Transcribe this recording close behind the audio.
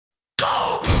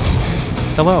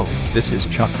Hello, this is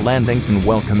Chuck Landington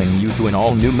welcoming you to an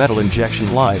all-new Metal Injection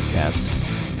livecast.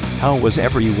 How was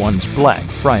everyone's Black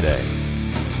Friday?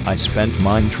 I spent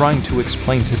mine trying to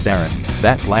explain to Darren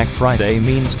that Black Friday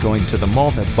means going to the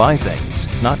mall to buy things,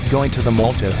 not going to the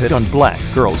mall to hit on black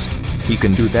girls. He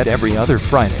can do that every other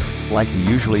Friday, like he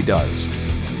usually does.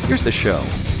 Here's the show.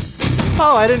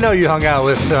 Oh, I didn't know you hung out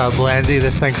with Blandy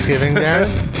this Thanksgiving, Darren.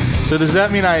 So does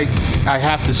that mean I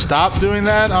have to stop doing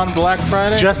that on Black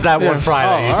Friday? Just that one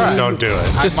Friday. You all just right. don't do it.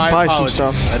 Just My buy some apologies.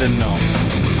 stuff. I didn't know.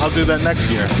 I'll do that next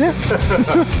year.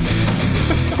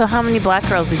 So how many black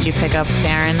girls did you pick up,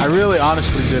 Darren? I really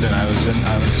honestly didn't. I was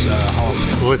home.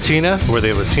 Latina? Were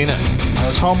they Latina? I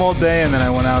was home all day and then I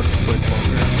went out to play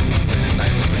poker.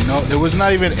 You know, there was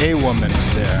not even a woman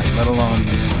there, let alone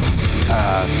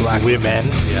black Women?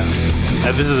 Yeah.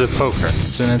 And this is a poker.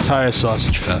 It's an entire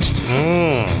sausage fest.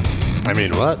 I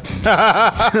mean, what?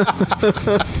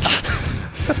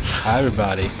 Hi,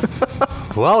 everybody.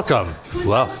 Welcome. Who's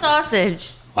that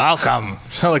sausage? Welcome.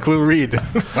 Sound like Lou Reed.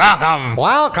 Welcome.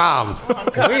 Welcome.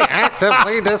 We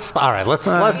actively All right, let's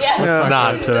not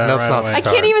to that right away. I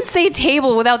can't even say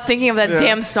table without thinking of that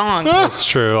damn song. It's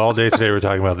true. All day today we're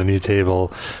talking about the new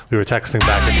table. We were texting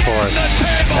back and forth,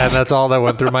 and that's all that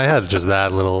went through my head. Just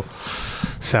that little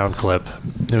sound clip.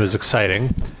 It was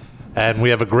exciting, and we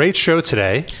have a great show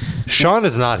today. Sean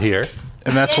is not here.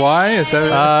 And that's why? Is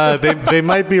that They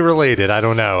might be related. I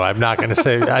don't know. I'm not going to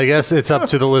say. I guess it's up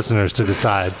to the listeners to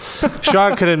decide.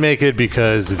 Sean couldn't make it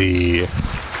because the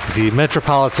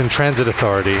Metropolitan Transit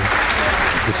Authority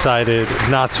decided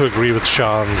not to agree with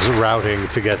Sean's routing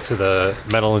to get to the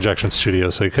Metal Injection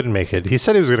studio, so he couldn't make it. He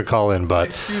said he was going to call in, but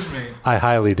Excuse me. I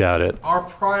highly doubt it. Our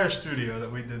prior studio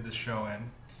that we did the show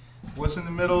in was in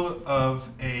the middle of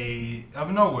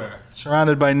nowhere,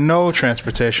 surrounded by no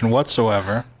transportation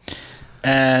whatsoever.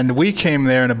 And we came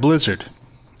there in a blizzard,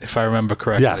 if I remember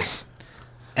correctly. Yes.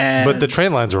 And But the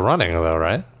train lines were running, though,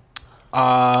 right?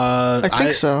 I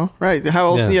think so. Right. How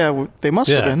else? Yeah, they must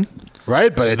have Yeah. been.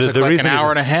 Right, but it took like an reason hour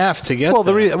is- and a half to get Well,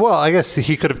 there. I guess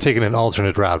he could have taken an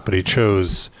alternate route, but he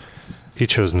chose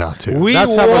not to. We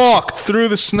That's how much- walked through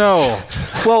the snow.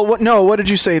 Well, what did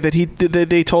you say that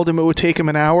they told him it would take him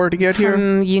an hour to get here?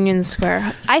 From Union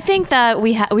Square. I think that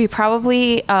we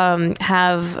probably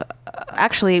have.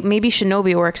 Actually, maybe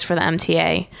Shinobi works for the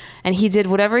MTA, and he did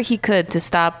whatever he could to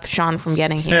stop Sean from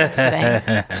getting here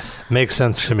today. Makes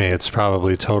sense to me. It's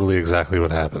probably totally exactly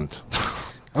what happened.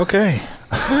 Okay.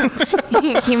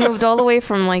 He moved all the way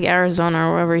from like Arizona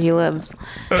or wherever he lives,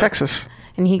 Texas.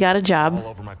 and he got a job. All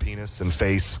over my penis and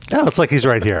face. Yeah, it's like he's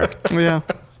right here. Yeah.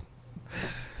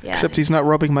 Yeah. Except he's not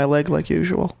rubbing my leg like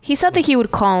usual. He said that he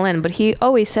would call in, but he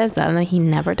always says that, and then he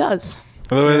never does.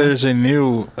 By the way, there's a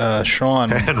new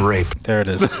Sean. And rape. There it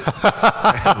is.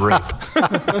 And rape.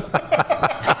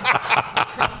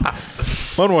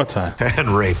 One more time.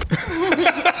 And rape.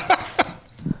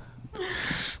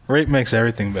 Rape makes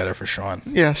everything better for Sean.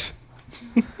 Yes.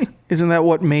 Isn't that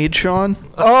what made Sean?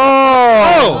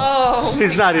 Oh!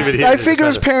 He's not even here. I figure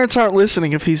his parents aren't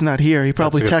listening if he's not here. He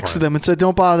probably That's a good texted point. them and said,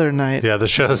 "Don't bother tonight." Yeah, the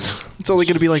show's... It's only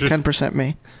going to be like 10%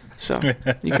 me. So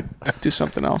you could do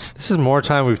something else. This is more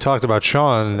time we've talked about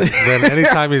Sean than any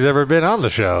time he's ever been on the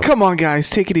show. Come on, guys.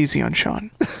 Take it easy on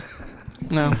Sean.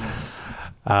 No.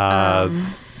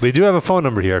 We do have a phone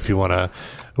number here if you want to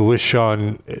wish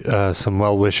Sean some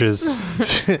well wishes.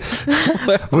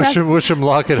 wish him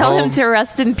luck at Tell home. him to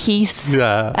rest in peace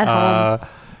at home.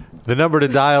 The number to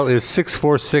dial is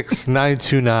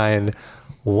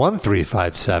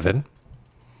 646-929-1357.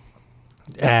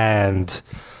 And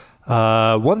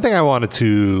one thing I wanted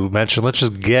to mention, let's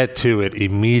just get to it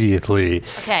immediately,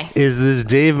 Okay. is this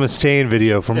Dave Mustaine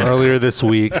video from earlier this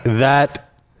week that,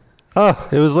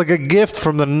 it was like a gift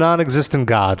from the non-existent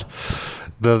God.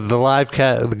 The live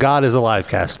cast, the God is a live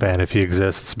cast fan if he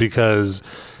exists, because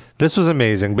this was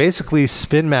amazing. Basically,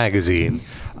 Spin Magazine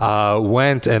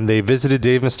went and they visited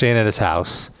Dave Mustaine at his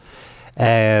house,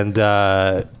 and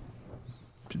then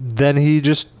he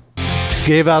just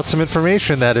gave out some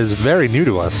information that is very new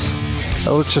to us.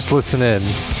 Let's just listen in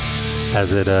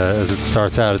as it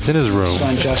starts out. It's in his room.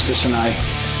 Son Justice and I,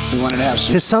 we wanted to have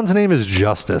some. His son's name is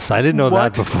Justice. I didn't know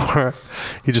that before.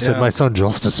 He just said, "My son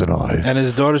Justice and I." And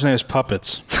his daughter's name is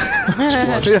Puppets.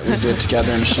 that we did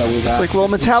together, and so we got. It's like, well,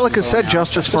 Metallica said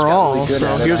Justice for All,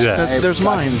 so here's there's I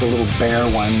got mine. him the little bear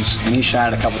ones, and he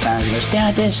shot it a couple times. He goes,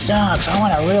 Dad, this sucks. I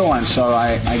want a real one. So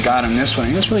I got him this one.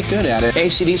 He was really good at it.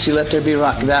 AC/DC, Let There Be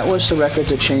Rock. That was the record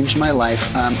that changed my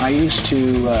life. I used to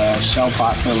sell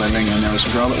pot for a living, and there was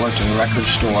a girl that worked at a record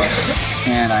store,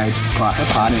 and I brought her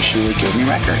pot, and she would give me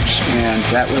records. And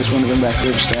that was one of the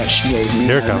records that she gave me.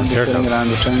 Here it comes. Putting it on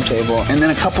the turntable. And then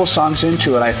a couple songs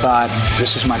into it, I thought,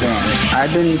 this is my band.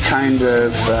 I've been kind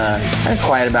of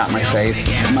quiet about my faith.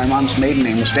 My mom's maiden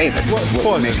name was David.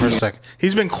 Pause it for a second.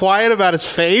 He's been quiet about his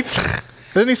faith?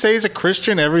 Doesn't he say he's a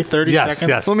Christian every 30 seconds?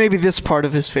 Yes. Well, maybe this part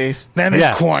of his faith. That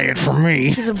is quiet for me.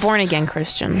 He's a born-again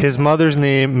Christian. His mother's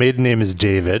maiden name is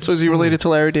David. So is he related to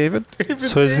Larry David?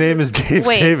 So his name is Dave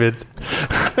Wait. David.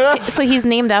 So he's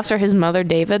named after his mother,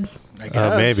 David? I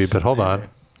guess. Maybe, but hold on.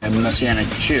 I'm a Messianic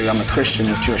Jew. I'm a Christian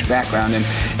with Jewish background.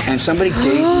 And somebody gave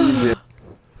me this.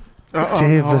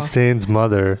 Dave Mustaine's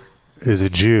mother is a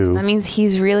Jew. That means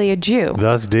he's really a Jew.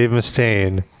 Thus, Dave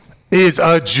Mustaine is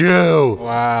a Jew.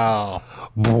 Wow.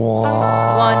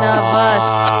 One of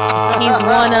us. He's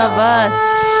one of us.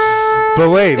 But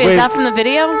wait. Is that from the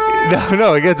video?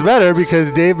 No, it gets better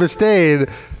because Dave Mustaine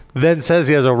then says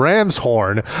he has a ram's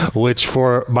horn, which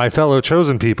for my fellow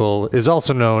chosen people is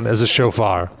also known as a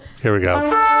shofar. Here we go.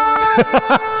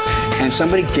 And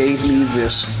somebody gave me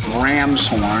this ram's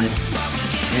horn,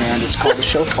 and it's called a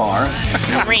shofar.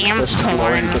 Ram's It's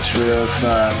horn. and gets rid of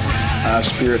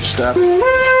spirit stuff.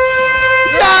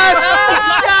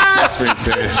 That's pretty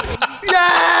serious.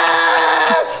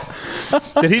 Yes!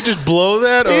 Did he just blow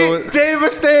that? Or Dave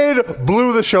Mustaine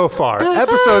blew the shofar.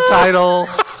 Episode title,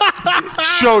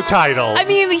 show title. I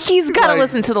mean, he's got to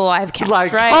listen to the live cast,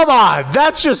 Like, right? come on,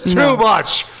 that's just too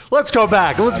much. Let's go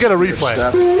back. Let's get a replay.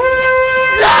 Stuff.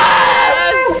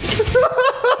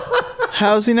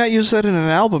 How's he not used that in an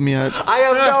album yet? I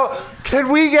have no. Can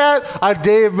we get a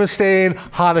Dave Mustaine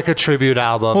Hanukkah tribute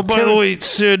album? Well, by the way,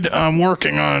 Sid, I'm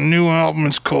working on a new album.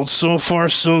 It's called So Far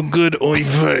So Good, Oy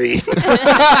Vey.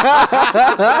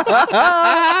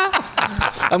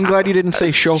 I'm glad you didn't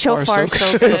say shofar. Shofar,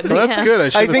 so good. That's yeah.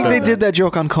 good. I think they did that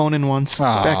joke on Conan once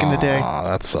back in the day. Oh,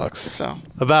 that sucks. So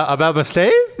About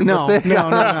Mustaine? no,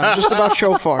 just about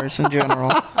shofars in general.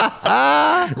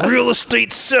 Real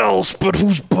estate sells, but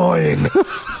who's buying?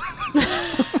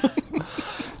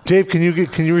 Dave, can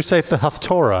you recite the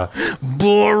Haftorah?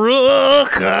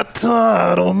 Baruch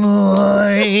atah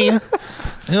Adonai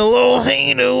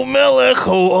Eloheinu melech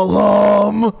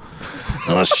haolam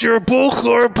asher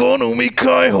bochar bonu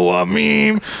mikai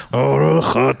hoamim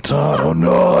Baruch atah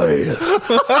Adonai.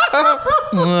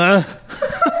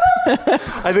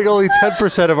 I think only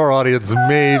 10% of our audience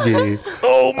maybe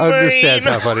Oh, understands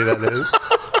man. how funny that is.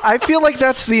 I feel like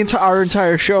that's the our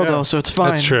entire show, though, so it's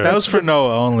fine. That's true. That was for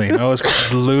Noah only. Noah's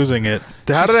losing it.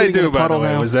 How did I sitting in do, a by the puddle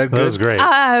way? now. Was that good? That was great.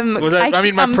 Was that, I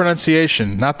mean, my I'm-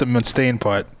 pronunciation, not the Mustaine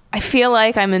part. I feel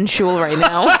like I'm in shul right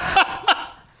now.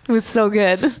 It was so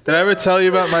good. Did I ever tell you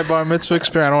about my bar mitzvah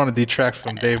experience? I don't want to detract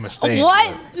from Dave Mustaine.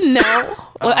 What? No.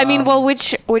 Well, I mean, well,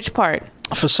 which part?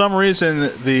 For some reason,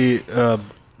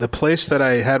 the place that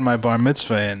I had my bar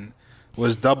mitzvah in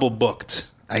was double booked,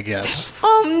 I guess.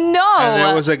 Oh no! And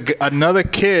there was another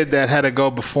kid that had to go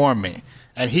before me,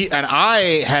 and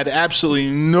I had absolutely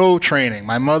no training.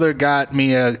 My mother got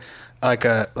me a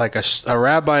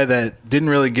rabbi that didn't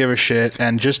really give a shit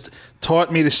and just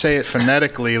taught me to say it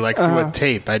phonetically, like through a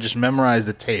tape. I just memorized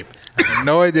the tape. I had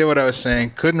no idea what I was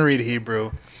saying. Couldn't read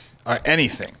Hebrew or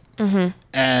anything.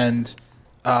 And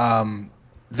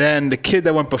then the kid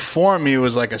that went before me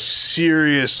was like a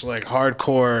serious, like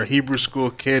hardcore Hebrew school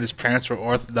kid. His parents were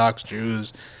Orthodox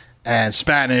Jews and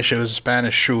Spanish. It was a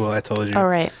Spanish shul, I told you. All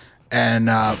right. And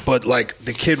but like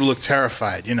the kid looked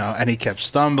terrified, and he kept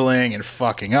stumbling and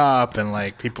fucking up, and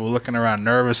like people were looking around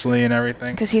nervously and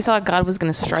everything. Because he thought God was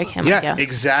going to strike him, I Yeah, guess.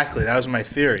 exactly. That was my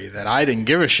theory, that I didn't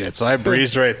give a shit, so I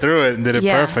breezed right through it and did it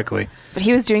Yeah. perfectly. But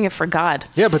he was doing it for God.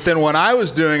 Yeah, but then when I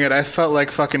was doing it, I felt like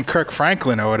fucking Kirk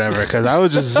Franklin or whatever, because I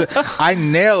was just, I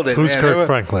nailed it. Who's man. Kirk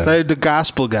Franklin? The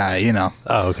gospel guy,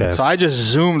 Oh, okay. So I just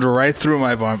zoomed right through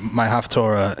my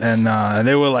Haftorah, and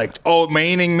they were like, "Oh,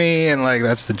 maining me," and like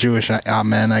that's the Jewish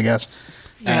amen, I guess,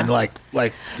 and like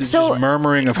So, just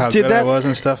murmuring of how did good I that- was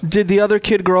and stuff. Did the other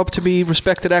kid grow up to be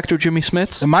respected actor Jimmy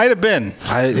Smits? It might have been.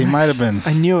 He might have been.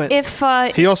 I knew it. If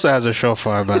He also has a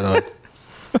shofar, by the way.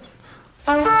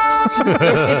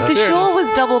 if the shul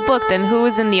was double booked, then who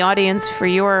was in the audience for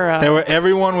your?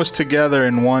 Everyone was together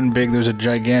in one big. There was a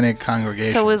gigantic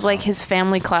congregation. So it was like his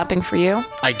family clapping for you?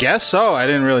 I guess so. I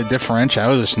didn't really differentiate. I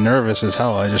was just nervous as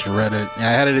hell. I just read it.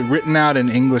 I had it written out in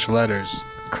English letters.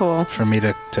 Cool. for me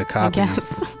to I copy.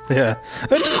 guess. Yeah,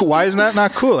 that's cool. Why is that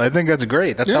not cool? I think that's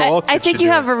great. That's how all kids I think should you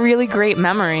do have it. a really great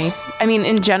memory. I mean,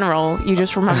 in general, you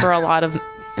just remember a lot of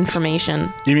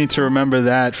information. You mean to remember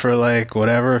that for like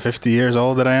whatever 50 years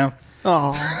old that I am?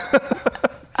 Oh,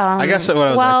 I guess when I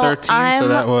was well, like 13, so I'm-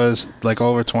 that was like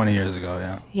over 20 years ago.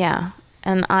 Yeah. Yeah.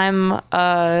 And I'm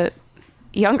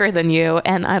younger than you,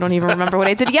 and I don't even remember what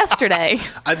I did yesterday.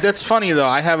 That's funny though.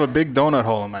 I have a big donut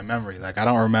hole in my memory. Like I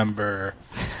don't remember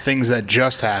things that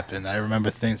just happened. I remember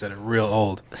things that are real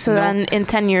old. So then in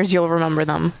 10 years, you'll remember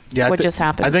them. Yeah, what just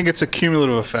happened. I think it's a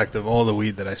cumulative effect of all the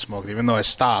weed that I smoked. Even though I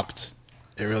stopped,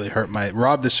 it really hurt my.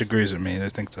 Rob disagrees with me. I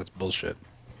think that's bullshit.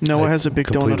 Noah I has a big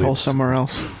donut completely hole dis- somewhere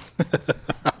else.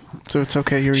 So it's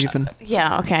okay. You're even.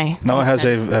 Yeah, okay. Noah has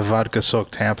Listen. a vodka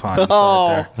soaked tampon inside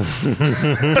Oh.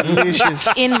 there. Delicious.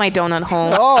 In my donut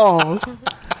hole. Oh.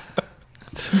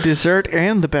 It's dessert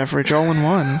and the beverage all in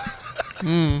one.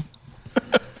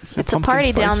 It's a pumpkin party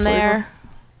spice down there.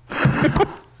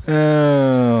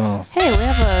 Oh. Hey, we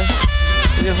have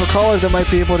We have a caller that might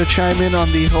be able to chime in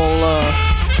on the whole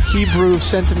Hebrew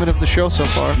sentiment of the show so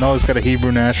far. Noah's got a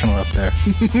Hebrew national up there.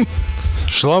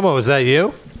 Shlomo, is that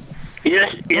you?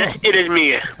 Yes, it is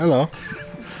me. Hello.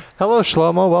 Hello,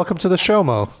 Shlomo. Welcome to the show,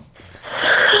 Mo.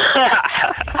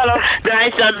 Hello,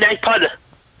 nice pun.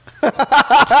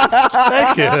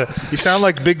 Thank you. You sound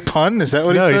like Big Pun. Is that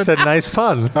what No, he he said? said nice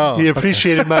pun. Oh, He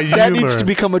appreciated my humor. That needs to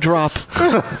become a drop.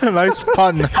 Nice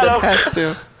pun. Hello. Has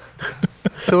to.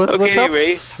 So what's Okay, up?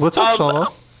 anyway, What's up,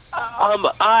 Shlomo? I'm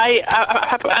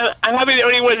probably the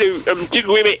only one who took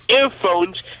away my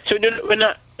earphones, so when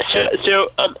I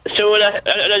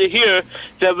hear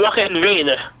the rock and vein.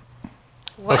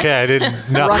 Okay, I didn't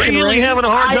know. Rock and Really rain. having a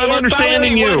hard time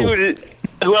understanding you.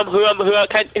 Who had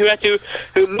to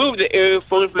remove the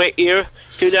earphone from my ear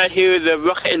to not hear the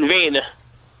rock and vein.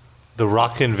 The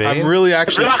rock and vein? I'm really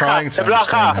actually Bracha, trying to the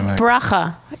bracha. understand him.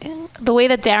 Bracha. The way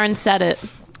that Darren said it.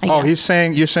 I Oh, guess.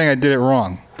 you're saying I did it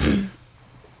wrong.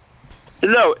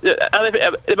 No, the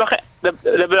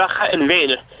bracha and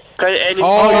vein.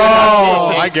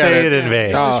 Oh, I get Say it. it in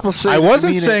vain. Oh, supposed to say I it to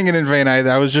wasn't mean it. saying it in vain.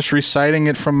 I was just reciting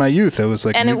it from my youth. It was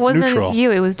like And it wasn't neutral.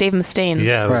 you, it was Dave Mustaine.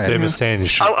 Yeah, it was Right. Dave Mustaine. You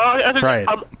should- Right.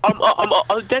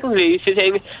 I'm technically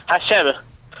saying Hashem.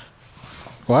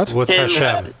 What? What's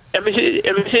Hashem? Name.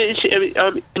 You're saying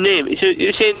the name.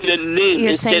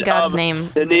 You're saying instead God's of name.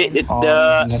 The name.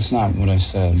 That's not what I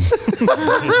said.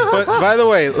 But by the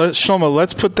way, Shlomo,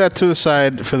 let's put that to the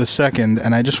side for the second.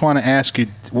 And I just want to ask you: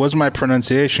 was my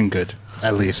pronunciation good?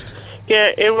 At least.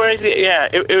 Yeah, it was. Yeah,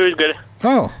 it was good.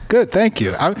 Oh, good. Thank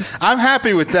you. I'm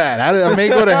happy with that. I may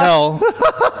go to hell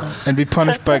and be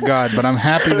punished by God, but I'm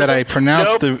happy that I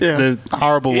pronounced the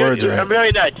horrible words right. I'm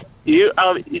really not. You're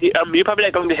probably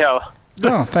not going to hell.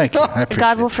 No, thank you. I appreciate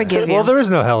God will forgive you. Well, there is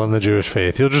no hell in the Jewish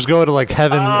faith. You'll just go to like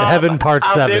heaven part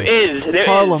 7. There is.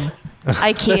 Harlem.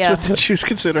 IKEA. That's what the Jews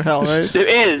consider hell, right?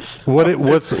 There is.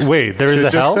 Wait, there is You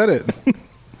a just hell? said it.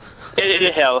 It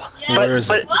is hell. Where is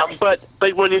it? But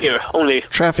 1 year only.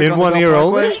 Traffic In on the 1 Bell year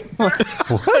Parkway?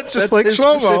 That's just That's like his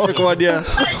Shlomo. specific one, yeah.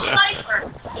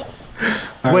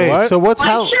 All right, Wait, what? so what's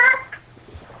hell?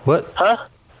 What?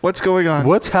 What's going on?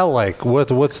 What's hell like?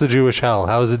 What's the Jewish hell?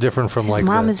 How is it different from His like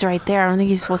mom the- is right there. I don't think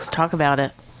he's supposed to talk about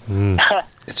it.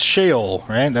 It's Sheol,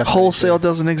 right? That's Wholesale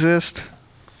doesn't exist.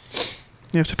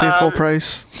 You have to pay full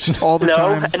price just all the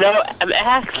time. No, I'm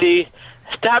actually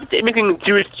stop making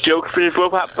Jewish jokes for this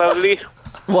robot, probably.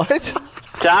 What?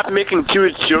 Stop making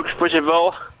Jewish jokes, first of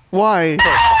all. Why?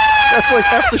 That's like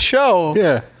half the show.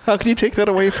 Yeah. How can you take that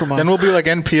away from us? Then we'll be like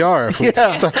NPR if we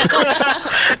Yeah. start to.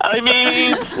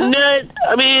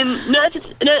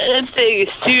 Not say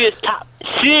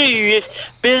serious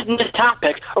business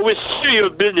topic or a serial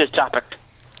business topic.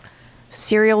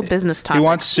 Serial business topic. You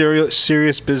want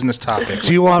serious business topics.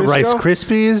 Do you want Bisco? Rice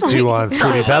Krispies? Do you want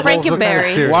Fruity Pebbles? What kind of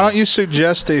Frankenberry. cereal? Why don't you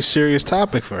suggest a serious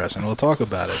topic for us and we'll talk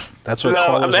about it? That's what No,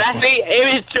 callers I'm are for. actually,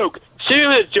 it is a joke.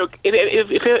 Serious joke.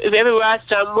 If you ever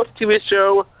watched what's the TV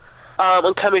show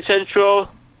on Comedy Central?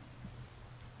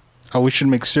 Oh, we should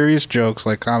make serious jokes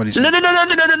like comedy. No. That's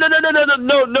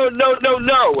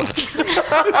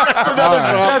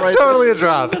totally a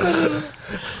drop.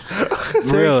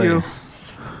 Really? you.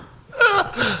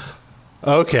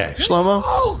 Okay. Shlomo?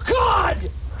 Oh, God!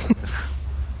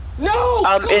 No!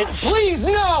 It's Please,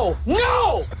 no!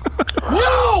 No!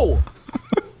 No!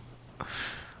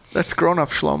 That's grown up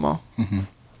Shlomo.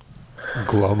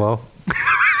 Glomo.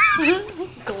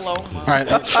 All right.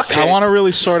 I want to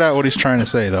really sort out what he's trying to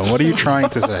say, though. What are you trying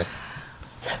to say?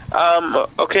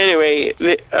 okay. Anyway,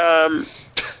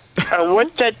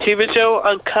 What's that TV show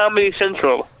on Comedy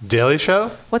Central? Daily Show?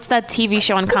 What's that TV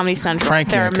show on Comedy Central? Crank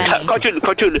there are Yankers. many.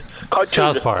 Cartoon.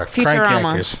 South Park. Crank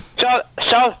Futurama. Yankers.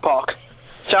 South Park.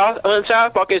 South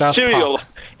Park is South cereal. Park.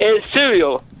 It's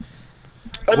cereal.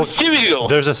 What- Cereal.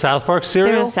 There's a South Park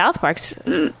cereal? There's South Park's.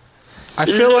 I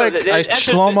feel like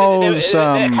Shlomo's.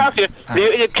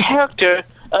 There is a character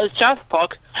of South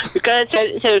Park because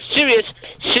it's a serious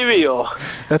cereal.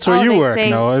 That's where Oh, you they work, say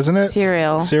Noah, isn't it?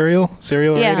 cereal. Cereal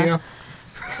Yeah. radio.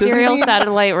 Serial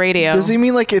satellite radio. Does he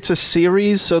mean like it's a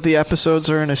series, so the episodes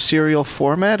are in a serial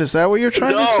format? Is that what you're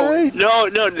trying to say? No,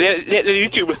 the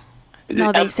YouTube.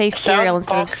 No, they say cereal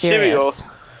instead of serious.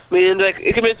 Meaning, like,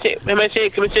 it can be saying,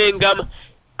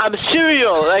 I'm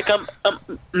cereal, like,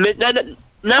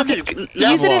 not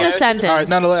Use it in a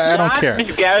sentence. All right, I don't care.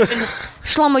 Mr. Garrison.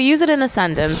 Shlomo, use it in a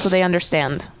sentence so they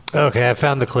understand. Okay, I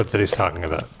found the clip that he's talking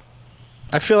about.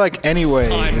 I feel like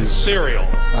anyway. I'm cereal.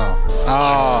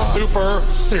 Oh. Super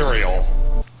cereal.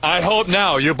 I hope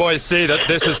now you boys see that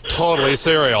this is totally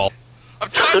cereal. I'm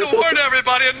trying to warn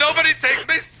everybody and nobody takes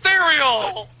me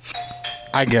cereal.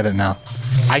 I get it now.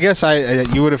 I guess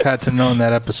you would have had to know in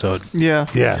that episode. Yeah.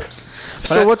 Yeah.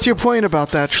 So what's your point about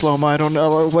that, Shlomo? I don't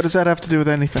know. What does that have to do with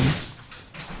anything?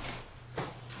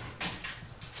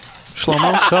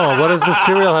 Shlomo, what does the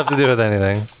cereal have to do with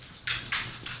anything?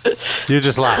 You're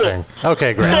just laughing.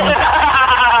 Okay, great.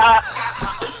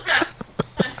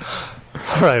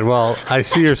 All right, well, I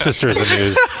see your sister is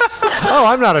amused. Oh,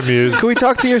 I'm not amused. Can we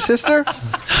talk to your sister?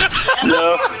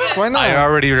 No. Why not? I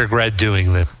already regret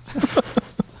doing that.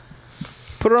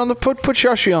 Put her on the put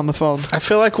Shashi on the phone. I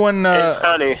feel like when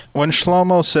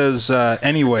Shlomo says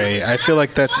anyway, I feel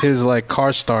like that's his like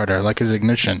car starter, like his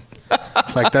ignition.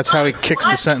 Like that's how he kicks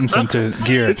the sentence into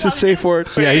gear. It's a safe word.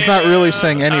 Yeah, he's not really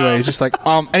saying anyway. He's just like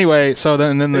anyway. So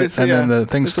then then the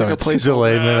thing It's like a starts. place-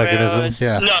 Delay mechanism.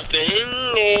 Yeah. Nothing.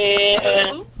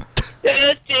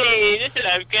 This is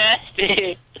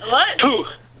disgusting. What? Pooh.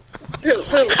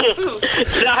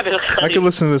 Stop it. I could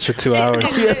listen to this for 2 hours.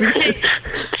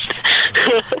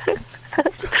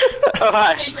 Oh,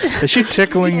 hi. Is she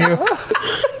tickling you?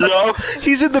 No.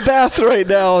 He's in the bath right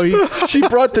now. She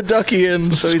brought the ducky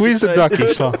in. So Squeeze the ducky,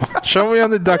 Shlomo. Show me on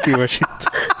the ducky where she.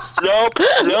 Nope.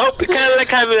 Kind of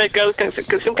like some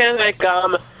kind of like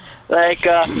poo. Like,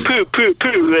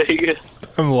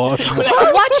 I'm lost.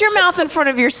 Watch your mouth in front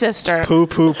of your sister. Poo,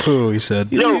 poo, poo. He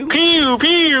said. no,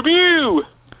 pew.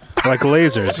 Like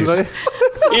lasers.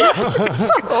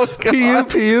 P-U,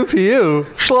 P-U, P-U.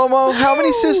 Shlomo, how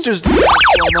many sisters do you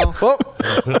have, Shlomo?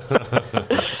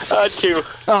 Oh. 2.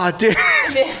 Ah, dear.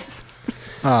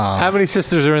 How many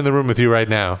sisters are in the room with you right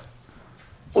now?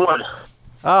 1.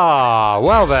 Ah,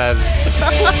 well then.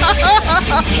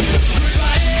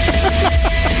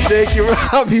 Thank you,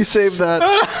 Rob. You saved that.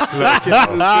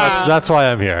 That's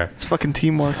why I'm here. It's fucking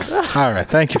teamwork. All right.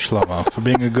 Thank you, Shlomo, for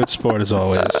being a good sport as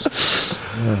always.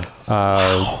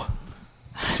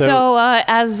 So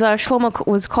as Shlomo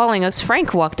was calling us,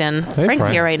 Frank walked in. Hey, Frank's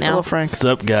Frank. here right now. Hello, Frank. What's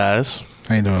up, guys?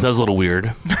 How you doing? That was a little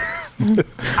weird.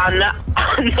 I'm not.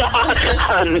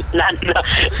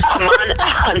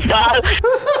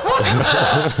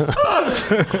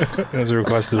 It was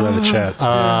requested by the chat.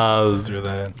 So threw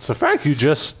that in. So Frank, you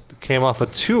just came off a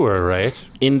tour, right?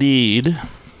 Indeed.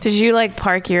 Did you like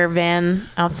park your van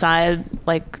outside,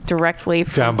 like directly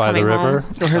from Down by the coming river?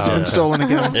 home? Or has it been stolen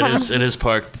again? It is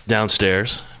parked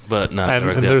downstairs, but not And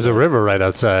directly there's a outside. river right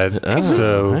outside. Oh,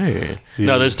 so hey.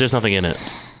 No, there's nothing in it.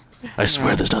 I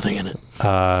swear there's nothing in it.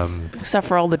 Except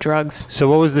for all the drugs. So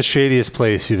what was the shadiest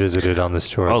place you visited on this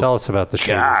tour? Oh, Tell us about the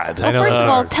shadiest. God. I know First it's of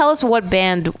all, hard. tell us what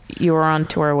band you were on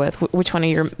tour with. Which one of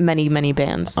your many, many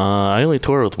bands? I only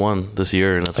toured with one this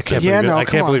year, and that's I can't, Yeah, believe, no, I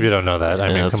come can't on. believe you don't know that. I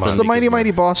Yeah, mean, it's come been- on. The Mighty Mighty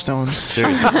Boss Tones.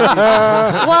 seriously.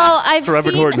 Well, I've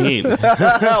Robert seen, Horton Heat.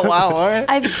 Wow, all right.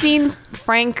 I've seen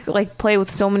Frank like play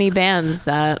with so many bands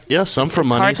that Yeah, some for It's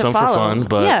money, hard to some for follow. fun.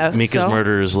 But Yeah, Mika's so-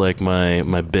 Murder is like my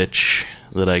bitch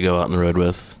that I go out on the road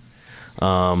with.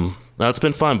 No, it's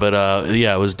been fun, but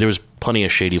yeah, there was plenty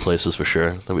of shady places for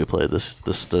sure that we played this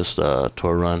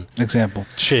tour run. Example.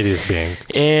 Shadiest being.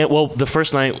 And well, the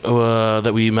first night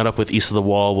that we met up with East of the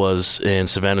Wall was in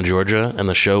Savannah, Georgia, and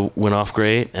the show went off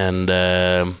great. And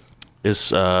I don't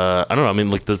know. I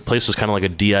mean, like the place was kind of like a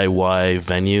DIY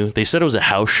venue. They said it was a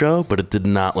house show, but it did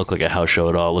not look like a house show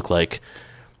at all. It looked like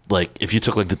if you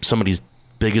took like somebody's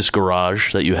biggest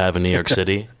garage that you have in New York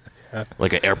City,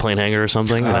 like an airplane hangar or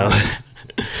something. You know?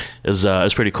 It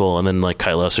was pretty cool. And then like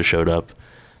Kyle Lesser showed up,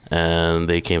 and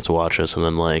they came to watch us. And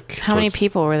then like how many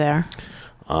people were there?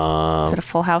 Was it a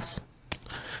full house?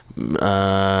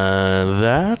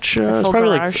 That show Like a it's full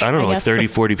probably garage, like I don't know, I like guess.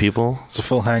 30-40 people. It's a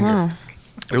full hanger.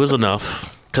 It was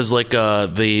enough. because like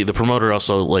the promoter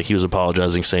also like he was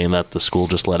apologizing, saying that the school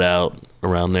just let out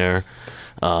around there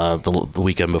the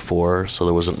weekend before, so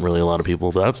there wasn't really a lot of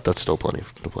people. But that's still plenty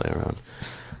to play around.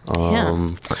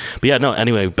 But yeah, no.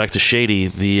 Anyway, back to Shady.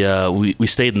 We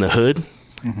stayed in the hood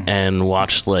and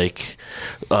watched like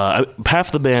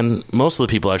half the band. Most of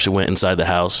the people actually went inside the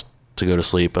house to go to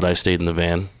sleep, but I stayed in the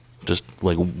van, just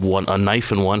like a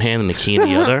knife in one hand and a key in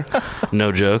the other.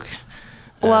 No joke.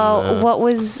 Well, what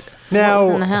was in the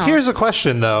Now, house? here's a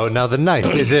question though. Now, the knife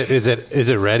is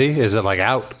it ready? Is it like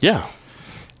out? Yeah.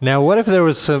 Now, what if there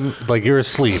was some like you're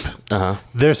asleep?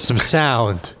 There's some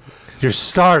sound. You're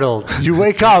startled. You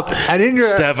wake up and in your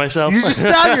Stab myself? You just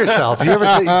stab yourself. You ever?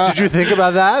 Did you think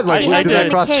about that? Like, I did did.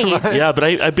 that cross your mind? Yeah, but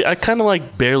I kind of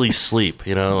like barely sleep,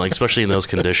 you know, like especially in those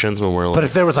conditions when we're like. But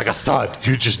if there was like a thud,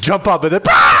 you just jump up and then.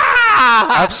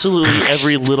 Absolutely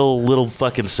every little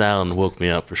fucking sound woke me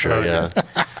up for sure. Yeah.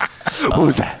 What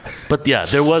was that? But yeah,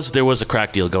 there was a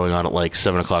crack deal going on at like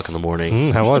 7 o'clock in the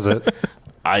morning. How was it?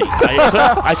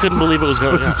 I couldn't believe it was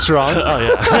going on. Was it strong? Oh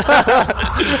yeah.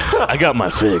 I got my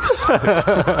fix.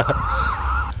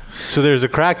 So there's a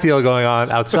crack deal going on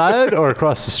outside or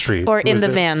across the street? Or in the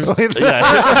van.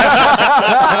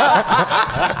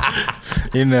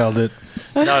 You nailed it.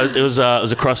 No, it was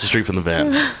across the street from the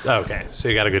van. Okay, so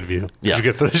you got a good view. Yeah. Did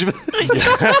you get footage of it?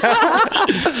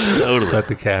 Totally. At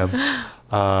the cam.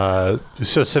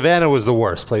 So Savannah was the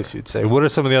worst place, you'd say. What are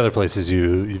some of the other places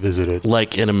you visited?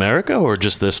 Like in America or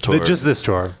just this tour? Just this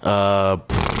tour.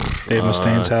 Dave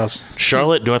Mustaine's house.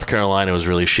 Charlotte, North Carolina was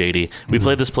really shady. We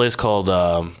played this place called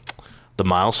the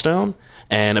Milestone,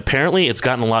 and apparently it's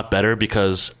gotten a lot better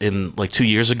because in like 2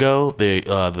 years ago,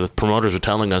 the promoters were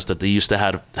telling us that they used to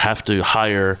have to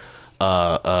hire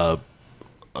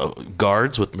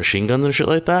guards with machine guns and shit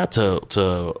like that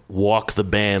to walk the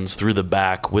bands through the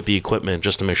back with the equipment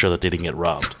just to make sure that they didn't get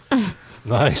robbed.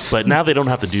 Nice. But now they don't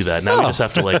have to do that. Now we just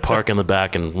have to like park in the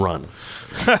back and run.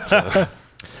 So.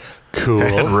 Cool.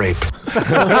 And rape.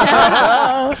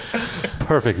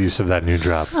 Perfect use of that new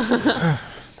drop.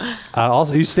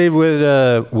 Also, you stayed with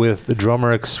the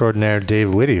drummer extraordinaire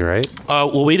Dave Whitty, right?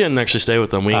 Well, we didn't actually stay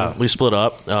with him. We split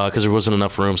up because there wasn't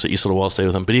enough room, so East of the Wall stayed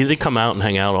with him. But he did come out and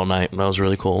hang out all night, and that was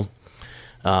really cool.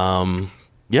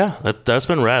 Yeah, that's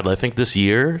been rad. I think this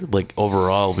year, like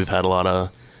overall, we've had a lot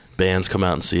of bands come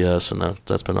out and see us, and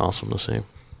that's been awesome to see.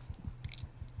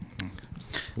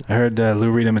 I heard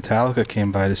Lou Reed and Metallica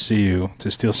came by to see you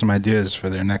to steal some ideas for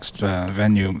their next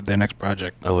venue, their next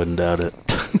project. I wouldn't doubt it.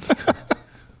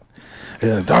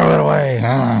 Yeah, throw it away.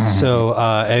 So,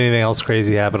 anything else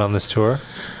crazy happened on this tour?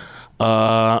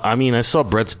 I mean, I saw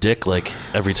Brett's dick like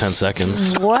every 10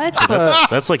 seconds. What?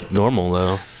 That's like normal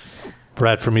though.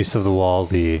 Brett from East of the Wall,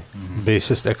 the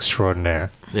bassist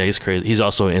extraordinaire. Yeah, he's crazy. He's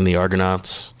also in the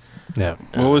Argonauts. Yeah.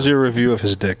 What was your review of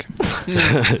his dick?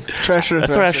 Trash it or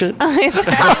Thrash it.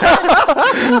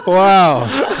 Wow.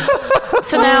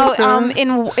 So now,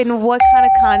 in what kind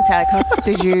of context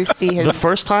did you see his? The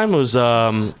first time was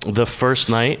the first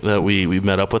night that we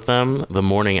met up with them. The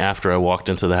morning after I walked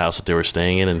into the house that they were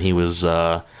staying in, and he was.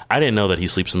 I didn't know that he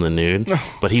sleeps in the nude,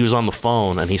 but he was on the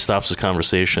phone and he stops his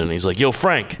conversation. And he's like, "Yo,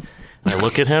 Frank." And I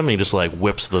look at him and he just like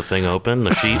whips the thing open,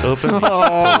 the sheet open. He's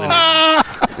totally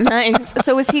naked. Nice.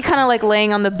 So was he kind of like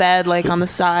laying on the bed, like on the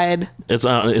side? It's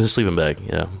a sleeping bag.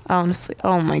 Yeah. Honestly,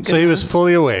 oh my goodness. So he was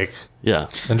fully awake. Yeah.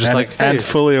 And just like and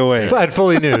fully awake. And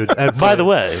fully nude. And by the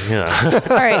way, yeah.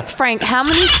 All right, Frank. How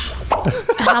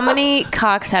many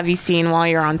cocks have you seen while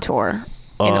you're on tour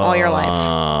in all your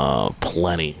life?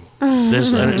 Plenty.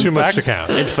 There's Too much to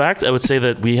count. In fact, I would say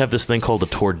that we have this thing called a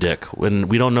tour dick. When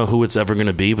we don't know who it's ever going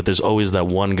to be, but there's always that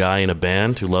one guy in a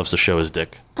band who loves to show his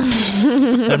dick.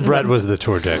 And Brett was the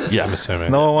tour dick. Yeah. I'm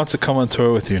assuming. No one wants to come on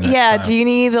tour with you next Yeah. time. Do you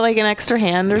need like an extra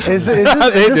hand or something?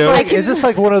 Is this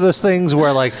like one of those things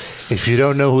where like if you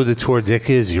don't know who the tour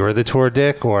dick is, you're the tour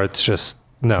dick, or it's just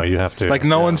no, you have to Like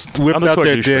no one's whipped I'm the out tour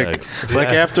their douchebag. dick. Like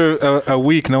after a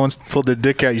week, no one's pulled their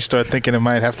dick out. You start thinking it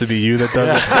might have to be you that does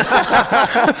it.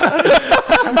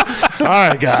 All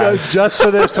right, guys. just so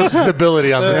there's some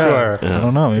stability on the tour. I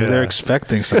don't know. Maybe they're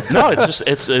expecting something. No, it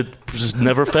just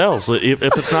never fails. If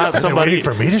it's not somebody Waiting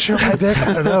for me to show my dick,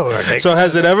 I don't know. So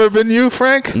has it ever been you,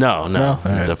 Frank? No, All right.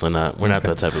 definitely not. We're not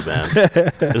that type of band.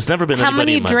 It's never been How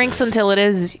anybody many in my drinks until it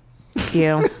is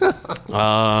you?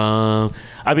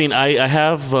 I mean, I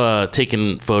have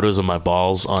taken photos of my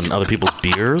balls on other people's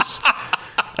beers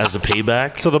as a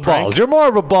payback. So the prank. balls. You're more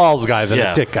of a balls guy than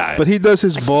Yeah. a dick guy. But he does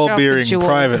his ball Drop the beering jewels.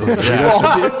 privately.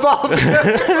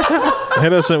 He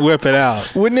doesn't whip it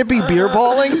out. Wouldn't it be beer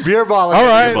balling? beer balling. All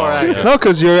right. balling, yeah. No,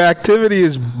 because your activity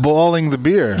is balling the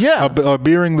beer. Yeah. Or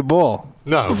beering the ball.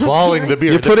 No, balling the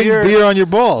beer. You're putting beer on your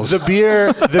balls. The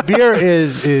beer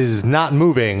is not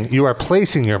moving. You are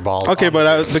placing your balls. Okay,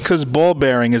 but because ball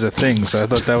bearing is a thing, so I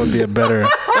thought that would be a better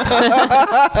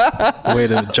way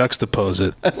to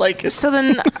juxtapose it. So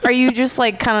then, are you just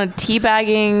like kind of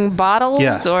teabagging bottles,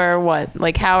 Yeah. or what?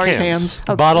 Like how are Cans. you?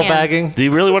 Oh, Bottle cans. bagging. Do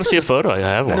you really want to see a photo? I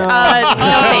have one. No,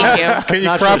 thank you. Can you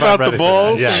Not crop sure if I'm out ready the for that.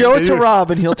 balls? Yeah. Show it to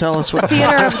Rob, and he'll tell us what.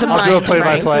 Theater of the I'll mind. do a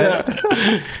play-by-play.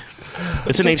 right?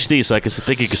 It's in HD, so I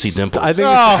think you can see dimples. I think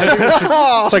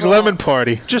It's like Lemon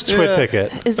Party. just twit pick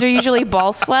it. Is there usually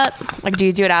ball sweat? Like, do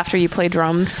you do it after you play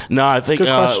drums? No, I think Good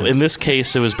question. in this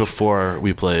case it was before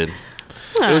we played.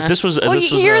 This was Well,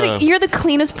 you're the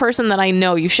cleanest person that I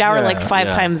know. You shower Yeah. like 5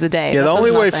 times a day. Yeah, That the does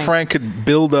only way nothing. Frank could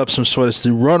build up some sweat is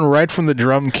to run right from the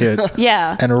drum kit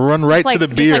Yeah. and run right Just like, to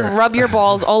the beer. Just like rub your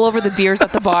balls all over the beers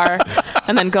at the bar,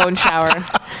 and then go and shower.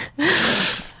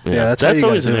 Yeah, that's how you gotta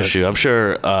always an do it. issue. I'm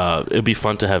sure it'd be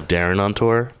fun to have Darren on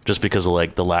tour, just because of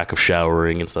like the lack of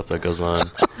showering and stuff that goes on.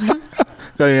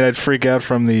 I mean, I'd freak out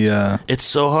from the. It's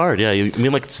so hard. Yeah, I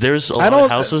mean, like there's a lot of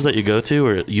houses that you go to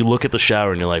where you look at the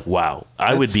shower and you're like, wow,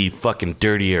 I would be fucking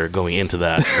dirtier going into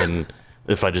that than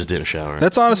if I just didn't shower.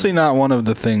 That's honestly not one of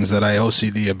the things that I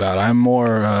OCD about. I'm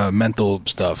more mental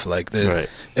stuff. Like the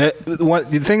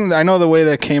thing I know the way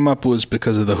that came up was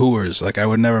because of the hooers. Like I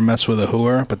would never mess with a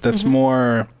hooer, but that's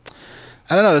more.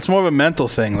 I don't know. That's more of a mental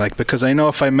thing. Like because I know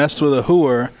if I messed with a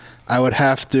hooer, I would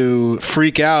have to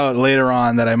freak out later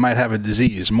on that I might have a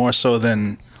disease more so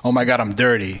than oh my god I'm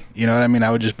dirty. You know what I mean?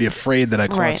 I would just be afraid that I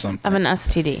caught Right. something. Of an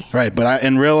STD. Right, but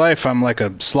in real life, I'm like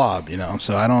a slob, you know.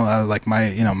 So I like my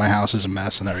house is a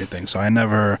mess and everything. So I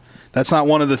never. That's not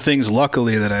one of the things,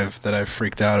 luckily, that I've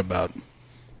freaked out about.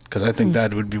 Because I think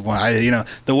that would be one.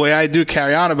 The way I do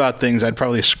carry on about things, I'd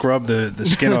probably scrub the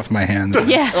skin off my hands.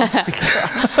 Yeah.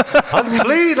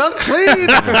 Unclean.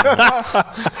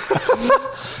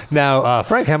 Now,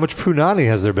 Frank, how much punani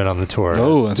has there been on the tour?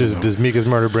 Oh, does Mika's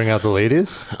Murder bring out the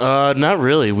ladies? Not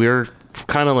really. We're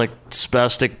kind of like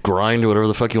spastic grind or whatever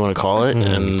the fuck you want to call it.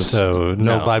 And So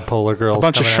no bipolar girls. A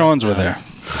bunch of coming out? Sean's were there.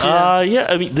 Yeah,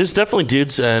 I mean, there's definitely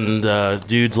dudes, and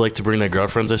dudes like to bring their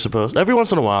girlfriends, I suppose. Every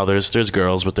once in a while, there's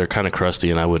girls, but they're kind of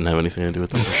crusty, and I wouldn't have anything to do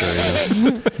with them for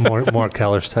sure. You know? More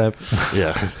Keller's type.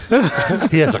 Yeah.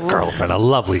 He has a girlfriend, a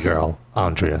lovely girl,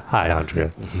 Andrea. Hi,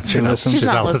 Andrea. She listens. She's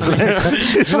not listening.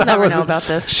 She'll not never know listening. about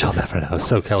this. She'll never know.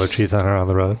 So Keller cheats on her on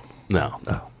the road? No,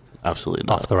 absolutely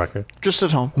not. Off the record. Just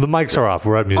at home. The mics are off.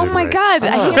 We're at music Oh my break. God! I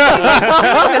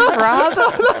can't believe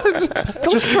Rob.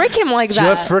 Don't trick him like that.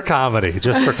 Just for comedy.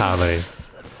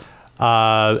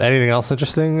 Anything else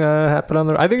interesting happen on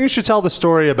the? I think you should tell the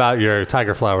story about your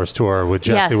Tiger Flowers tour with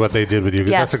Jesse. Yes. What they did with you,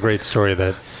 because Yes. that's a great story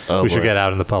that Oh, we should boy. get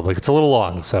out in the public. It's a little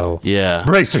long, so Yeah,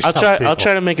 brace yourself. I'll people.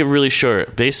 try to make it really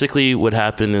short. Basically, what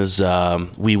happened is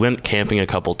we went camping a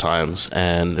couple times,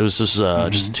 and it was just a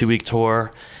 2-week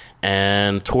tour.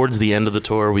 And towards the end of the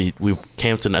tour, we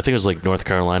camped in, I think it was like North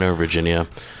Carolina or Virginia.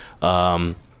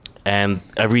 And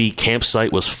every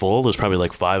campsite was full. There's probably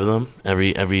like 5 of them.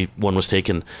 Every one was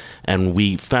taken, and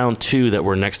we found 2 that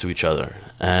were next to each other.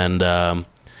 And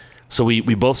so we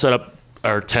both set up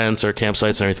our tents, our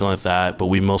campsites, and everything like that. But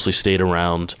we mostly stayed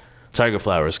around Tiger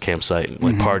Flowers campsite,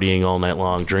 like partying all night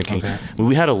long, drinking.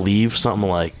 We had to leave something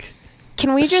like.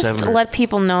 Can we just 7 or- let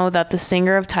people know that the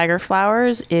singer of Tiger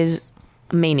Flowers is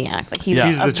a maniac? Like he's Yeah. a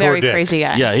He's the very tour dick. crazy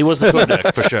guy. Yeah, he was the tour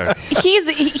dick for sure.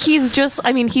 He's just.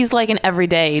 I mean, he's like an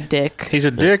everyday dick. He's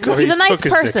a dick, or He's a he's nice took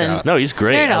his dick person. out? No, he's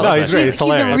great. No, No, he's great. It's He's a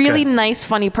hilarious. really nice,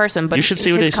 funny person. But You should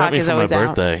see what his he sent cock me is for my always out.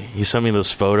 birthday. He sent me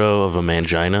this photo of a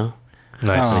mangina.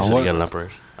 Nice. Oh, He said what- he got an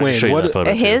operation. I Wait, can show you what- that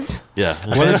photo too. His? Yeah.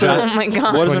 What is it? Oh my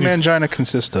God. What does a When you- mangina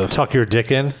consist of? Tuck your dick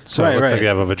in, so Right, it looks right. like you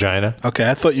have a vagina. Okay,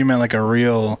 I thought you meant like a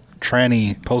real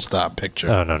tranny post-op picture.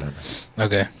 Oh no.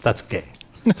 Okay. That's gay.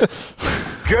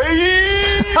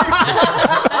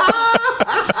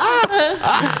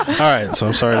 All right, so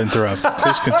I'm sorry to interrupt.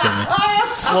 Please continue.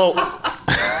 Well,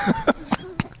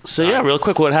 so yeah, real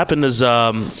quick, what happened is,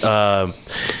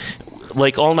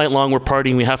 like all night long we're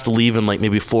partying. We have to leave in like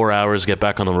maybe 4 hours, get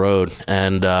back on the road,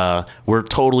 and we're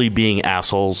totally being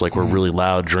assholes. Like we're really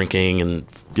loud, drinking, and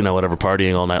whatever,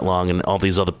 partying all night long, and all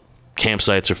these other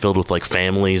campsites are filled with like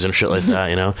families and shit like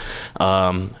that,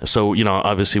 So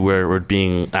obviously we're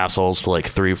being assholes till like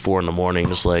 3 or 4 in the morning,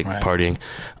 just like partying,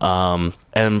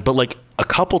 but like a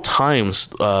couple times,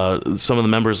 some of the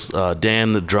members,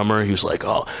 Dan the drummer, he was like,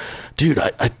 "Oh, dude,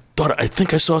 I thought I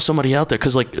think I saw somebody out there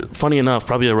because, like, funny enough,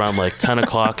 probably around like 10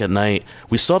 o'clock at night,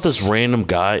 we saw this random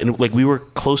guy, and like we were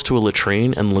close to a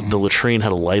latrine, and the latrine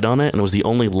had a light on it, and it was the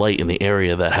only light in the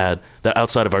area that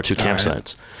outside of our two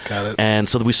campsites. Got it. And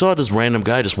so we saw this random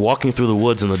guy just walking through the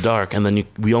woods in the dark, and then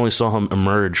we only saw him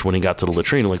emerge when he got to the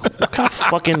latrine. Like, what kind of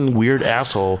fucking weird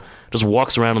asshole just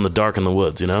walks around in the dark in the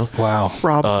woods, you know? Wow.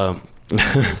 Rob.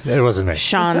 It wasn't me.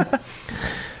 Sean.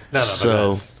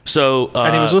 So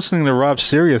and he was listening to Rob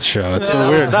Sirius show. It's so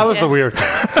weird. That was the weird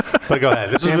thing. But go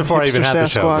ahead. This was before I even had the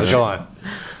show. But go on.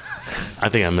 I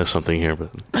think I missed something here,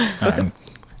 but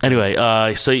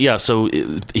anyway, so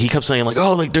he kept saying like,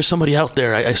 "Oh, like there's somebody out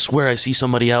there. I swear I see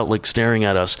somebody out like staring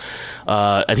at us,"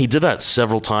 and he did that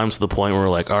several times to the point where we're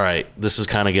like, "All right, this is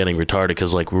kind of getting retarded,"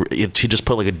 because like he just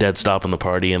put like a dead stop in the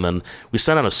party, and then we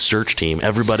sent out a search team.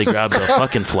 Everybody grabbed a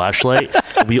fucking flashlight.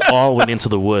 And we all went into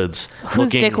the woods.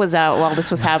 Whose dick was out while this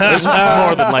was happening? It was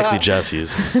more than likely Jesse's.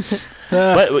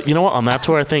 But you know what? On that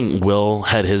tour, I think Will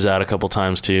had his out a couple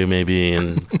times too, maybe.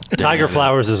 And Tiger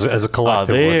Flowers as a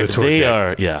collective. They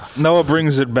are, yeah. Noah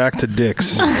brings it back to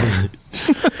dicks.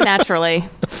 Naturally.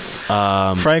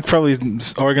 Frank probably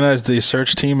organized the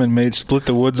search team and split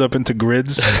the woods up into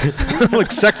grids.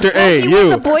 Like Sector A, he you.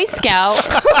 was a Boy Scout.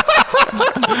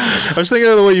 I was thinking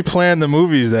of the way you plan the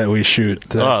movies that we shoot.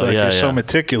 You're so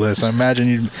meticulous. I imagine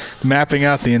you mapping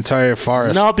out the entire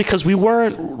forest. No, because we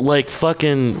weren't like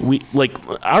fucking.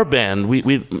 Our band,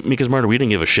 Mika's Murder, we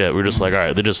didn't give a shit. We were just like, all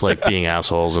right, they're just like being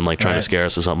assholes and like trying to scare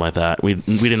us or something like that. We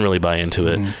didn't really buy into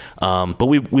it. But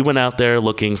we went out there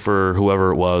looking for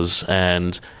whoever it was,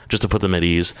 and just to put them at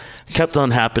ease. Kept on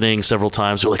happening several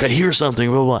times. They're like, I hear something,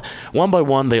 blah, blah, blah. One by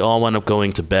one, they all wound up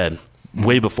going to bed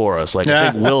way before us. Like,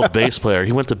 I think Will, the bass player,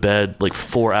 he went to bed like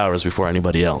 4 hours before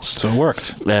anybody else. So it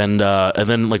worked. And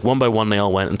then like one by one, they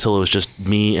all went until it was just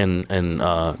me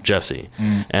and Jesse.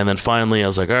 And then finally I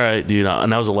was like, all right, dude.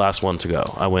 And I was the last one to go.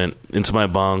 I went into my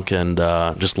bunk and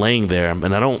just laying there.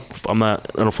 And I don't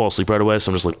fall asleep right away.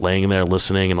 So I'm just like laying there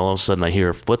listening. And all of a sudden I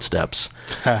hear footsteps.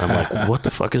 And I'm like, what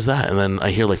the fuck is that? And then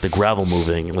I hear like the gravel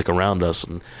moving like around us.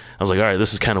 And I was like, all right,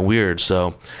 this is kind of weird.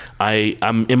 So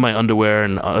I'm in my underwear,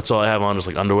 and that's all I have on, is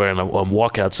like underwear, and I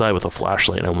walk outside with a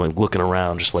flashlight, and I'm like looking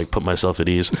around, just like put myself at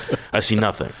ease. I see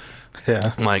nothing.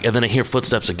 Yeah. I'm like, and then I hear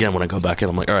footsteps again when I go back in.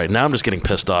 I'm like, all right, now I'm just getting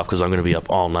pissed off because I'm going to be up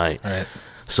all night. Right.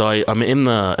 So I'm in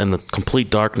the complete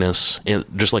darkness,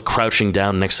 just like crouching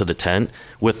down next to the tent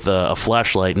with a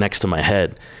flashlight next to my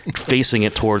head, facing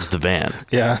it towards the van.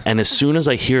 Yeah. And as soon as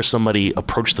I hear somebody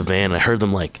approach the van, I heard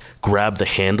them like grab the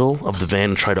handle of the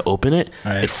van and try to open it.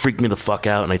 Right. It freaked me the fuck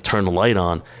out, and I turned the light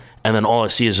on. And then all I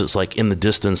see is just like in the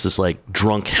distance, this like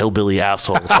drunk hillbilly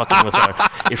asshole fucking with her.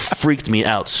 It freaked me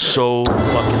out so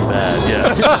fucking bad.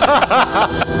 Yeah.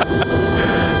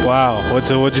 Wow.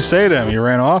 What'd you say to him? You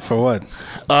ran off or what?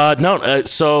 No.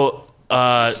 So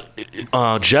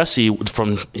Jesse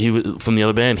from the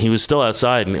other band, he was still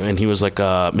outside, and he was like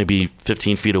maybe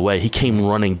 15 feet away. He came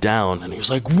running down, and he was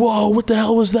like, "Whoa, what the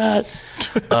hell was that?"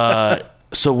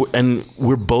 And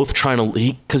we're both trying to,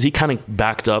 because he kind of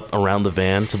backed up around the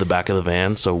van to the back of the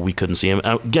van, so we couldn't see him.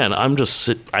 Again, I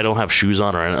don't have shoes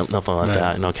on or nothing like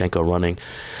that, I can't go running.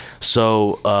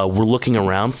 So we're looking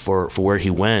around for where he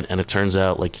went, and it turns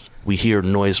out like we hear a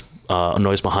noise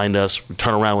behind us. We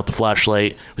turn around with the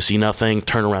flashlight, we see nothing,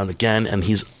 turn around again, and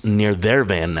he's near their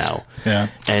van now. Yeah.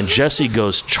 And Jesse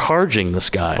goes charging this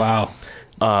guy. Wow.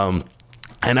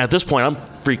 And at this point, I'm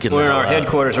freaking We're in our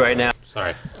headquarters right now.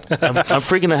 Sorry. I'm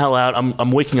freaking the hell out.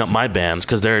 I'm waking up my bands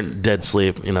because they're in dead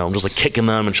sleep. I'm just like kicking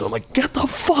them and shit. I'm like, get the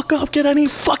fuck up. Get any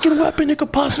fucking weapon you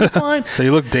could possibly find. So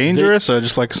you look dangerous or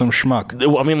just like some schmuck?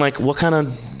 I mean, like, what kind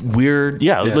of weird,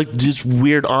 like just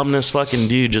weird, ominous fucking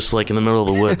dude just like in the middle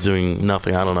of the woods doing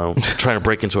nothing. I don't know, trying to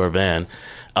break into our van.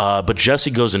 But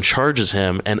Jesse goes and charges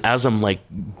him, and as I'm like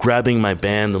grabbing my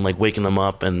band and like waking them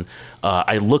up, and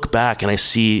I look back and I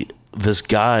see this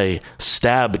guy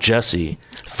stab Jesse,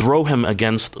 throw him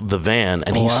against the van,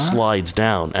 and he slides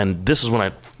down. And this is when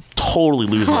I totally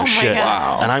lose my shit.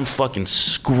 Wow. And I'm fucking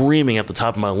screaming at the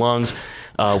top of my lungs.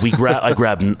 I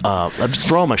just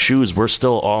throw on my shoes. We're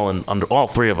still all all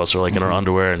three of us are like in our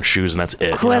underwear and shoes, and that's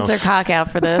it. Who has their cock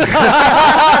out for this?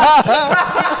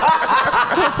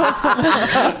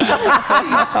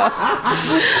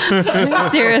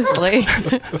 Seriously.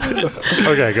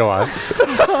 Okay, go on.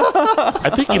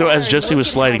 I think, as Jesse was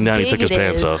sliding down, he took his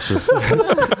pants off. So.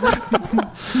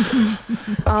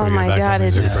 Oh my God,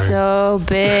 it's so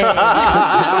big.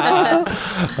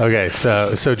 Okay,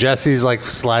 so Jesse's like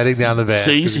sliding down the van.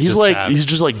 So he's just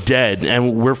like dead,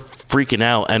 and we're freaking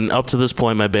out. And up to this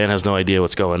point, my band has no idea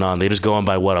what's going on. They just go on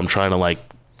by what I'm trying to like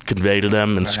convey to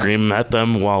them and scream at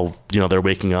them while they're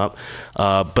waking up.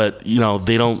 But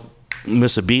they don't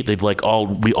miss a beat.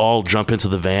 We all jump into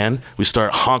the van. We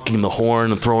start honking the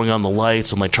horn and throwing on the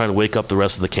lights and like trying to wake up the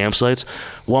rest of the campsites.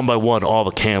 One by one, all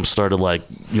the camps started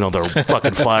there were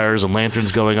fucking fires and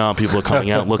lanterns going on. People are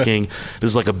coming out looking.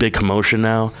 There's like a big commotion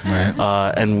now.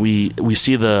 Right. And we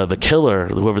see the killer,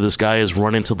 whoever this guy is,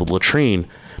 run into the latrine.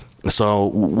 So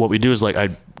what we do is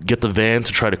I get the van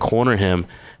to try to corner him.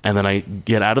 And then I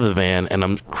get out of the van and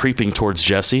I'm creeping towards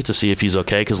Jesse to see if he's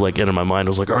okay. Because in my mind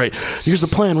I was like, all right, here's the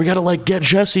plan. We got to get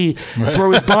Jesse, throw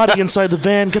his body inside the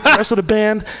van, get the rest of the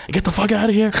band, and get the fuck out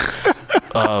of here.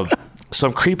 So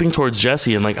I'm creeping towards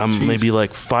Jesse and I'm maybe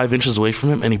 5 inches away from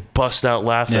him and he busts out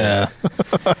laughing. Yeah.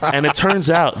 And it turns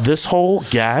out this whole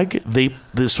gag,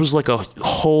 this was a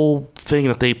whole thing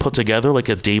that they put together a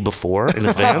day before in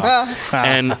advance.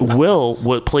 And Will,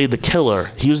 what played the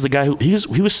killer, he was the guy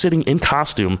he was sitting in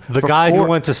costume. The guy who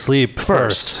went to sleep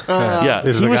first. Yeah,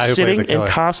 he was sitting in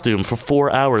costume for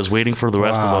 4 hours waiting for the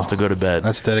rest of us to go to bed.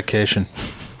 That's dedication.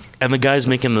 And the guy's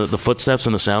making the footsteps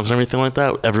and the sounds and everything like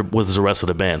that with the rest of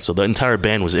the band. So the entire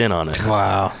band was in on it.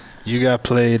 Wow. You got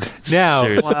played.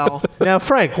 Now,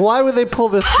 Frank, why would they pull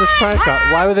this prank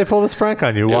on? Why would they pull this prank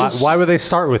on you? Why would they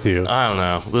start with you? I don't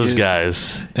know. Those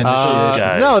guys.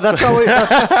 No, that's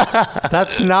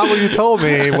not what you told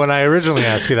me when I originally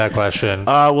asked you that question.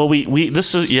 Well, it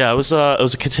was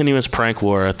a continuous prank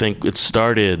war. I think it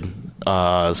started.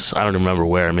 I don't remember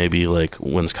where, maybe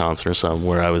Wisconsin or something,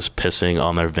 where I was pissing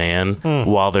on their van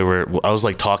while I was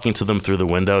talking to them through the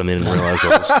window and they didn't realize I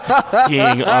was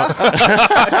peeing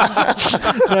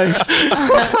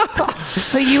Nice.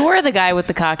 So you were the guy with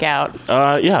the cock out.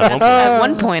 Yeah. At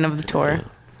one point of the tour.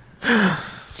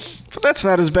 But that's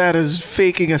not as bad as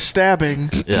faking a stabbing.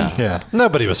 Yeah.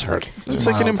 Nobody was hurt. It's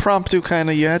like an impromptu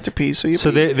kind of, you had to pee, so you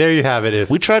pee. There you have it.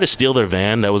 We tried to steal their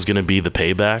van. That was going to be the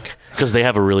payback because they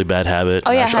have a really bad habit.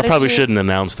 Oh, yeah, I probably shouldn't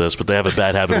announce this, but they have a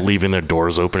bad habit of leaving their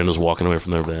doors open and just walking away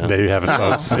from their van. There you have it,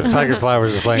 folks. If Tiger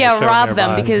Flowers is playing a show rob nearby,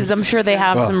 them because I'm sure they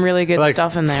have some really good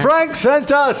stuff in there. Frank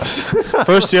sent us!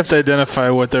 First, you have to identify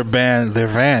what their van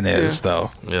is, though.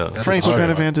 Yeah. Frank, what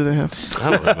kind of van do they have?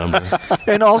 I don't remember.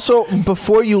 And also,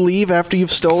 before you leave, after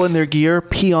you've stolen their gear,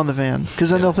 pee on the van, because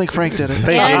then they'll think Frank did it.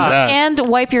 And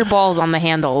wipe your balls on the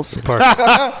handles.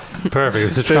 Perfect.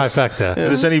 It's a trifecta. If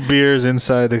there's any beers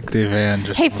inside the van,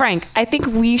 just... Hey, Frank, I think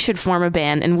we should form a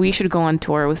band and we should go on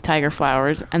tour with Tiger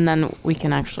Flowers, and then we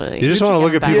can actually... You just want to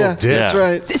look at people's dicks.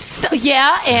 That's right.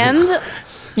 Yeah, and...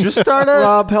 Just start a...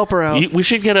 Rob, help her out. We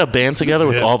should get a band together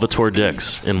with all the tour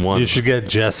dicks in one. You should get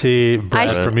Jesse,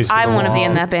 Brad from East I want to be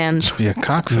in that band. be a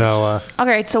cockfest. Noah.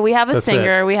 Okay, so we have a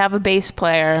singer, we have a bass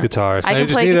player. Guitarist. I Now can you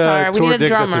just play need guitar. a We tour need a dick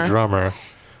drummer. that's a drummer.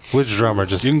 Which drummer?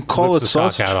 Just you can call whips it the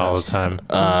cock Sausage out all the Fest. time.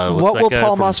 What will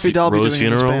Paul Masvidal be doing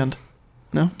in this band?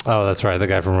 No? Oh, that's right. The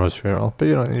guy from Rose Funeral. But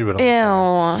you don't. You don't. Ew.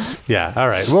 Yeah. All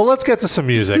right. Well, let's get to some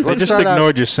music. They Let's just start out-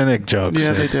 ignored your cynic jokes.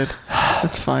 Yeah, they did.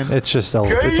 That's fine. It's just we're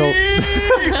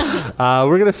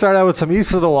gonna start out with some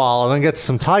East of the Wall and then get to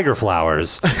some Tiger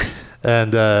Flowers,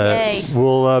 and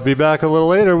we'll be back a little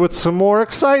later with some more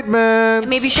excitement.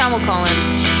 Maybe Sean will call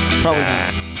in. Probably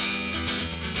not.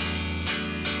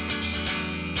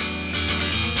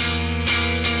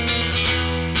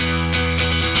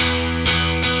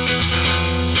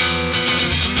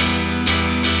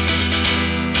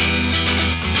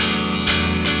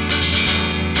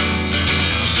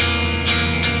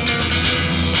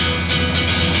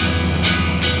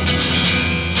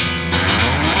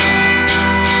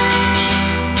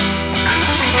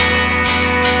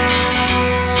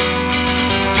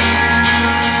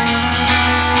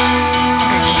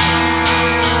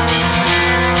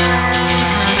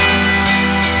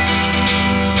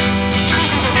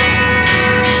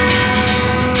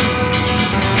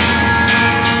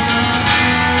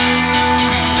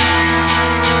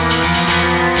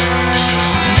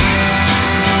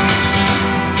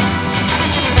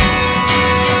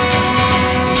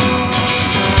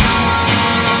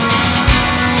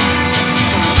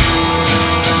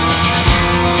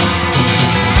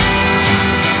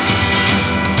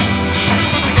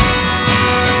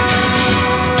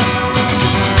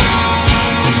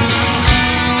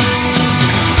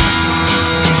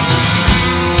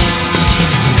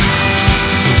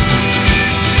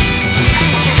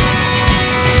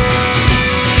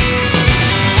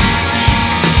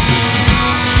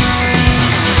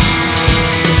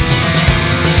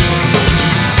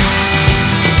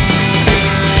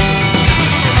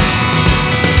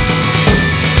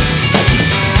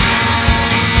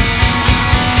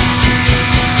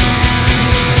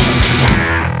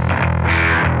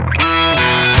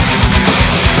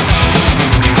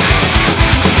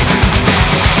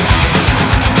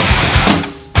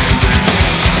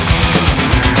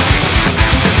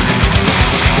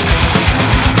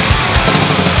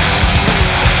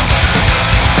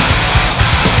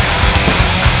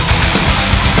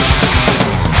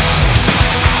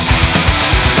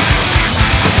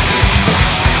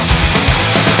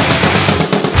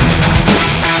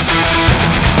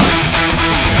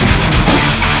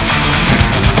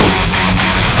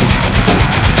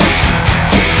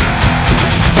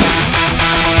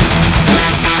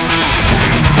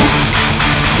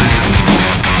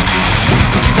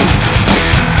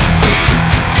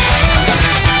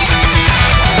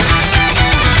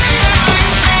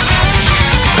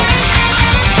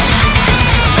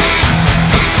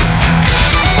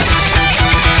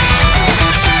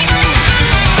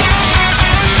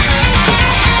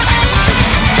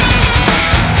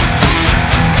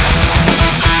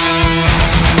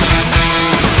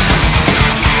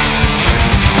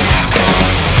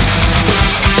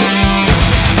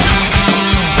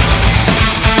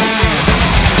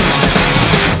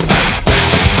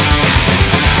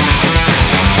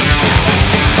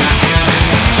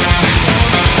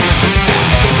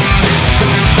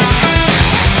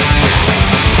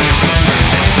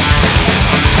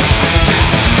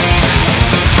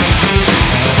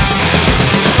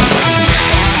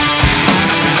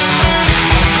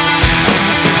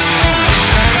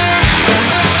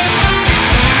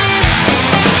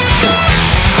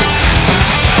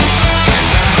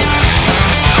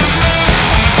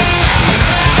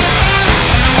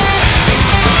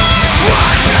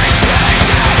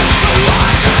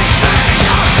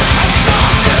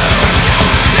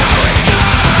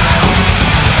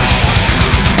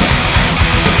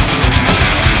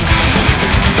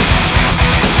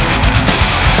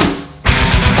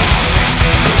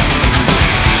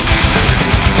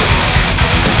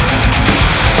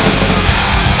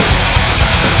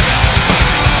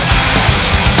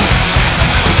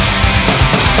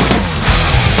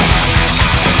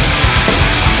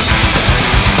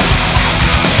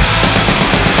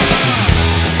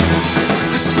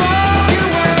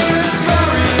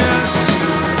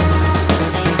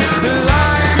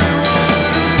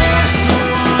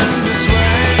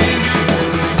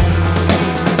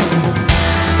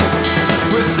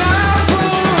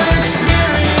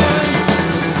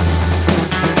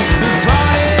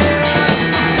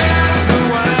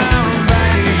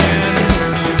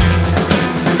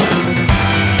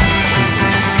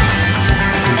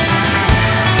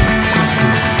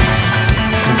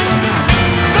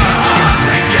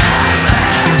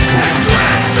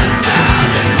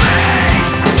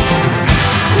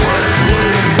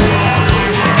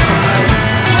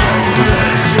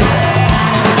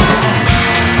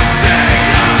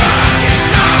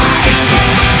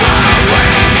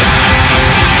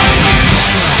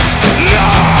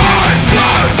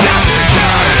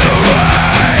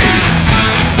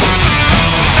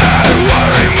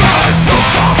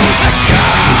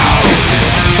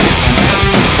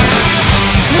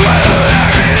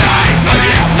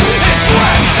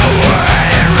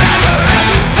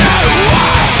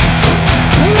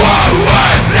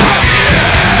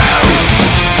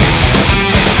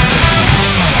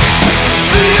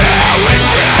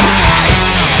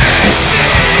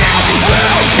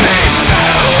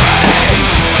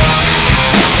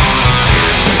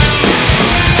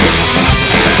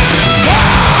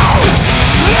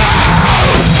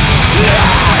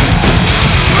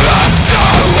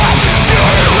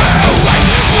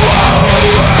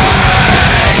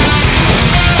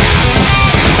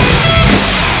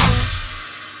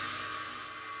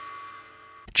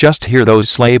 Just hear those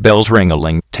sleigh bells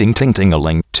ring-a-ling,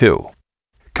 ting-ting-ting-a-ling, too.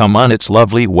 Come on, it's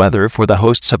lovely weather for the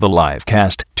hosts of the live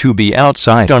cast to be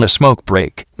outside on a smoke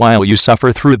break while you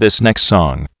suffer through this next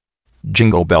song.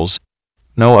 Jingle bells.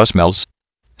 Noah smells.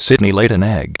 Sydney laid an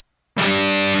egg.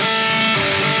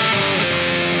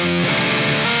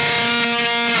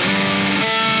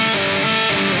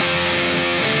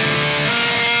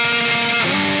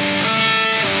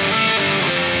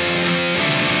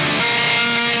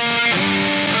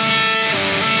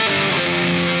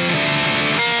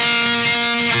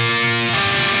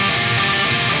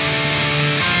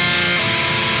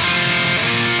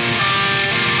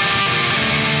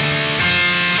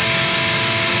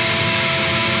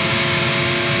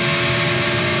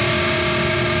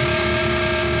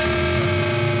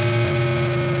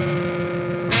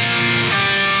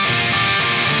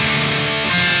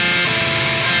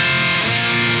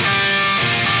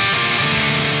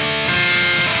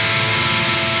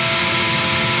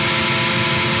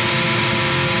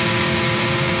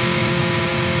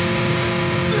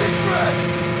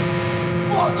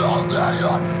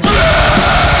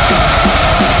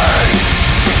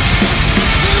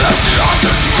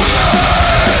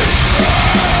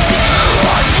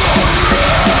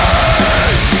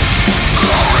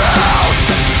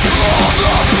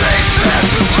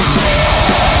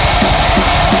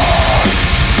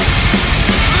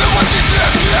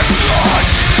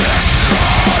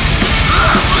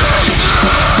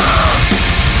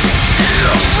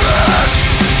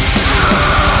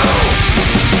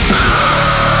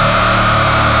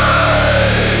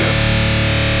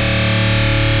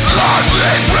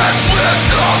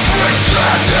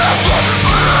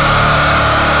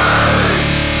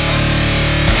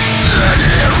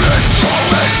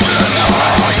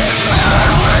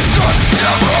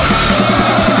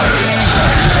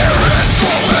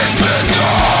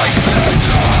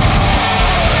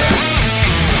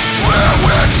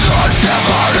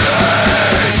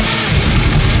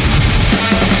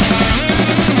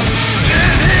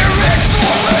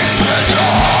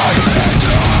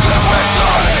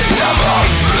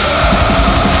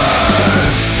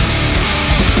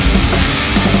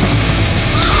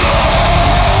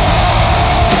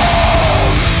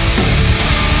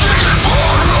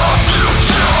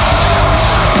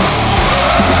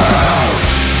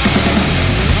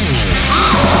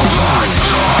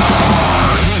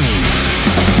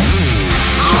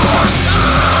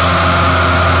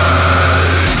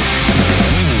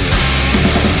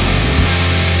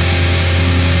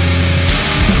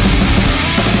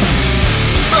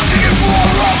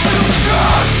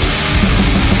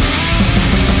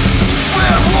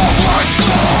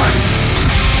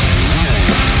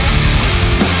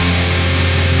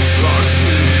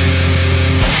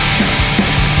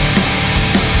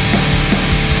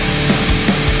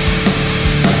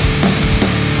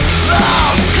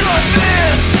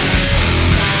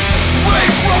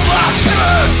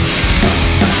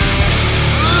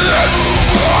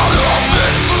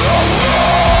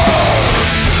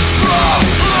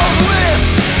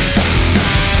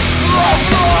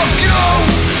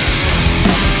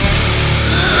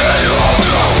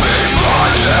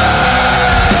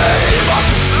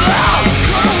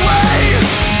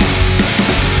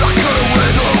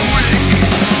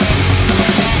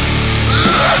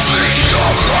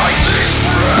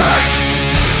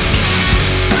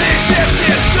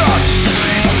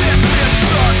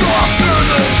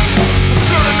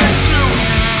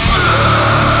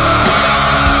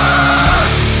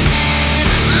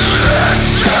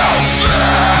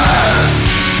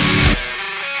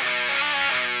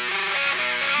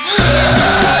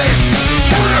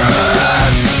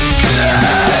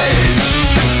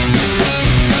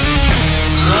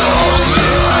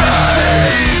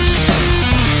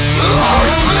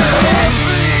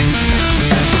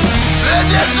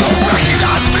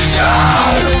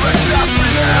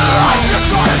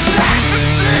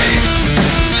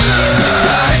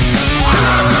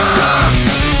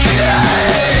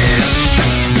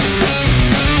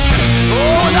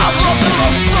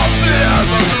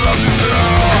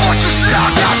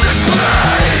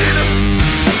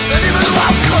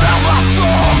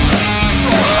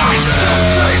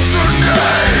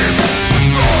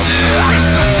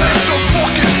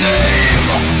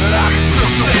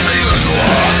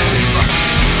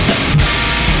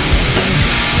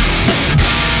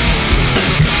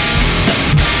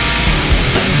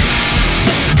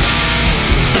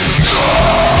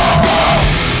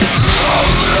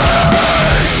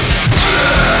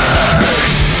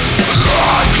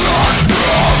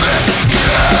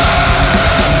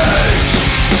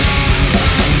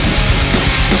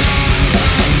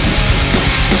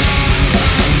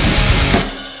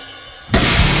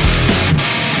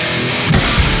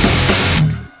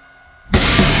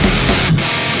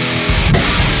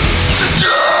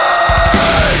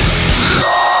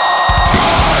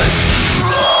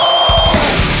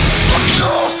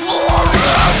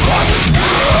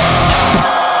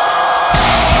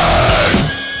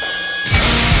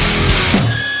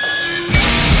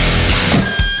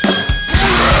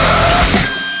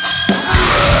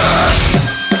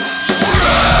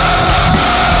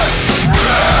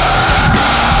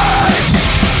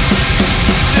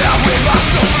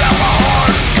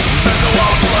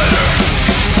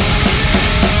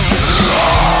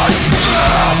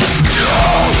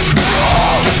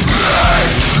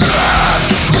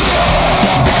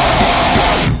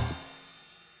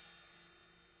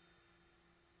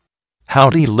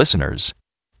 Howdy listeners.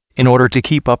 In order to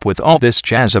keep up with all this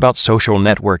jazz about social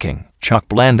networking, Chuck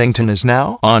Blandington is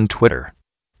now on Twitter.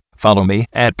 Follow me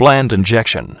at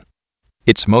BlandInjection.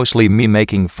 It's mostly me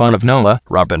making fun of Noah,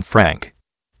 Rob and Frank.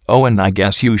 Oh, and I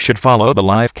guess you should follow the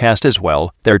Livecast as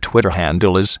well. Their Twitter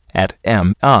handle is at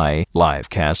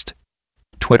 @MILivecast.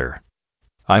 Twitter.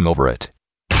 I'm over it.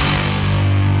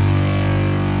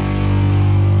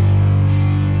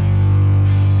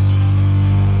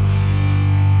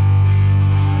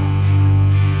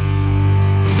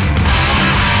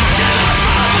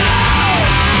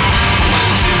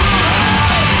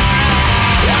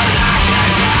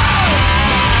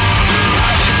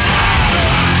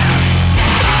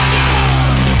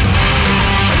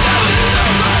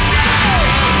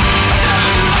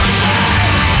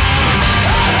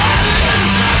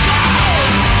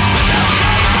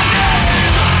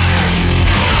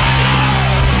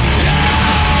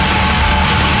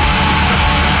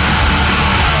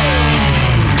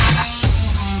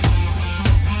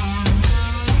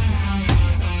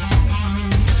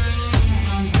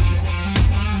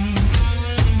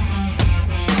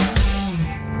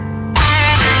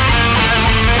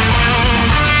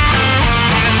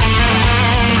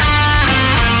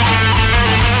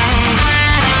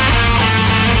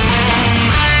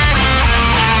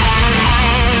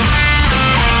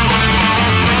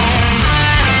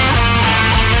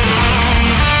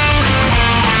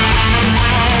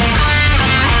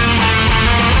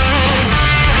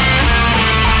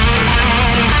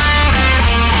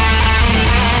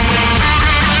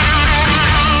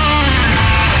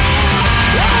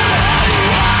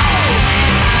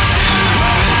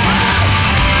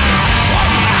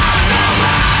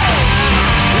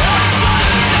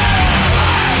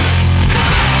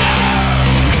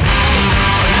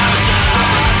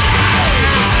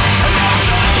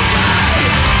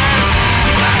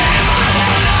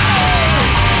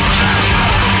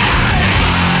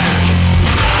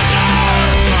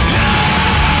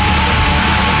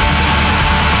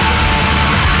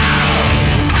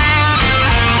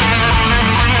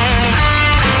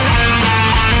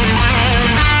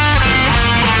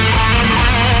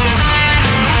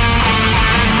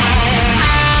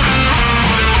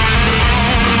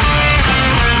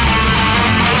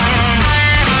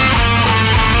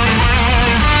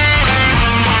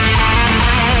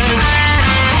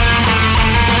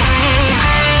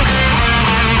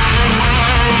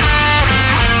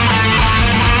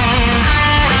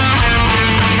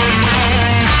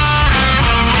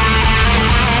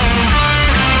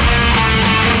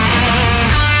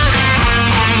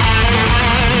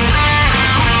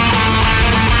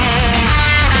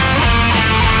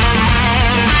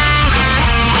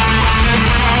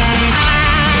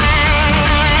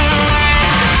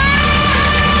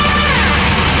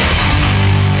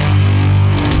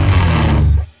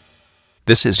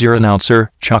 This is your announcer,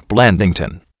 Chuck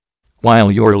Blandington.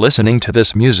 While you're listening to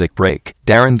this music break,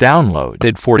 Darren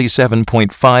downloaded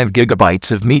 47.5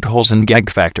 gigabytes of meat holes and Gag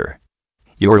Factor.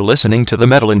 You're listening to the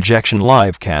Metal Injection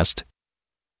Livecast.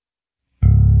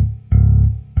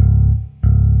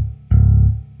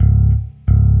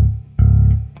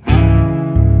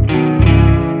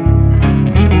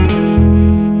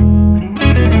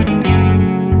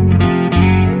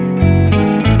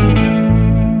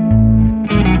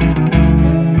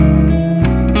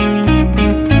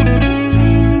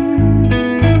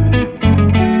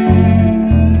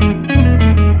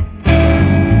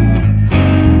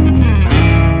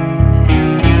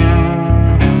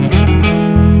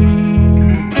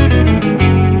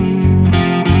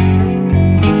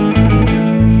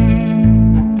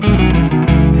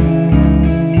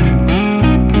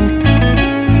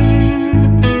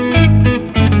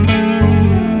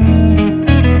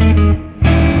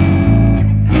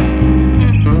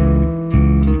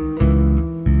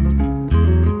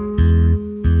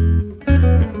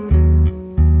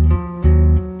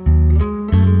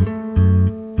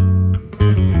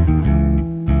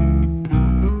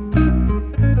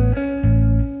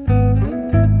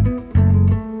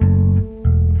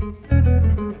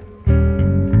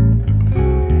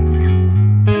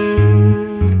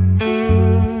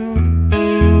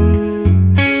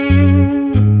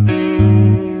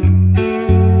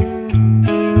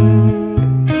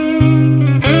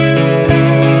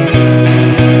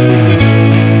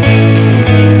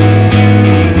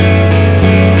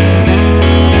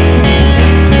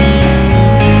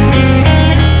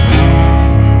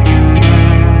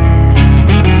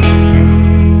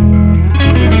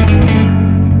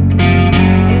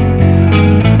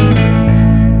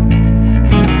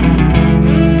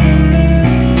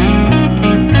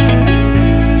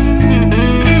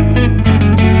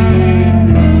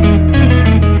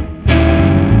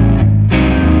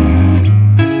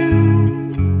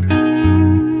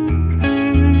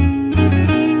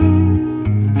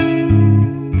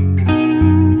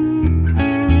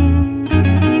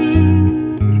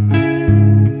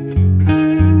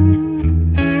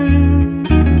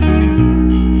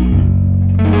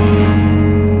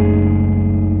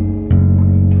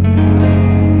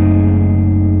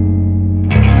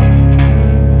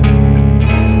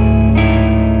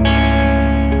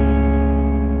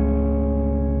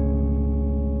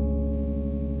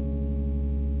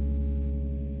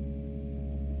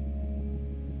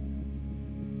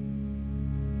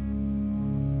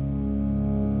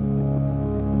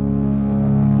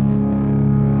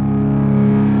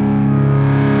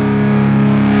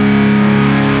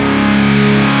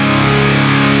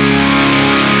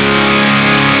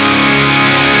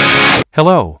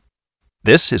 Hello.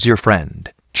 This is your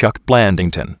friend, Chuck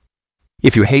Blandington.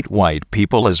 If you hate white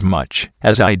people as much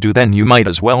as I do, then you might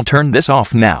as well turn this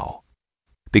off now.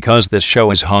 Because this show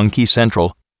is honky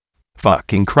central.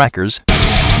 Fucking crackers.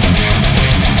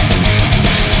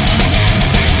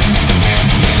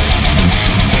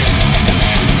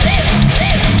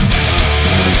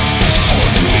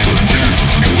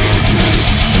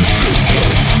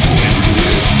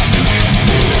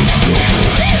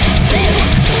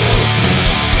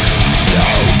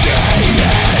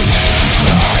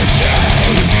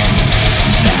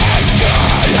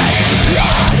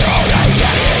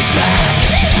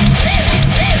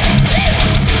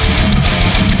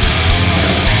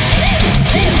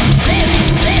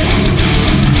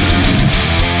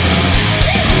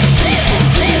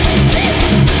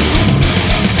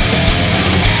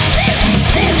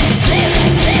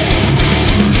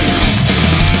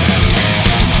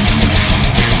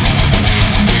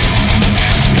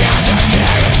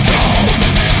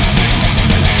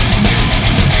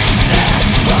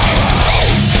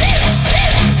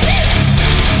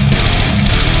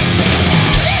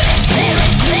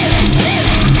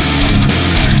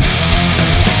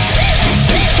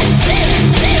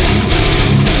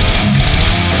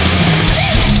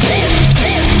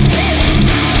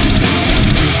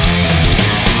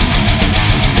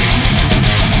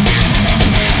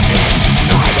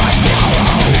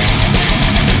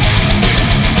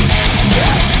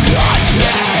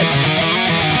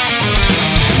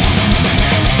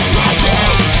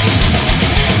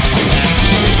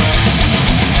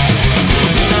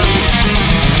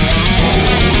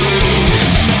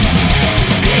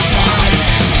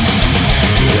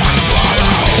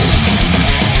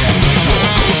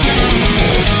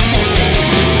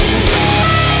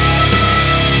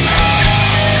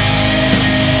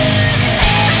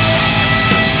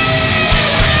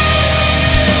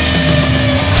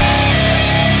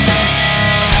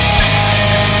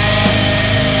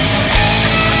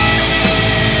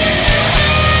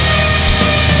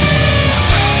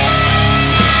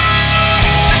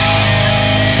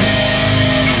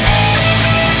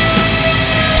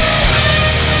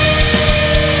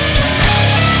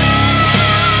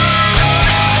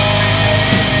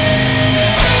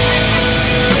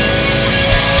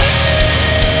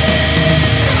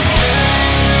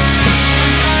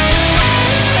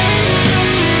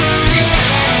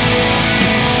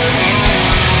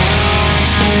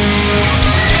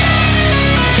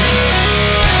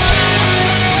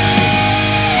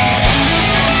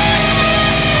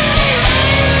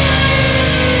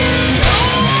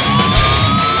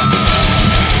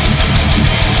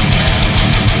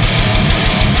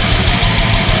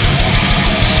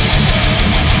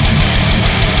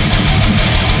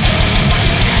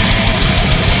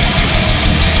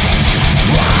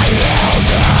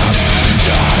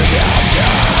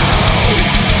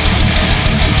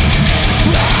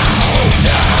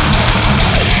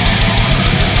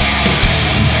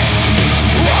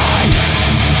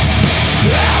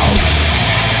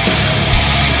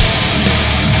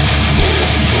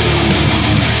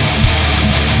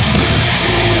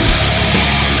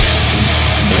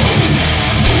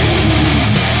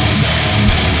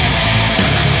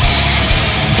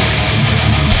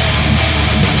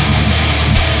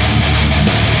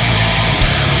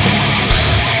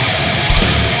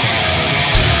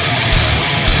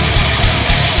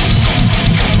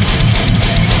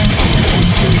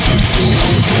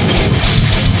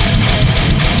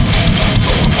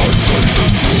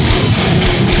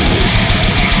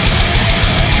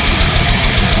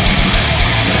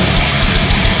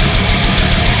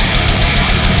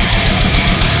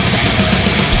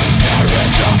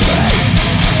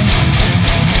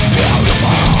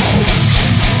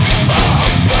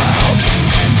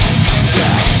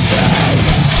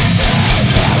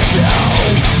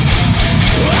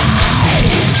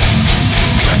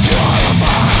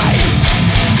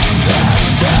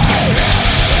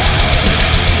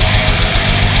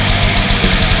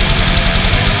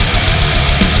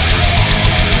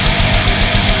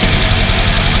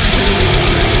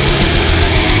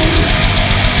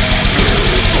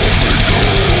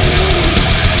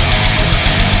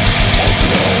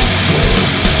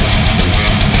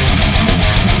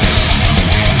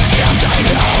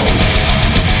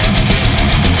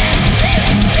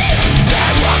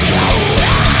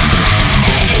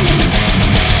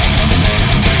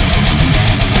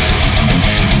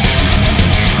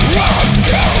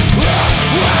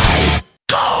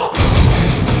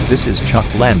 This is Chuck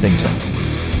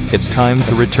Blandington. It's time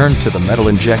to return to the Metal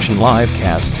Injection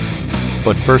livecast.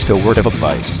 But first, a word of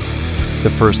advice. The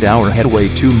first hour had way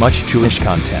too much Jewish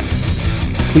content.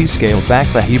 Please scale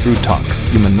back the Hebrew talk,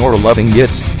 you menorah-loving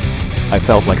yits. I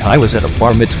felt like I was at a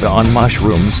bar mitzvah on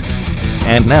mushrooms.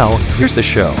 And now, here's the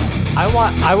show. I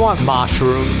want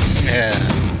mushrooms. Yeah.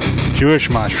 Jewish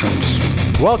mushrooms.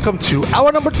 Welcome to hour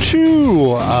number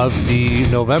 2 of the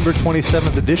November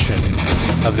 27th edition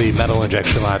of the Metal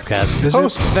Injection Livecast.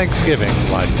 Post-Thanksgiving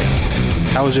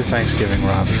livecast. How was your Thanksgiving,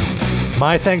 Rob?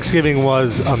 My Thanksgiving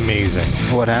was amazing.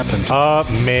 What happened?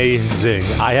 Amazing.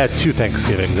 I had 2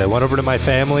 Thanksgivings. I went over to my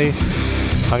family,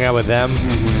 hung out with them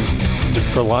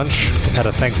for lunch, had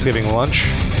a Thanksgiving lunch.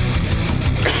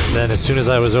 Then as soon as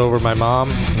I was over my mom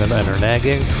and her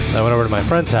nagging, I went over to my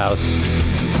friend's house.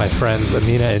 My friends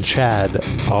Amina and Chad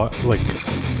are like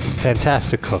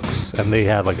fantastic cooks, and they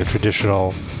had like a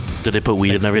traditional. Did they put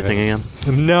weed in everything again?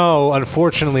 No,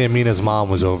 unfortunately, Amina's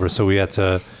mom was over, so we had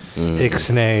to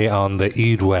ixnay on the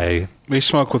Eid way. We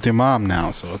smoke with your mom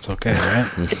now, so it's okay, right?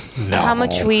 No. How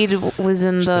much weed was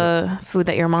in the food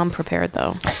that your mom prepared,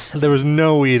 though? There was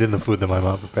no weed in the food that my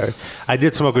mom prepared. I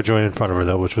did smoke a joint in front of her,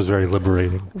 though, which was very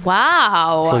liberating.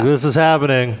 Wow. It's like, this is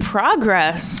happening.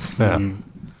 Progress. Yeah.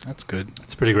 That's good.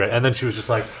 It's pretty great. And then she was just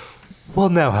like, well,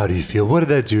 now how do you feel? What did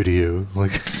that do to you?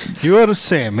 Like, you are the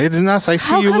same. It's nice. I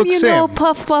see How you come look you same. know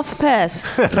puff puff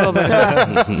pass?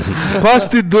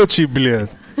 Pasti doci,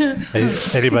 блядь.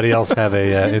 Anybody else have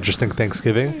a interesting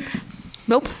Thanksgiving?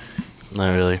 Nope.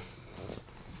 Not really.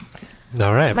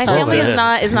 All right. My family is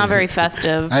not very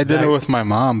festive. I did it with my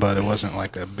mom, but it wasn't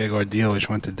like a big ordeal. We just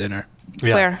went to dinner.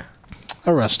 Yeah. Where?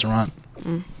 A restaurant.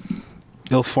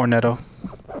 Il Fornetto.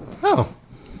 Oh.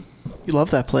 You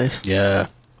love that place. Yeah.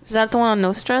 Is that the one on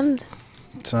Nostrand?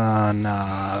 It's on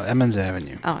Emmons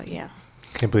Avenue. Oh, yeah.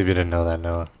 Can't believe you didn't know that,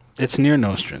 Noah. It's near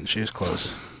Nostrand. She was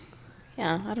close.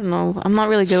 Yeah, I don't know. I'm not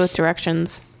really good with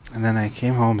directions. And then I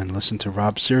came home and listened to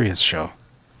Rob Sirius' show.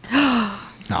 No.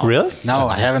 Really? No,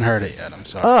 I haven't heard it yet. I'm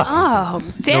sorry. Oh,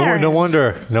 Darren. No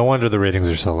wonder the ratings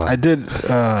are so low. I did.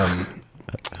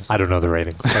 I don't know the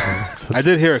ratings. I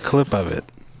did hear a clip of it.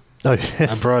 Oh,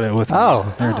 I brought it with me. Oh,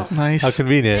 Heard it. Nice. How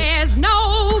convenient. There's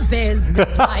no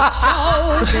business like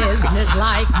show business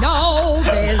like no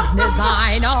business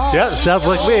I know. Yeah, sounds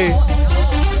like me.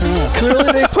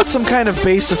 Clearly, they put some kind of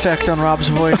bass effect on Rob's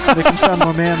voice to make him sound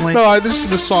more manly. No, this is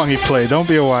the song he played. Don't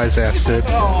be a wise ass, Sid.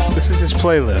 This is his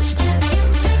playlist.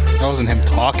 That wasn't him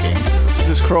talking. Is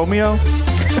this Chromeo?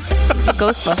 The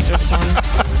Ghostbusters song.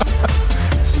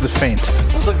 This is the Faint.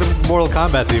 Sounds like the Mortal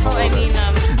Kombat theme. Oh, I mean,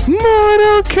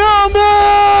 Mortal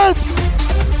Kombat!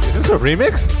 Is this a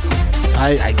remix?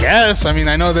 I guess. I mean,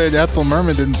 I know that Ethel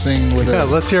Merman didn't sing with it. Yeah,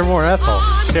 let's hear more Ethel.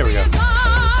 Here we go.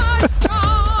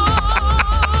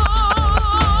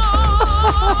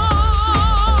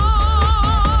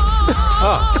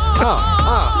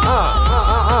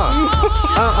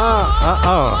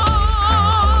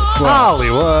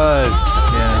 Hollywood.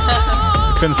 Yeah.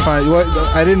 I couldn't find.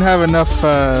 I didn't have enough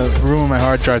room on my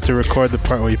hard drive to record the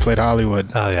part where you played Hollywood.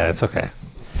 Oh, yeah, it's okay.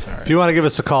 It's all right. If you want to give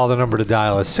us a call, the number to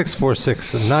dial is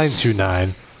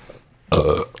 646-929.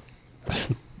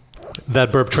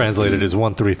 That burp translated is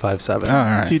 1357. All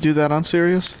right. Do you do that on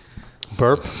Sirius?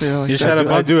 Burp? Yeah, like You just that. had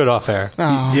a I do it off air.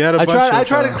 Oh. You had a I bunch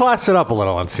try of, to class it up a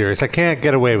little on Sirius. I can't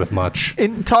get away with much.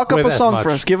 And talk up With a as song much. for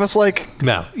us. Give us like.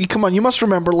 No. Come on, you must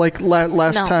remember like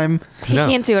last No. time. he No.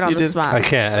 can't do it on You the did- spot. I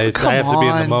can't. I Come have to be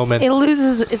in the on. moment. It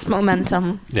loses its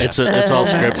momentum. Yeah. It's all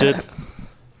scripted.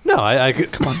 No, I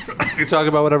could, come on. I could talk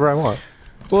about whatever I want.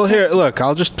 Well, here, look.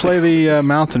 I'll just play the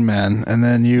Mountain Man, and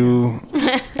then you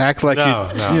act like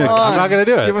No, you know, I'm not going to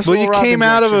do it. Give us Well, a you little Rob came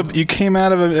out of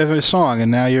injection. a song,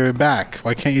 and now you're back.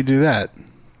 Why can't you do that?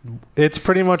 It's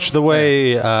pretty much the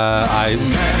way I...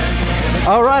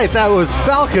 All right, that was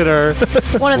Falconer.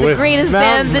 One of the With greatest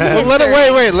Mountain bands in Man.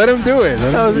 history. Let him do it.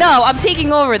 No, I'm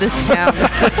taking over this town.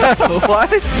 What?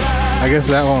 I guess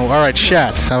that one. All right,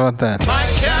 Shat. How about that?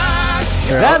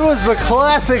 That was the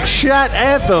classic Shat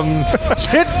anthem,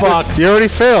 Tit Fuck. You already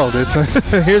failed. It's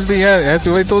here's the end. I have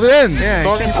to wait till the end. Yeah,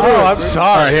 Talking you through Oh, it. I'm sorry.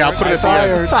 All right, here, I'll put it at the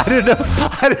end. I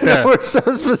didn't know Yeah. we're so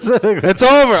specific. It's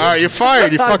over. All right, you're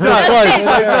fired. You fucked up twice.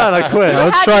 I'm done. I quit. Now,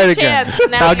 let's had try your it again. chance.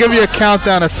 Now I'll you give you a lost.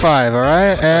 countdown at 5. All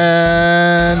right,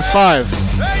 and 5.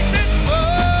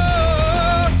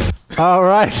 All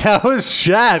right, that was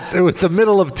Shat with the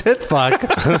middle of Tit Fuck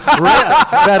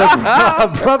that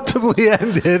abruptly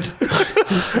ended.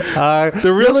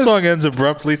 The real song ends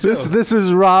abruptly too. This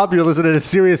is Rob. You're listening to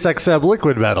Sirius XM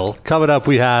Liquid Metal. Coming up,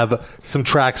 we have some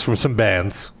tracks from some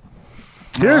bands.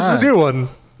 Here's All the right. new one.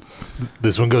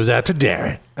 This one goes out to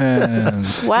Darren. And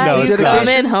Why No, you it's not.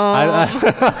 coming home?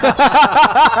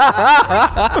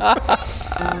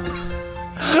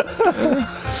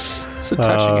 It's a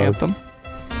touching anthem.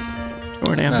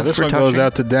 Or an Now, anthem this for one goes touching.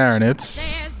 out to Darren. It's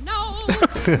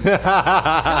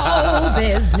Show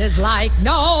business like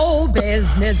no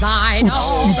business I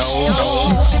know.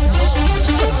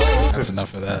 That's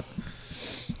enough of that.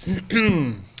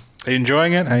 Are you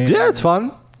enjoying it? Yeah, it's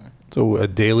fun. It's a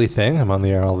daily thing. I'm on the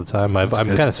air all the time. I'm good.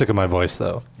 kind of sick of my voice,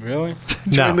 though. Really?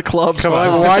 Join the club. Come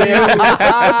on. Why do you?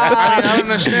 I don't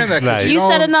understand that. 'cause Nice. You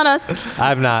don't- said it, not us.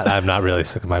 I'm not really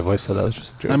sick of my voice, so that was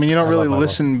just a joke. I mean, you don't really love my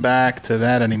listen back to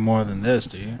that any more than this,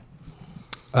 do you? voice.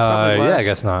 Probably Yeah, I less.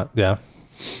 guess not. Yeah.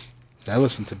 I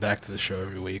listen to back to the show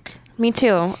every week. Me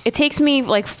too. It takes me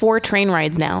like 4 train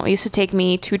rides now. It used to take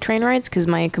me 2 train rides because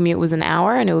my commute was an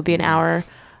hour, and it would be an hour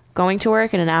going to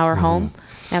work and an hour home.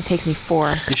 Now it takes me 4.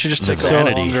 You should just take a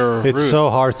Insanity. longer It's route. so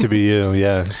hard to be you.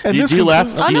 Yeah. And Do you, this do you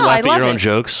laugh? Oh, Do you no, laugh I at love your own it.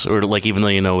 jokes, or like even though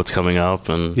you know what's coming up,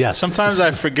 and Yes. Sometimes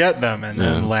I forget them and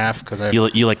then laugh because I.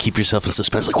 you like keep yourself in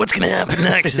suspense, like what's gonna happen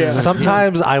next?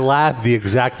 Sometimes I laugh the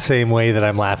exact same way that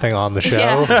I'm laughing on the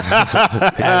show.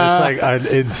 And it's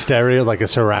like in stereo, like a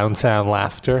surround sound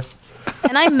laughter.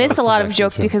 And I miss a lot of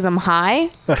jokes because I'm high.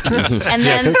 And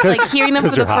then like hearing them for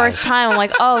the you're high. first time, I'm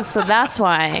like, oh, so that's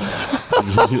why.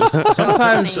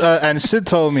 Sometimes, and Sid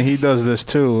told me he does this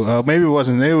too. Maybe it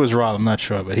wasn't. Maybe it was Rob. I'm not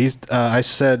sure. But he's. I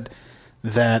said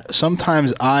that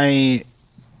sometimes I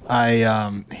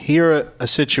hear a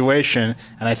situation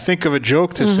and I think of a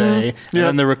joke to say, and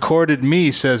then the recorded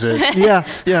me says it. Yeah.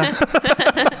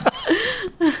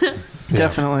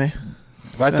 Definitely.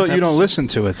 I thought you don't listen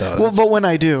to it though. Well, but when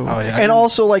I do, Oh, yeah. and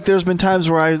also like there's been times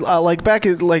where I like back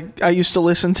at like I used to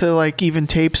listen to like even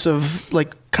tapes of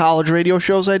like college radio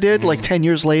shows I did like 10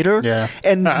 years later, Yeah.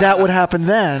 and that would happen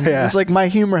then. Yeah. It's like my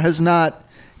humor has not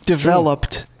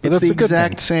developed. But It's that's the a good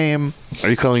exact thing. same. Are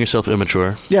you calling yourself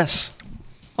immature? Yes,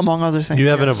 among other things. You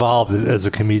haven't yes. evolved as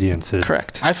a comedian, Sid.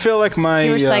 Correct. I feel like my He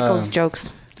recycles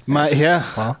jokes. my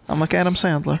well I'm like Adam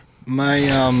Sandler my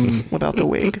without the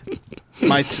wig.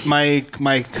 my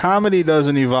comedy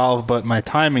doesn't evolve, but my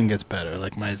timing gets better.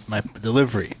 Like my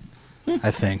delivery, I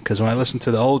think, because when I listened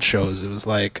to the old shows, it was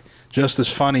like just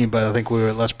as funny, but I think we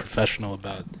were less professional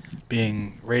about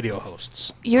being radio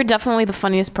hosts. You're definitely the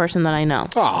funniest person that I know.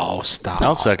 Oh, stop!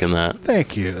 I'll second that.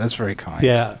 Thank you. That's very kind.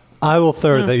 Yeah. I will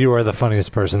third that you are the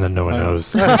funniest person that no one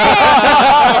knows. Wait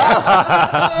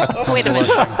a minute.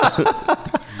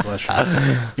 Bless you.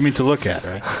 You mean to look at,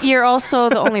 right? You're also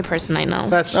the only person I know.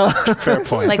 That's a fair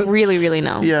point. Like really, really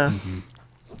know. Yeah.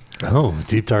 Oh,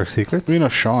 deep dark secrets? We know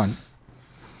Sean.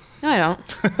 No, I don't.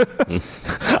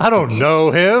 I don't know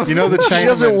him. You know the Chinaman. She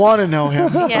doesn't want to know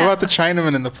him. What Yeah. about the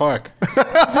Chinaman in the park?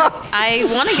 I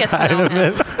want to get to know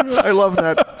him. I love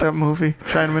that movie,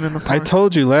 Chinaman in the I Park.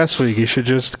 told you last week you should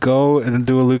just go and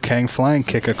do a Liu Kang flying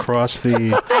kick across the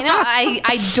I know.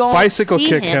 I don't bicycle see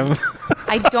kick him. him.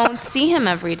 I don't see him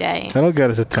every day. That'll get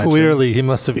his attention. Clearly, he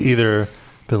must have either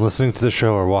been listening to the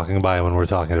show or walking by when we're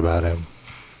talking about him,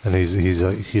 and he's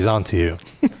on to you.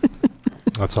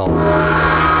 That's all.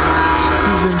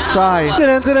 He's inside.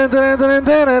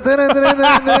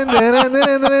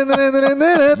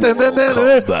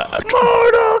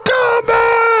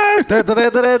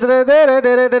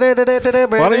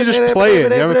 Why don't you just play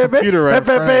it? You have a computer right in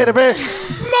front of you.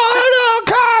 Mortal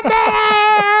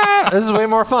Kombat! This is way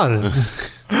more fun.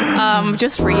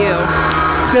 Just for you.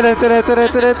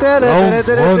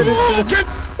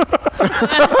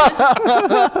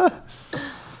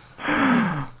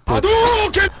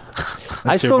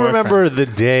 I still remember the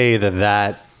day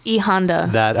that E Honda.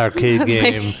 that arcade That's my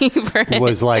game favorite.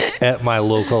 was like at my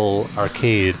local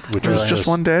arcade, which was Just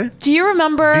one day. Do you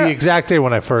remember? the exact day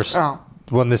when I first Oh.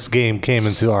 when this game came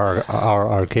into our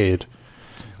arcade,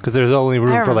 because there's only I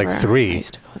room for like remember. I 3.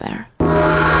 used to go there.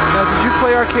 Now, did you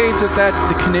play arcades at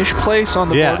the Knish place on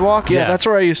the Yeah, boardwalk? yeah. That's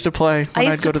where I used to play. I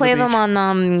when used I'd go to play the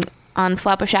them beach. on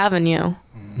Flatbush Avenue.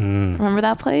 Remember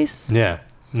that place? Yeah.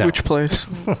 No. Which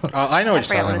place? I know what you're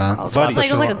forgot talking what it's about. called. Buddies.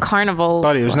 It was like a carnival.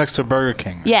 Buddy, it was next to Burger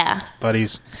King. Yeah.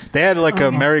 Buddies. They had like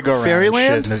a merry-go-round.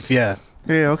 Fairyland? And shit. Yeah.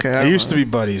 Yeah, okay. It used to be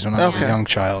Buddies when I was a Okay. young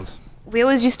child. We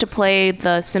always used to play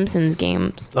the Simpsons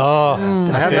games. Oh,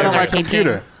 I have that on my arcade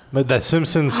computer. game. but that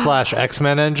Simpsons /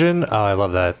 X-Men engine. Oh, I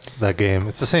love that game.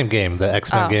 It's the same game, the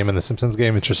X-Men Oh. game and the Simpsons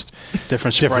game. It's just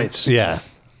Different sprites. Yeah.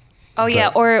 Oh yeah,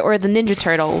 or the Ninja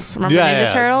Turtles. Remember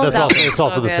Ninja Turtles? That's That also, was it's so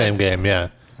also the good. same game. Yeah.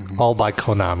 All by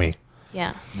Konami.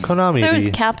 Yeah. Konami. There was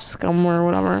the Capscom or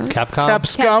whatever. Capcom. Cap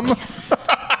scum.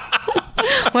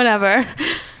 Whatever.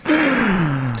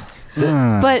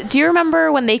 But do you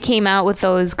remember when they came out with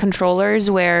those controllers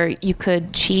where you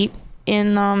could cheat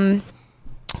in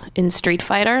Street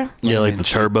Fighter? Yeah, like the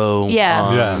turbo.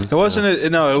 Yeah. Yeah. It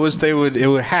wasn't. No, it was. They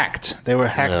were hacked. They were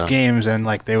hacked Yeah. games, and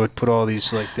like they would put all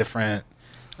these like different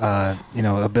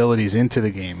abilities into the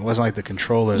game. It wasn't like the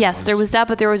controller. Yes, there was that,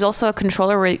 but there was also a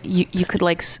controller where you could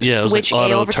like Yeah, it was switch like A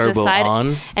auto over to the turbo side,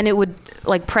 on. and it would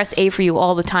like press A for you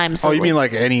all the time. So Oh, you mean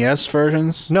like NES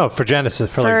versions? No, for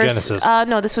Genesis, for like Genesis.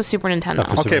 No, this was Super Nintendo.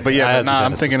 for Okay, Super but Nintendo. I yeah, had but the I'm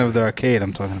Genesis. thinking of the arcade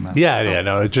I'm talking about. Yeah,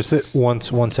 no, it just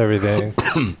once everything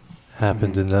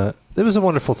happened in the. It was a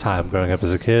wonderful time growing up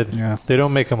as a kid. Yeah. They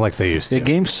don't make them like they used to. The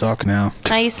games suck now.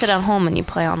 Now you sit at home and you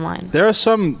play online. There are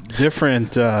some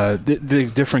different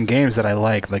different games that I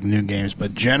like new games,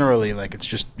 but generally, like it's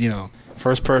just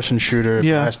first person shooter.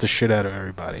 Yeah. That's the shit out of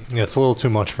everybody. Yeah, it's a little too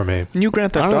much for me. New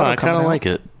Grand I Theft don't know. Auto. I kind of coming out. like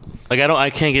it. Like I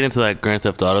can't get into that Grand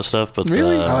Theft Auto stuff, but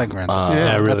Really? I like Grand Theft Auto.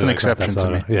 Yeah, I really That's an like Grand exception Theft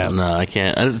to me. Auto. Yeah. No, I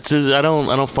can't. I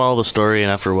don't follow the story,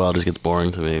 and after a while, it just gets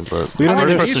boring to me. But We don't I like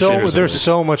have There's first-person shooters. there's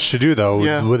so much to do though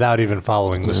Yeah. without even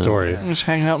following the story. Just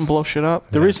hanging out and blow shit up.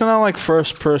 The reason I don't like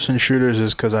first person shooters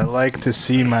is because I like to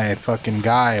see my fucking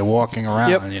guy walking around.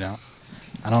 Yep.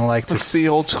 I don't like to. That's the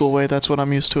old school way. That's what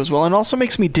I'm used to as well. And it also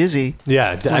makes me dizzy. Yeah,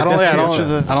 I don't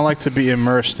the- like to be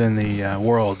immersed in the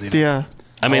world. Yeah.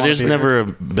 I mean, wanna there's be never a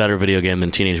better video game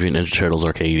than Teenage Mutant Ninja Turtles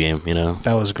arcade game.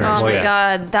 That was great. Oh my yeah.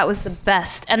 god, that was the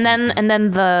best. And then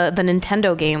the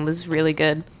Nintendo game was really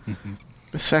good.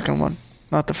 The second one,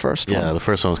 not the first Yeah, one. the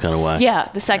first one was kind of whack. Yeah,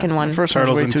 the second one. The first one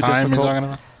Turtles was way in too Time. You're difficult. talking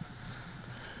about?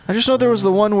 I just know there was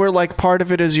the one where like part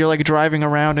of it is you're like driving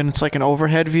around and it's like an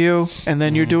overhead view, and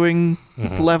then you're doing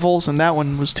levels, and that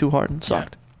one was too hard and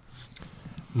sucked.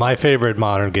 My favorite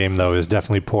modern game though is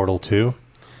definitely Portal 2.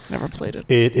 Never played it.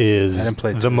 It I is didn't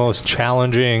play it the too. most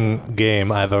challenging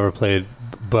game I've ever played,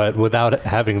 but without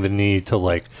having the need to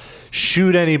like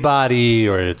shoot anybody,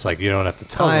 or it's like you don't have to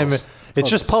time Puzzles. it. It's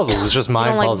just puzzles. It's just You mind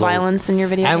don't like puzzles. violence in your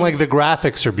video and like games? the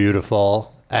graphics are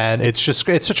beautiful, and it's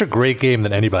such a great game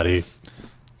that anybody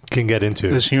can get into.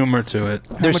 There's humor to it.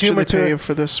 How There's much do humor they to pay it. you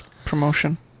for this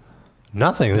promotion?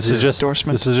 Nothing. This is just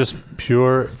endorsement. This is just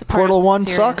pure. It's a part Portal of the 1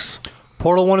 series. sucks.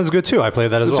 Portal 1 is good too. I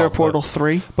played that as Is well. there a Portal but-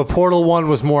 3? But Portal 1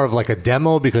 was more of like a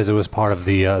demo because it was part of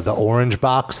the orange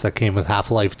box that came with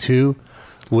Half-Life 2,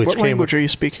 which What came language with are you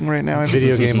speaking right now?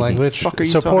 video game language. Fuck are you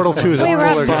So talking Portal about? 2 is a Wait,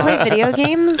 cooler Rob, game. you play video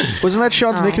games? Wasn't that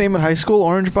Sean's nickname in high school,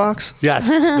 Orange Box? Yes,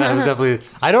 that was definitely.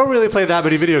 I don't really play that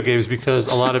many video games because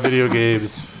a lot of video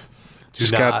games do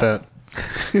Just not. got that.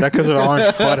 Is that because of the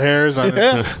orange butt hairs? All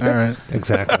right.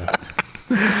 Exactly.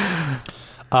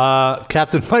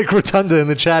 Captain Mike Rotunda in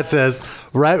the chat says,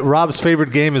 Rob's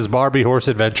favorite game is Barbie Horse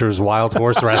Adventures Wild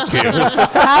Horse Rescue.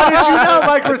 How did you know,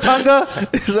 Mike Rotunda?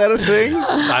 Is that a thing?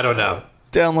 I don't know.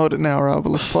 Download it now, Rob.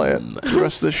 Let's play it for the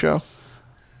rest of the show.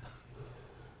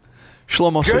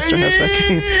 Shlomo's sister has that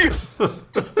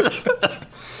game.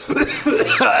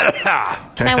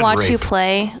 Can I watch you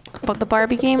play the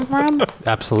Barbie game, Rob?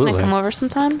 Absolutely. Can I come over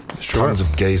sometime? Sure. Tons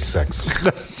of gay sex.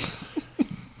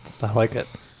 I like it.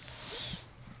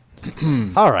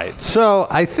 All right, so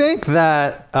I think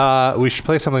that we should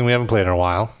play something we haven't played in a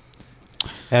while,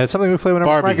 and it's something we play whenever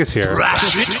Barbie. Frank is here. Yeah,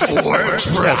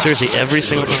 seriously, every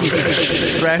single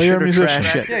Trash You're it a or musician.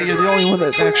 trash it. Yeah, you're the only one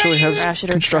that actually has Trash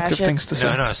it or constructive trash it. things to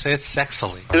say. No, say it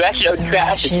sexily. Thrash it or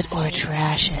trash it. or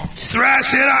trash it.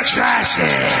 Thrash it or trash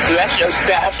it. Thrash it or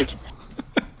trash it.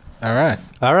 All right.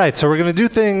 All right, so we're gonna do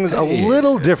things a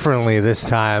little differently this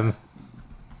time.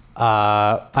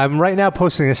 I'm right now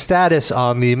posting a status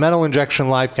on the Metal Injection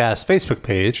Livecast Facebook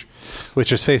page,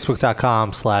 which is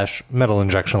facebook.com/Metal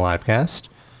Injection Livecast.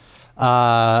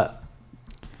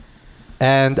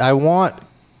 And I want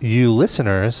you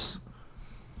listeners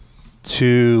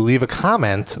to leave a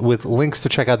comment with links to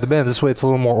check out the band. This way it's a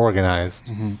little more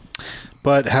organized.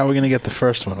 But how are we going to get the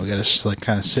first one? We got to just like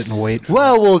kind of sit and wait.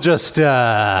 Well, we'll just...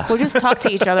 We'll just talk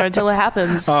to each other until it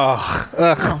happens.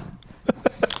 Ugh.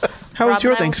 How was Rob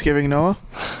your and I- Thanksgiving, Noah?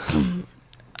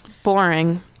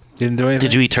 Boring. Didn't do anything?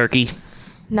 Did you eat turkey?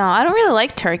 No, I don't really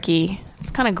like turkey. It's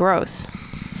kind of gross.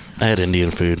 I had Indian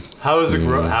food. How is it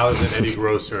any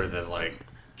grosser than, like,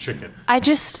 chicken? I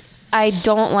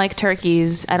don't like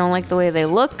turkeys. I don't like the way they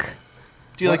look.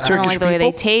 Do you like I don't Turkish like the way they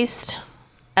people? taste.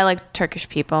 I like Turkish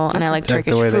people, and I like Like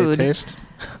Turkish the way food. they taste?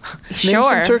 Name some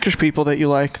Sure. Turkish people that you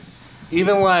like.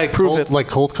 Even like Prove cold, it. like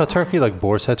cold cut turkey, like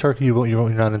boar's head turkey. You're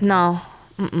not into. No.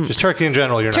 Just turkey in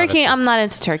general. You're Turkey, not. I'm not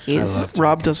into turkeys.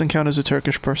 Rob doesn't count as a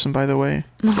Turkish person, by the way.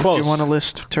 Close. You want to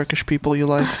list Turkish people you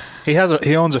like? He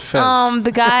owns a fez.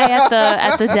 The guy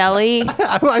at the deli.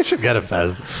 I should get a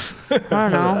fez. I don't I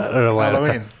know. don't know why.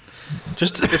 Halloween.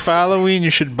 Just for Halloween,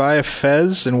 you should buy a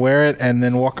fez and wear it, and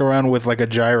then walk around with like a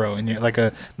gyro, and like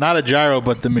a not a gyro,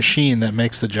 but the machine that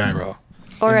makes the gyro.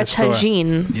 Or in a the store.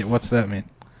 tagine. Yeah, what's that mean?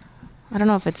 I don't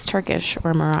know if it's Turkish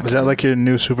or Moroccan. Is that like your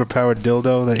new superpowered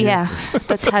dildo? That you... Yeah,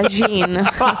 the tagine.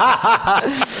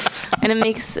 and it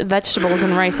makes vegetables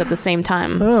and rice at the same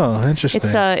time. Oh, interesting.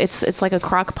 It's like a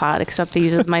crock pot, except it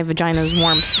uses my vagina's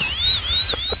warmth.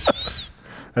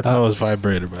 That's Noah's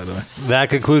vibrator, by the way. That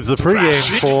concludes the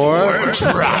pregame for.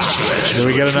 Did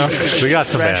we get enough? We got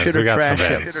some Thrash bands. it or We got some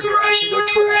trash it. bands. Thrash it or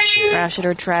trash it. Thrash it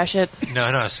or trash it.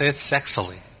 No, say it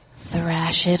sexily.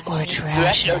 Thrash it or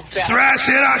trash it. Thrash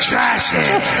it or trash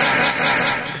it.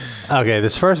 Okay,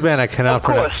 this first band I cannot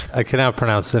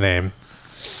pronounce the name.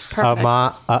 Perfect.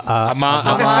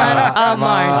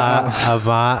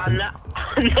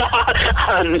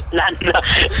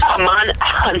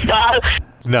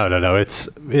 No. It's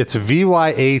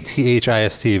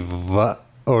Vyatthist.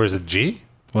 Or is it G?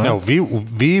 What? No,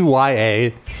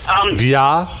 VYA.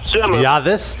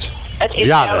 Vyadist.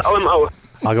 Vyadist.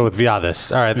 I'll go with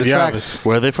Vyadist. All right, the track.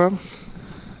 Where are they from?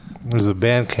 There's a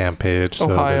Bandcamp page, so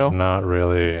Ohio. there's not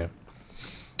really.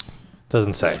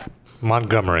 Doesn't say.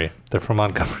 Montgomery. They're from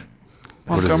Montgomery.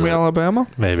 Montgomery, Alabama?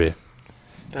 Maybe.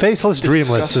 Faceless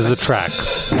Dreamless is the track.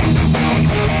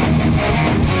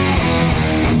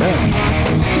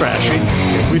 Thrashy.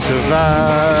 We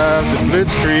survived the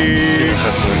Blitzkrieg.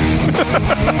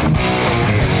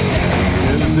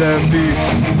 It is our peace.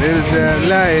 It is our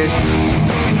life.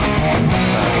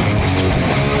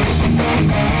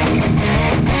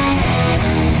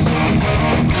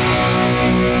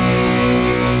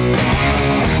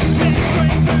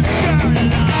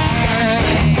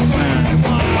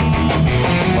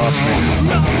 Lost me.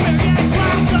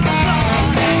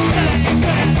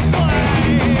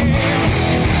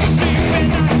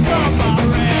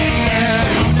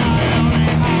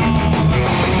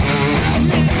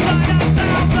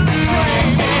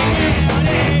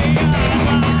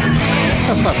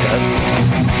 That's not bad.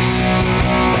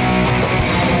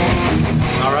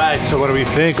 All right, so what do we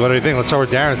think? Let's start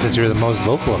with Darren, since you're the most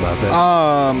vocal about this.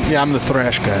 Yeah, I'm the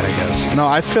thrash guy, I guess. No,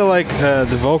 I feel like the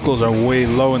vocals are way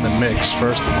low in the mix,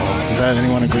 first of all. Does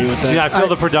anyone agree with that? Yeah, I feel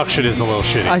the production is a little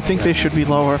shitty. I think they should be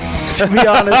lower, to be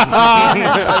honest.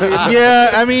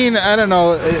 I mean, I don't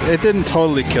know. It didn't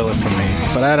totally kill it for me.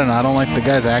 But I don't know. I don't like the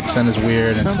guy's accent is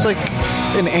weird. Sounds like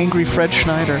an angry Fred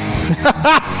Schneider.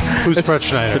 Who's Fred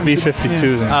Schneider? The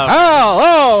B-52s. Yeah.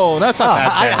 Oh, that's not that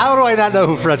bad. How do I not know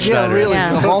who Fred Schneider really.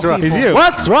 is? Of all He's you.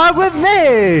 What's wrong with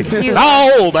me?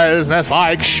 No business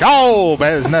like show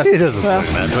business. He doesn't say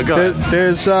that, but go ahead.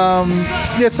 There's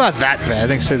it's not that bad. I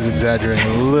think Sid's exaggerating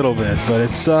a little bit, but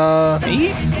it's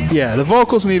yeah, the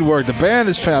vocals need work. The band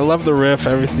is I love the riff,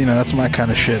 everything, that's my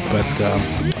kind of shit, but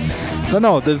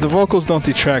no, the vocals don't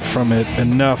detract from it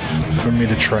enough for me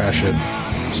to trash it.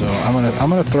 So I'm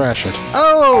gonna thrash it.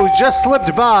 Oh, just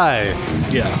slipped by.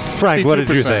 Yeah. Frank, what did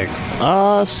you 52%. think?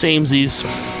 Samesies.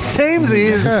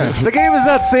 Samesies? The game is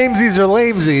not samesies or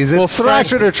lamesies. It's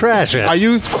thrash it or trash it. Are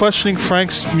you questioning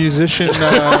Frank's musician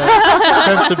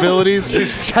sensibilities?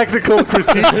 His technical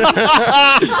critique?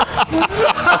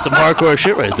 That's some hardcore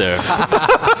shit right there.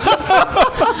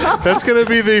 That's going to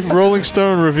be the Rolling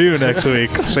Stone review next week.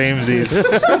 Samesies.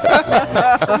 What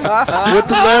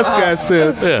the last guy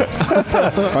said. Yeah.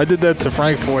 I did that to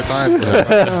Frank 4 times.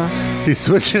 He's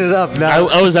switching it up now.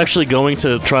 I was actually going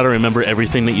to try to remember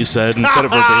everything that you said instead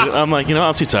of verbatim. I'm like,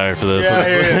 I'm too tired for this.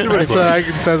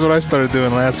 That's what I started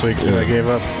doing last week, too. I gave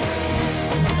up.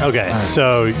 Okay,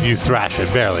 so you thrash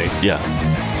it, barely. Yeah.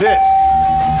 Sit.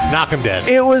 Knock him dead.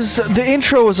 It was the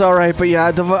intro was all right, but yeah,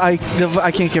 I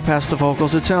can't get past the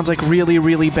vocals. It sounds like really,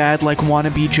 really bad, like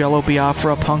wannabe Jello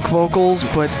Biafra punk vocals,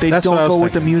 but they That's don't what I was go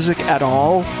with the thinking. music at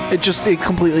all. It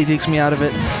completely takes me out of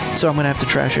it, so I'm gonna have to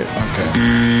trash it.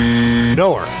 Okay.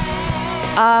 Nowhere.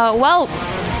 Well,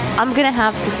 I'm gonna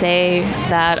have to say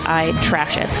that I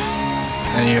trash it.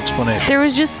 Any explanation? There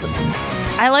was just,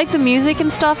 I like the music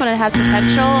and stuff, and it had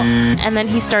potential. And then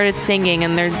he started singing,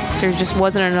 and there just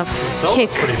wasn't enough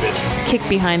kick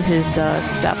behind his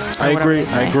step. or I whatever agree. they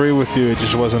say. I agree with you. It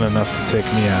just wasn't enough to take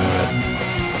me out of it.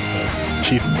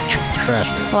 She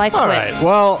trashed it. Well, I quit. All right.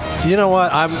 Well, you know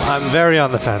what? I'm very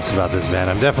on the fence about this band.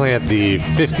 I'm definitely at the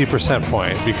 50%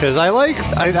 point because I like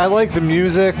the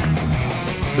music.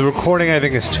 The recording I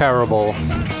think is terrible.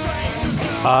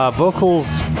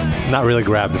 Vocals, not really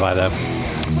grabbed by them.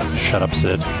 Shut up,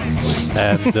 Sid.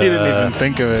 And He didn't even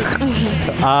think of it.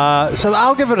 so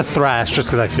I'll give it a thrash just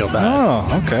because I feel bad.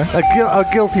 Oh, okay. A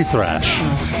guilty thrash.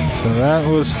 So that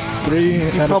was 3 You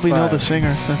out of probably know 5. the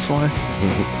singer. That's why.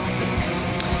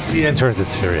 The interns,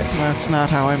 it's serious. That's not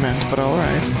how I meant, but all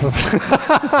right.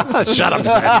 Shut up,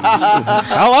 Sid.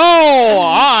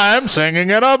 Hello, I'm singing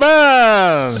in a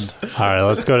band. All right,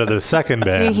 let's go to the second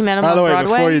band. He met him By the on way,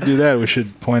 Broadway. before you do that, we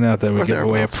should point out that we Or give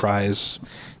away a thereabouts. prize,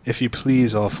 if you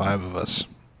please, all 5 of us.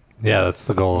 Yeah, that's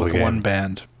the goal of With the game. one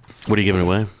band. What are you giving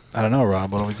away? I don't know,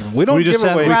 Rob. What are we gonna? We don't give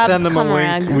away. We send them a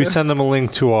link. We send them a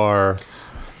link to our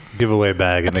giveaway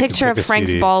bag. A and they picture can of pick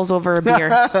Frank's CD. balls over a beer.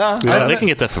 They can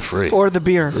get that for free. Or the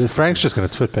beer. Frank's just going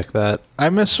to twit pick that. I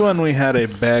miss when we had a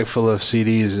bag full of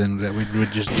CDs and that we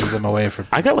would just give them away for.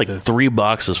 I got like 3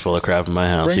 boxes full of crap in my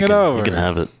house. Bring you it can, over. You can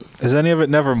have it. Is any of it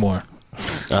Nevermore?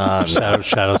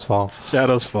 Shadows Fall.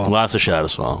 Shadows Fall. Lots of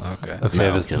Shadows Fall. Okay. Okay, No,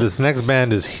 I'm this, kidding. this next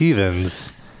band is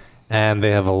Heathens, and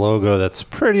they have a logo that's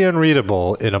pretty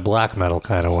unreadable in a black metal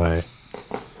kind of way.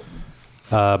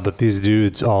 But these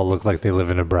dudes all look like they live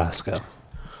in Nebraska.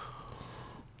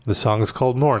 The song is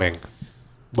called Mourning.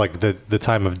 Like the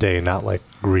time of day, not like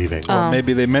grieving. Well,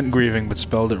 maybe they meant grieving but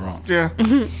spelled it wrong. Yeah.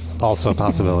 Also a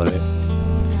possibility.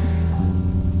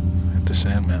 The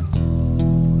Sandman.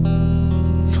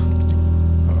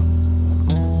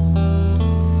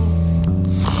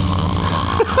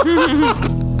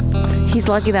 He's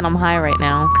lucky that I'm high right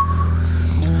now.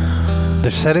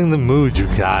 They're setting the mood, you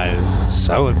guys.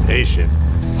 So impatient.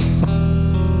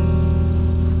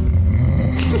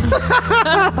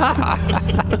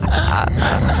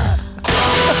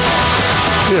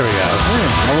 Here we go.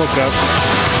 I woke up.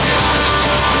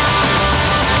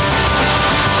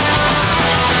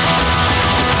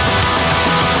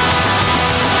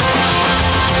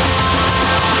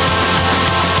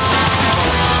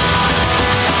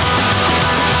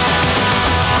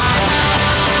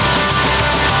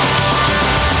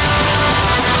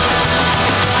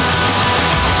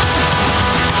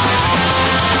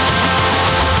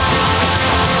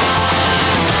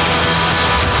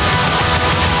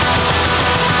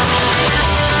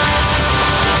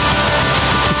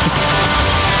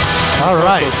 All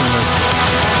right. Vocals in this.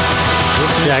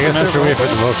 Yeah, I guess I should wait for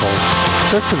the vocals.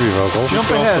 There could be vocals. Jump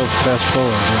ahead. Also fast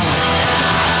forward.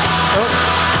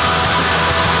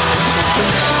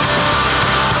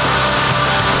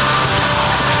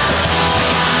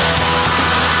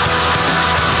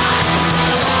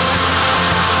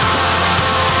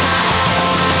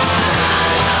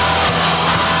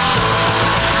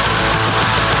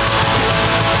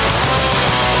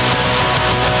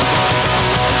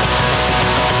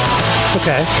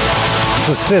 Okay.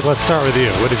 So Sid, let's start with you.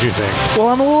 What did you think? Well,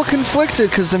 I'm a little conflicted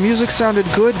because the music sounded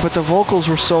good, but the vocals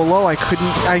were so low. I couldn't.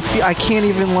 I can't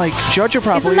even like judge it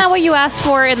properly. Isn't that what you asked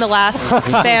for in the last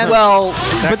band? Well,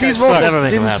 but these vocals Never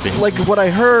make him didn't happy. like what I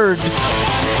heard.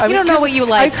 I You don't know 'cause what you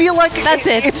like. I feel like That's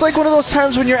it. It's like one of those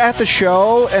times when you're at the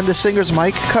show and the singer's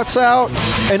mic cuts out,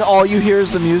 and all you hear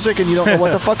is the music, and you don't know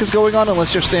what the fuck is going on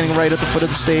unless you're standing right at the foot of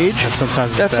the stage. And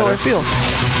sometimes it's That's how I better. feel.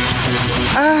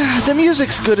 The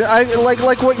music's good. I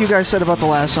like what you guys said about the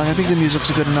last song. I think the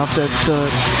music's good enough that the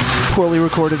poorly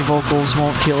recorded vocals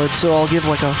won't kill it. So I'll give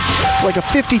like a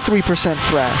 53%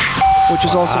 thrash, which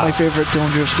is also my favorite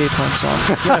Dillinger Escape Plan song.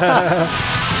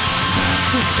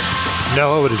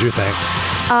 Noah, what did you think?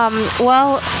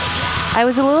 Well, I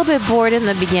was a little bit bored in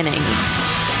the beginning,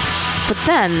 but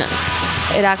then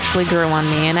it actually grew on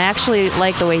me, and I actually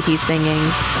like the way he's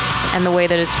singing and the way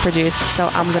that it's produced, so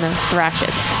I'm gonna thrash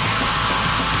it.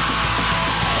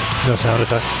 No sound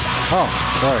effect. Oh,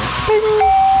 sorry.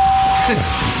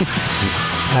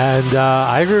 And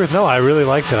I agree with Noah. I really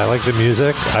liked it. I like the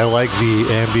music. I like the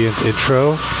ambient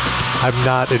intro. I'm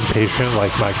not impatient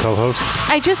like my co-hosts.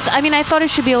 I thought it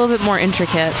should be a little bit more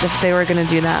intricate if they were gonna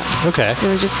do that. Okay. It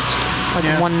was just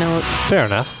like one note. Fair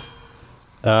enough.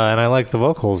 And I like the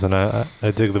vocals, and I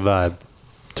dig the vibe.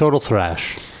 Total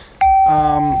thrash.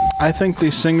 I think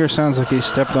the singer sounds like he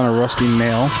stepped on a rusty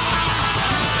nail.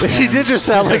 He did just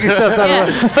sound like he stepped on a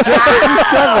just like you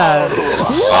said that.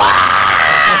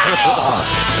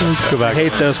 Go back. I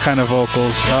hate those kind of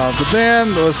vocals. The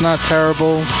band was not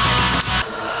terrible.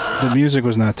 The music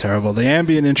was not terrible. The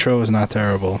ambient intro was not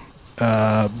terrible.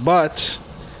 But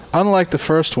unlike the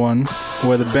first one,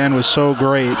 where the band was so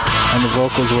great and the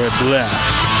vocals were blah,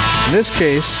 in this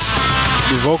case,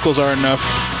 the vocals are enough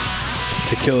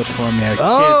to kill it for me.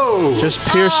 Just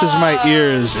pierces my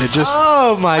ears. It just.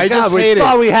 Oh my I God! just We hate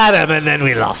thought it. we had him, and then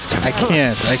we lost him. I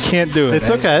can't do it. It's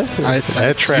okay.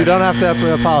 I try. You don't have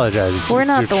to apologize. We're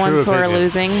not the ones who are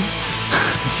losing.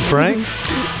 Frank?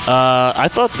 I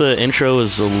thought the intro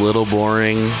was a little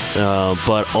boring,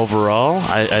 but overall,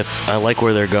 I like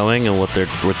where they're going and what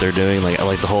they're doing. Like I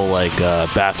like the whole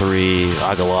Bathory,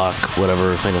 Agalok,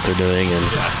 whatever thing that they're doing, and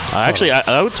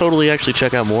I would totally actually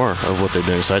check out more of what they're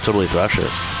doing. So I totally thrash it.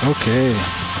 Okay.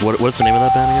 What's the name of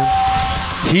that band again?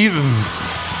 Heathens.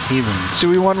 Do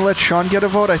we want to let Sean get a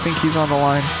vote? I think he's on the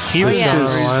line.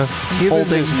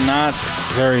 Heathens is not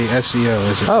very SEO,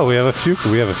 is it? Oh, we have a few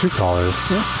callers.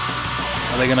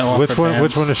 Are they gonna offer Which one? bands?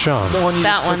 Which one is Sean? The one you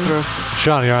That just put one. through.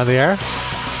 Sean, you're on the air.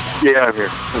 Yeah, I'm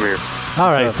here.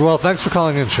 All right. Well, thanks for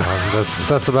calling in, Sean.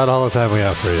 That's about all the time we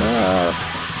have for you.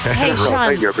 Hey, Sean.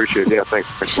 Thank you. I appreciate it. Yeah, thanks.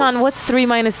 Sean, what's 3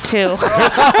 minus 2?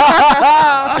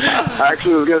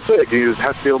 Actually, I was going to say, can you just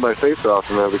have to steal my face off,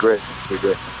 and that would be great.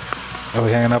 Are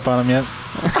we hanging up on him yet?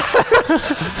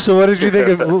 So what did you think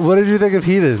of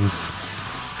Heathens?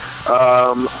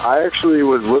 I actually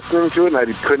was listening to it, and I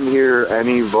couldn't hear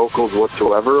any vocals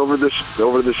whatsoever over this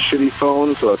shitty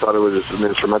phone, so I thought it was just an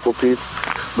instrumental piece.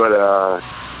 But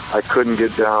I couldn't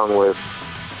get down with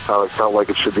how it felt like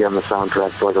it should be on the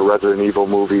soundtrack to like a Resident Evil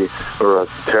movie or a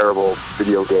terrible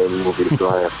video game movie, so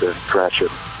I have to trash it.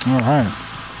 All right.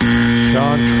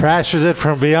 Sean trashes it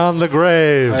from beyond the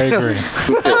grave. I agree.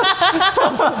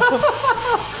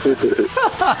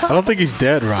 I don't think he's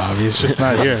dead, Rob. He's just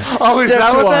not here. Oh, is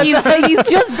that what that is? He's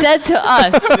just dead to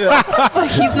us.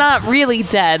 He's not really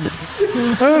dead.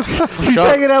 He's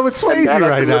hanging out with Swayze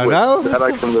right now, no? That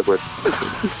I can live with.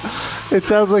 It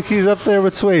sounds like he's up there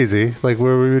with Swayze, like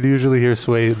where we would usually hear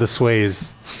the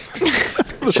Sways.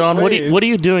 Sean, what are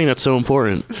you doing that's so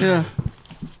important? Yeah.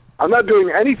 I'm not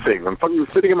doing anything. I'm fucking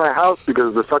sitting in my house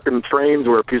because the fucking trains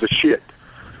were a piece of shit.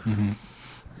 Mm-hmm.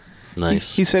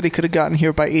 Nice. He said he could have gotten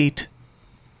here by 8.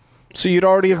 So you'd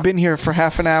already have been here for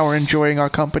half an hour enjoying our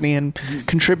company and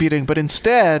contributing, but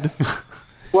instead...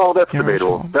 Well, that's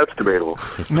debatable. That's debatable.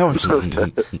 No, it's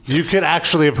not. You could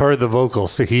actually have heard the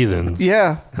vocals to Heathens.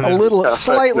 Yeah, a little,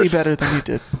 slightly better than you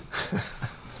did.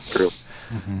 True.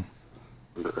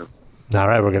 All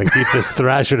right, we're going to keep this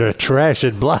Thrash It or Trash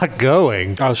It block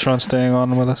going. Oh, is Sean staying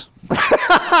on with us?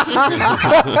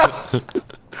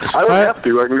 I don't have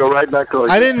to. I can go right back to. Like,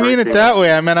 I didn't mean it that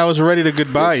way. I meant I was ready to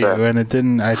goodbye you, and it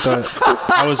didn't. I thought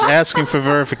I was asking for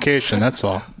verification. That's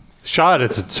all. Sean,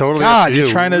 it's totally God, up to you.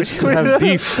 you're trying to have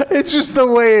beef. It's just the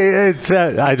way it's.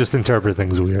 I just interpret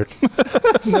things weird.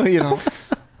 No, you don't.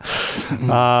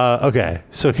 Okay,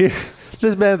 so here,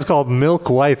 this band's called Milk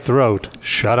White Throat.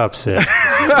 Shut up, Sid.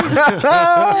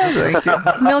 Thank you.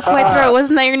 Milk White Throat.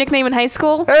 Wasn't that your nickname in high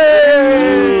school?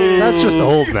 Hey! That's just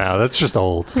old now. That's just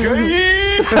old.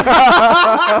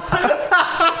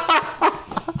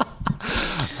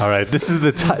 All right, this is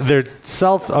their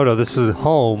this is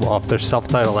Home off their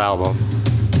self-titled album.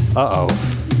 Uh-oh.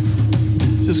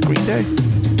 Is this Green Day?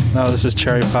 No, this is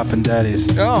Cherry Poppin' Daddies.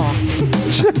 Oh.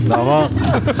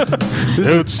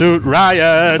 Toot Suit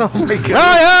Riot. Oh my God.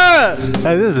 Riot!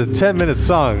 Hey, this is a 10-minute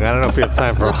song. I don't know if we have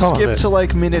time for Let's all of skip it. to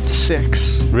like minute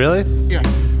 6. Really? Yeah.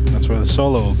 That's where the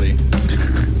solo will be.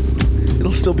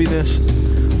 It'll still be this.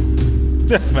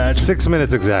 Imagine. 6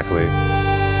 minutes exactly.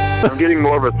 I'm getting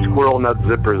more of a Squirrel Nut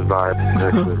Zippers vibe.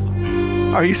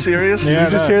 Actually. Are you serious? Did you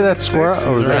just hear that squirrel?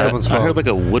 Or was that someone's phone? I heard like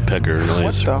a woodpecker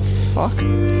noise. What the fuck?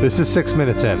 This is 6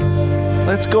 minutes in.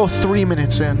 Let's go 3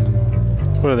 minutes in.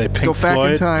 What are they, Pink Go back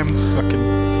Floyd? in time. Fucking...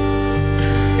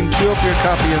 And queue up your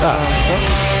copy of...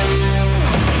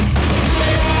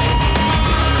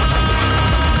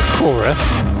 It's a cool riff.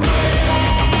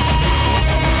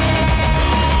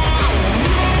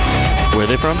 Where are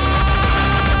they from?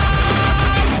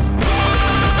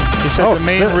 He said the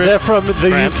main riff... They're from the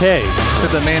France. UK. He said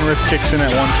the main riff kicks in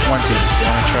at 120. Want to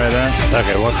try that?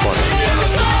 Okay, 120.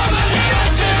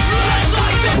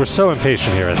 We're so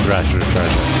impatient here at Thrash It or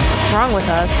Trash It. What's wrong with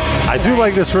us? I do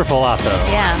like this riff a lot, though.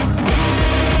 Yeah.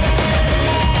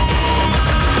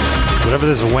 Whatever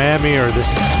this whammy or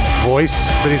this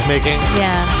voice that he's making.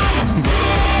 Yeah.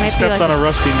 He Might be stepped like on a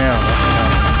rusty nail. That's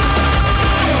enough.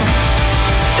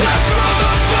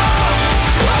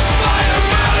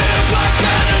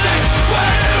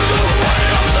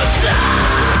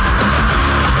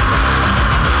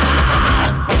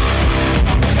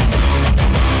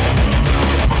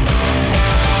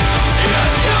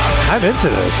 I'm into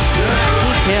this. Me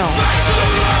too.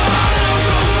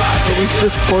 At least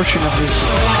this portion of this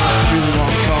really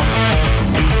long song.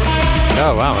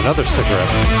 Oh, wow, another sick riff.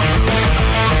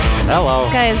 Hello.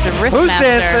 This guy is the riff Who's master.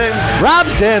 dancing?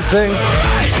 Rob's dancing.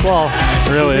 Well,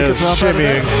 really you is. can drop out of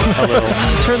Shimmying that. a little.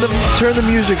 Turn the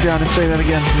music down and say that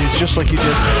again, please, just like you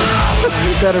did.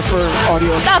 Better for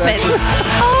audio. Stop it.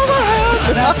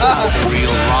 That's not the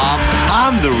real Rob.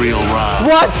 I'm the real Rob.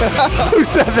 What? Who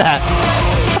said that?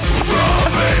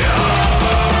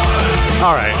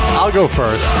 All right, I'll go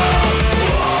first.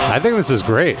 I think this is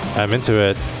great. I'm into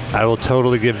it. I will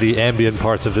totally give the ambient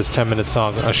parts of this 10-minute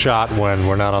song a shot when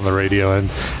we're not on the radio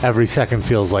and every second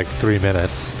feels like 3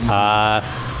 minutes.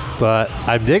 But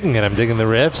I'm digging it. I'm digging the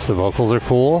riffs. The vocals are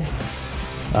cool.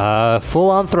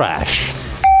 Full-on thrash.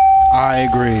 I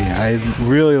agree. I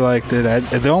really liked it.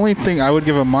 The only thing I would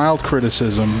give a mild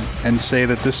criticism and say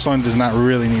that this song does not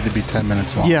really need to be 10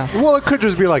 minutes long. Yeah. Well, it could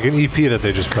just be like an EP that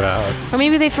they just put out. Or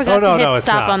maybe they forgot no, to hit it's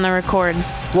stop not. on the record.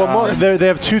 Well, they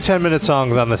have 2 10-minute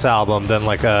songs on this album, then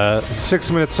like a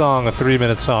 6-minute song, a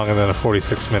 3-minute song, and then a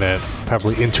 46-minute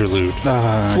probably interlude.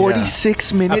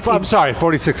 46-minute. I'm sorry,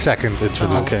 46-second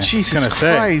interlude. Okay. Jesus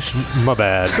Christ. My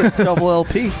bad. Double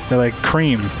LP. They're like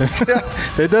cream.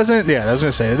 It doesn't. Yeah, I was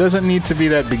gonna say it doesn't need to be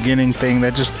that beginning thing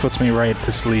that just puts me right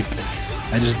to sleep.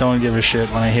 I just don't give a shit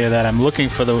when I hear that. I'm looking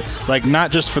for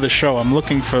not just for the show. I'm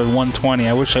looking for 120.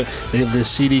 I wish the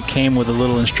CD came with a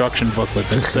little instruction booklet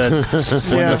that said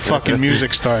when the fucking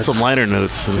music starts. Some liner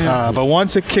notes. But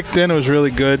once it kicked in, it was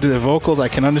really good. The vocals, I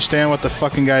can understand what the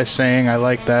fucking guy's saying. I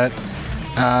like that.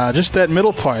 Just that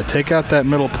middle part. Take out that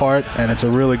middle part, and it's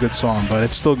a really good song. But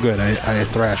it's still good. I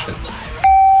thrash it.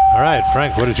 All right,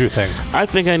 Frank, what did you think? I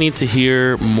think I need to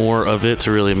hear more of it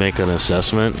to really make an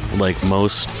assessment, like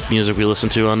most music we listen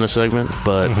to on this segment.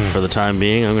 But for the time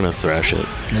being, I'm going to thrash it.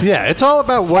 Yeah, it's all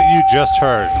about what you just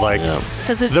heard. Like,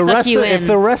 Does it the suck rest you of, in? if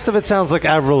the rest of it sounds like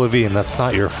Avril Lavigne, that's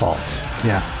not your fault.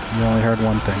 Yeah, you only heard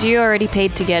one thing. So you already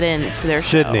paid to get into their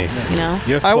Sydney. show, you know?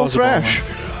 I will thrash.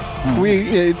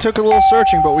 It took a little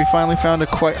searching, but we finally found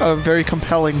a very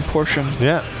compelling portion.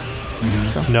 Yeah.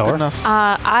 So, Noah? good enough.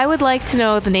 I would like to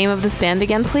know the name of this band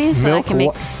again, please, so I can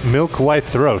make. Milk White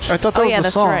Throat. I thought that was the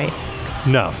that's song. right.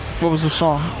 No. What was the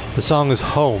song? The song is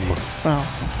Home, Oh.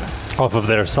 off of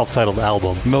their self-titled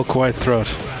album. Milk White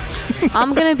Throat.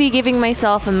 I'm gonna be giving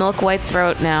myself a milk white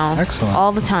throat now. Excellent.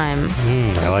 All the time.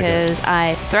 I like it. Because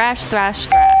I thrash.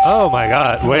 Oh my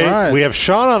God! Wait, All right. we have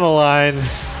Sean on the line.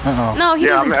 Uh-oh. No, he Yeah,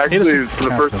 doesn't. I'm actually, doesn't for the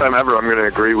count first that. time ever, I'm going to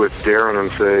agree with Darren and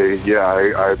say,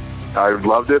 yeah, I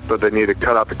loved it, but they need to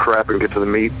cut out the crap and get to the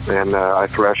meat, and I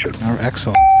thrash it. Oh,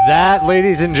 excellent. That,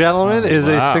 ladies and gentlemen, is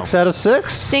a Wow. 6 out of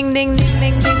 6. Ding, ding, ding,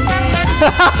 ding, ding, ding.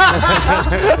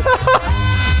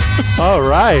 All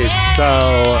right,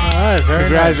 so very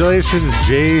congratulations,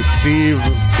 J. Steve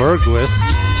Berglist.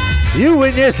 You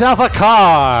win yourself a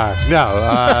car. No,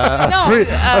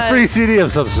 a free CD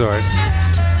of some sort.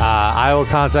 I will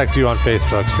contact you on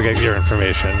Facebook to get your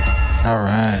information. All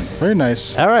right. Very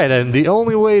nice. All right, and the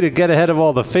only way to get ahead of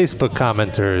all the Facebook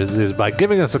commenters is by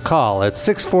giving us a call at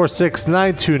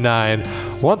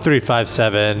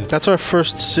 646-929-1357. That's our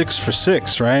first 6 for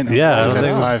 6, right? Yeah, I We've was had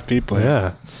thinking- 5 people here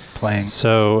Yeah. playing.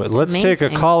 So let's take a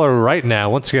Amazing. caller right now.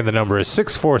 Once again, the number is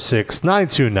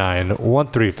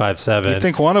 646-929-1357. You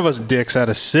think one of us dicks out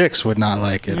of 6 would not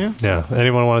like it? Yeah.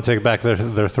 Anyone want to take back their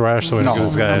thrash? So we No, can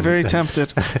give this guy I'm very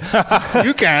tempted.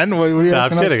 You can. What are you No,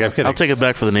 asking I'm us kidding. for? I'm kidding. I'll take it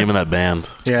back for the name of that band.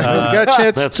 Yeah, you got a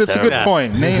chance. That's It's a good terrible.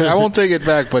 point. Name, I won't take it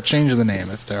back, but change the name.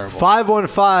 That's terrible.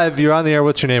 515, you're on the air.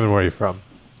 What's your name and where are you from?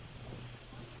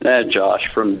 Josh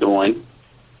from Des Moines.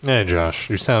 Hey,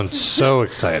 Josh. You sound so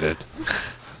excited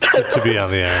to be on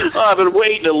the air. I've been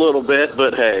waiting a little bit,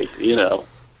 but hey,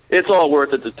 it's all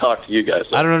worth it to talk to you guys.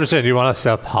 I don't understand. You want us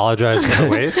to apologize for the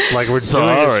wait? Like we're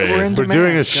Sorry. doing we're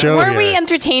doing a show Were here. we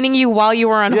entertaining you while you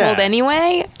were on Yeah. hold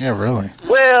anyway? Yeah, really.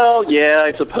 Well, yeah,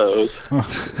 I suppose.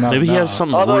 Maybe he has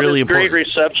something Although really this great important.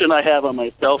 reception I have on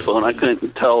my cell phone, I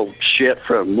couldn't tell shit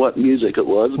from what music it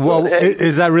was. Well, but, hey,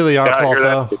 is that really our Yeah, I fault, hear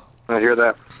though? that. I hear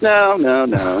that. no.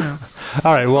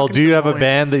 All right. Well, do you have a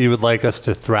band that you would like us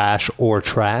to thrash or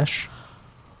trash?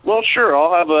 Well, sure,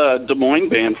 I'll have a Des Moines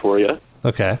band for you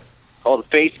Okay. called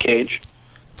Face Cage.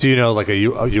 Do you know like a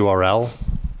URL?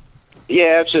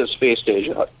 Yeah, it's just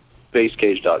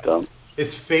facecage.com.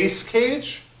 It's Face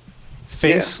Cage.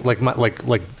 Face like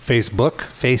Facebook.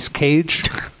 Face Cage.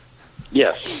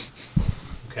 Yes.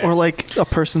 Or like a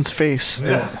person's face.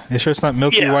 Yeah. You sure it's not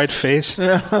Milky White Face?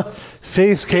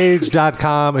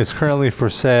 Facecage.com is currently for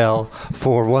sale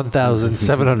for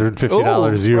 $1,750 Ooh,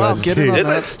 Rob, USD. get in on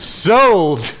that.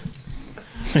 Sold.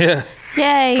 Yeah.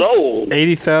 Yay. Sold.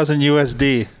 80,000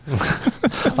 USD.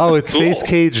 Oh, it's Cool.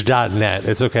 facecage.net.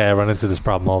 It's okay. I run into this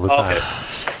problem all the time.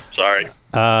 Sorry.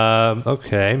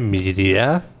 Okay,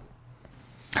 media.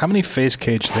 How many Face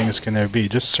Cage things can there be?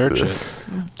 Just search it.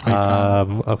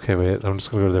 Okay, wait. I'm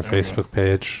just going to go to their Facebook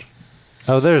page.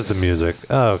 Oh, there's the music.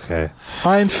 Oh, okay.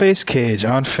 Find Face Cage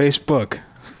on Facebook.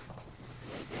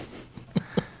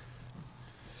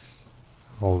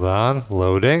 Hold on.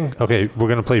 Loading. Okay, we're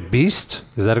going to play Beast.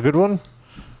 Is that a good one?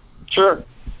 Sure.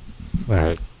 All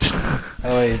right.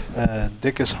 Oh, wait.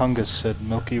 Dickus Hungus said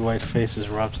Milky White Face is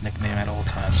Rob's nickname at all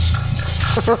times.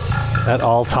 At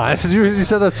all times? You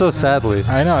said that so sadly.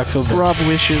 I know. I feel bad. Rob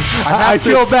wishes. I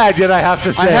feel bad, yet I have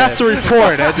to say I have it. to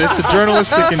report. It's a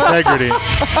journalistic integrity.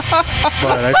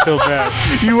 But I feel bad.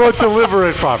 You won't deliver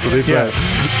it properly. Yes.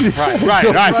 Right.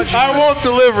 I won't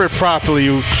deliver it properly,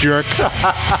 you jerk.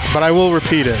 But I will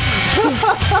repeat it.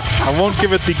 I won't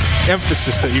give it the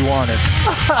emphasis that you wanted. All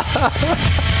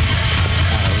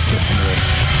right, let's listen to this.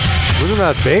 Listen to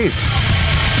that bass.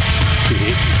 You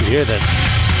hear that?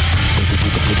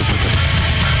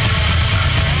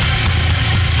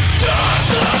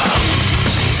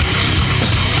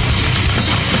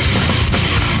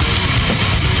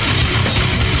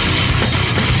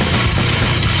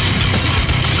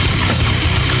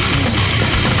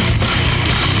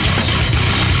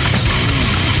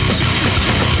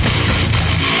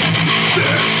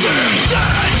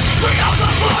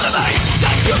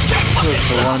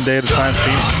 This is the One Day at a Time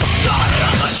theme song.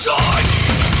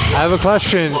 I have a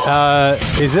question.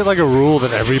 Is it like a rule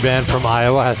that every band from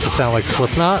Iowa has to sound like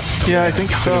Slipknot? Yeah, I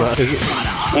think so.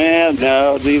 Man,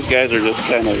 no, these guys are just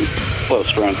kind of close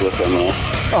friends with them, though.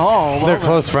 Oh, well, They're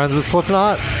close friends with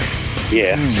Slipknot?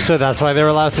 Yeah. So that's why they're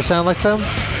allowed to sound like them?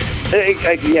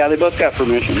 Yeah, they both got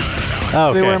permission.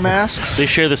 Oh, they wear masks? They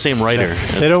share the same writer.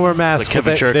 They don't wear masks, Like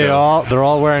Kevin but Churko. they're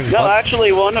all wearing. No,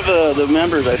 actually, one of the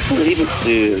members, I believe it's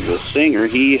the singer,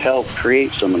 he helped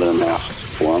create some of the masks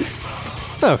for them.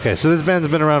 Okay, so this band's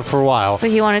been around for a while. So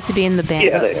he wanted to be in the band.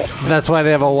 Yeah, they have. That's why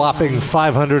they have a whopping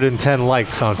 510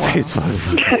 likes on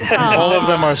Facebook. All of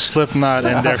them are Slipknot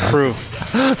and their crew.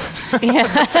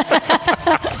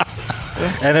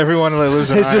 And everyone that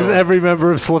lives in It's just Iowa. every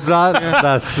member of Slipknot.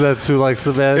 That's who likes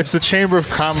the band. It's the Chamber of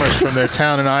Commerce from their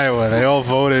town in Iowa. They all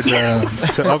voted to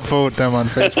upvote them on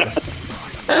Facebook.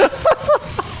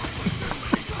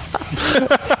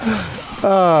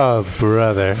 Oh,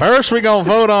 brother. First, we're going to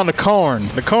vote on the corn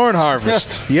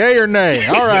harvest. Yay or nay?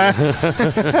 All right.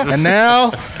 And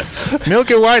now,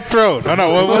 Milky White Throat. Oh,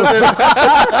 no, what was it?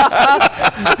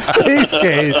 Face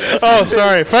cage. Oh,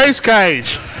 sorry. Face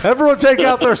cage. Everyone take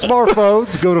out their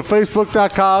smartphones. Go to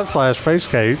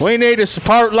facebook.com/facecage. We need to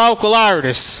support local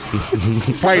artists.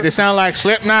 Wait, they sound like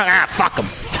Slipknot? Ah, fuck them.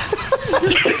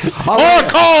 Or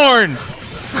corn.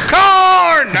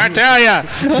 Corn, I tell ya.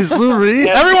 Is Lou Reed?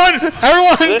 Everyone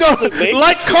go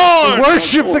like corn.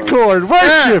 Worship the corn.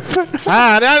 Worship.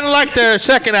 I didn't like their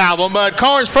second album, but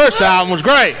Korn's first album was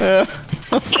great.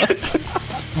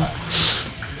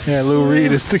 Yeah, Lou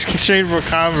Reed is the Chamber of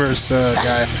Commerce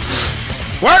guy.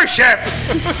 Worship.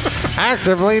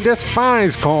 Actively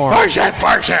despise corn. Worship.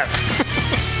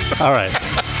 All right.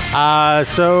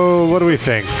 So what do we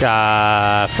think?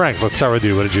 Frank, let's start with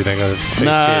you. What did you think of Face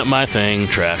Nah, Cage? my thing,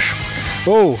 trash.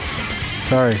 Oh,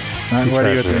 sorry. Not You what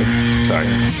are you trashed it. doing? Sorry.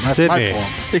 That's Sydney. my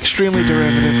fault. Extremely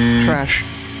derivative. Trash.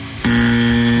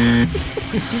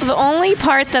 The only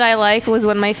part that I like was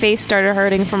when my face started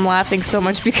hurting from laughing so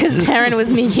much because Darren was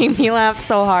making me laugh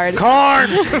so hard. Corn.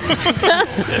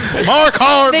 More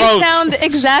corn They votes. sound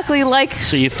exactly like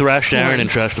So you thrashed Aaron and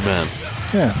trashed the band.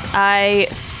 Yeah. I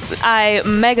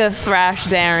mega thrash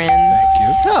Darren.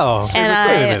 Oh, And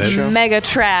wait a I minute. mega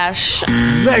trash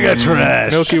Mega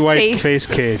trash. Milky White face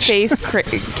cage. Face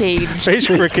cage. Face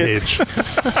cricket.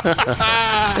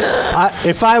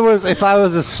 If I was a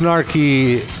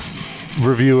snarky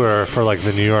reviewer for like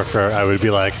the New Yorker, I would be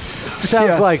like, sounds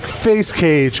Yes. like Face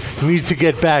Cage need to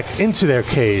get back into their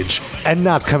cage and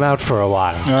not come out for a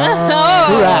while.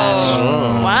 Trash.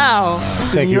 Wow. The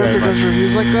Thank New you very Yorker much. does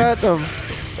reviews like that of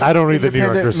I don't read the New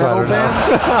Yorker, independent so I metal don't know.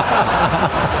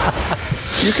 bands.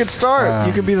 You could start.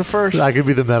 You could be the first. I could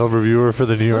be the metal reviewer for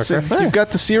the New Yorker. Listen, you've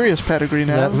got the serious pedigree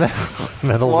now.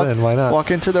 Metal's in, why not? Walk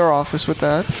into their office with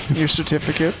that, your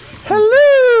certificate.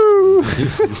 Hello.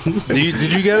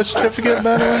 Did you get a certificate,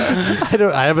 by the way?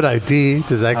 I have an ID.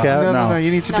 Does that count? No. You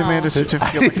need to demand a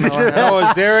certificate. Like Miller has. Oh,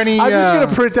 is there any? I'm just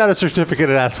gonna print out a certificate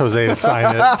and ask Jose to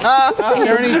sign it. Is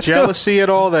there any jealousy at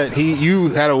all that you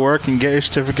had to work and get your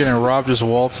certificate and Rob just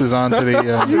waltzes onto the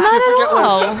Not at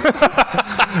all.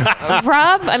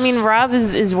 Rob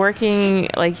is working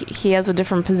like he has a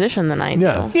different position than I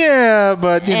do. Yeah,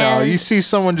 but you know, And- you see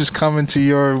someone just come into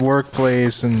your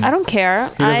workplace and I don't care.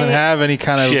 he doesn't have any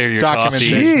kind of Share your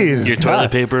documentation. coffee, Jeez, your God.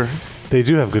 toilet paper. They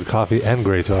do have good coffee and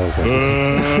great toilet paper.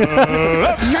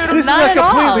 This is Not a at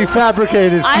all. completely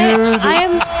fabricated feud. I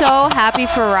am so happy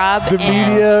for Rob. The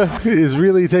and- media is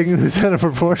really taking this out of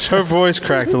proportion. Her voice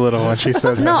cracked a little when she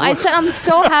said that. No, I said I'm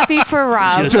so happy for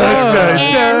Rob. She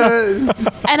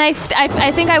and I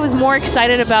think I was more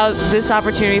excited about this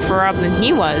opportunity for Rob than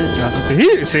he was.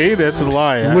 See, that's a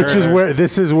lie. I Which heard is her.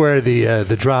 where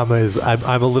the drama is.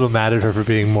 I'm a little mad at her for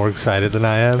being more excited than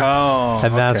I am. Oh,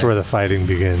 and that's okay. where the fighting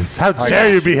begins. How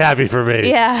dare you be happy for me?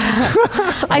 Yeah.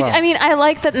 I mean, I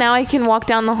like that now I can walk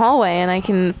down the hallway and I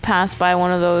can pass by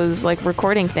one of those like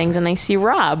recording things and I see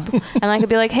Rob. And I could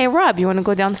be like, hey, Rob, you want to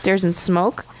go downstairs and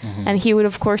smoke? And he would,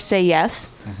 of course, say yes.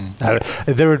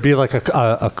 There would be like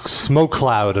a smoke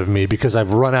cloud of me because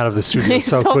I've run out of the studio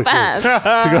so So quickly fast.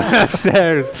 to go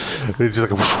downstairs. It's just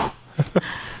like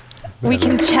We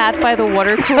can chat by the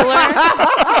water cooler.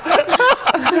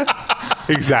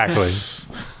 Exactly.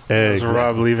 There's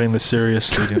Rob leaving the serious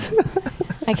studio.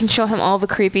 I can show him all the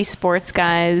creepy sports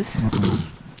guys.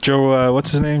 Joe,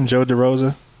 what's his name? Joe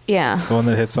DeRosa? Yeah, The one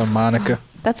that hits on Monica?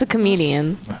 that's a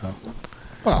comedian.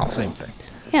 Well, same thing.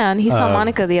 Yeah, and he saw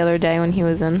Monica the other day when he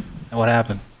was in. And what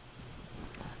happened?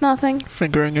 Nothing.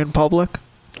 Fingering in public.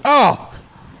 Oh!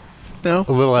 No?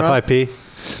 A little Rob? FIP?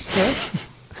 Yes?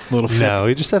 Little fip. No,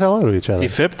 we just said hello to each other. He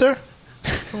fipped her?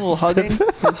 A little hugging?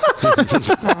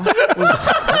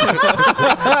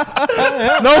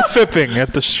 No fipping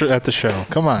at the show.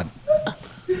 Come on.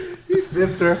 He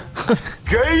fipped her.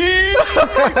 Gay!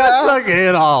 That's not gay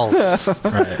at all.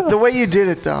 The way you did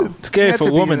it, though. It's gay You if had a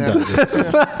to be woman there. does it.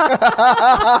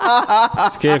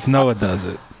 It's gay if Noah does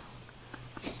it.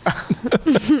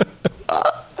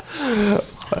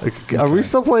 Are we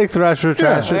still playing Thrasher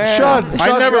Trash? Yeah. Sean,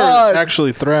 I never Sean,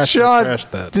 actually thrashed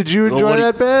that. Did you enjoy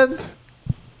that band?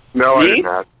 No, I did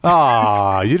not.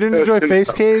 Aw, you didn't enjoy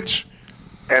Face Cage?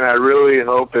 And I really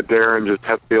hope that Darren just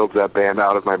Hetfields that band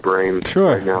out of my brain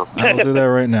Sure. right now. I'll do that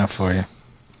right now for you.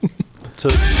 So,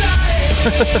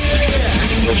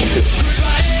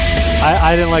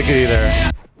 I didn't like it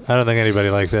either. I don't think anybody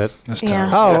liked it. Yeah.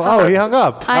 Oh, he hung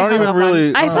up. I hung up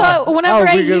on- I thought whenever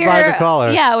I we hear, goodbye the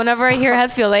caller. yeah, whenever I hear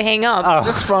Hetfield, I hang up.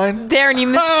 That's fine. Darren, you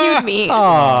miscued me.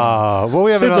 Oh, well,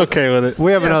 we have Sid's another, okay with it.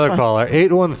 We have Yeah, it's another fine. caller,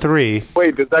 813.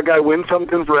 Wait, did that guy win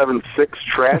something for having 6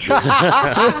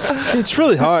 trashes? It's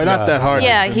really hard. Not that hard.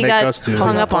 Yeah, to he make got us do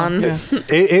hung that. up on.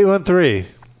 813.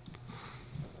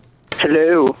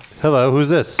 Hello. Hello, who's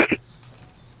this?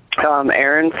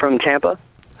 Aaron from Tampa.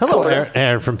 Hello,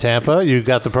 Aaron from Tampa. You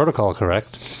got the protocol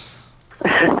correct.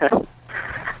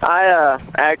 I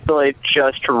actually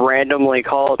just randomly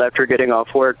called after getting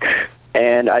off work,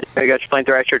 and I got you playing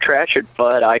Thrasher Trash It,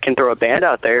 but I can throw a band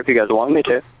out there if you guys want me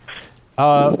to.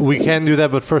 We can do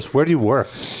that, but first, where do you work?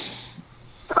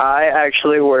 I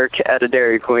actually work at a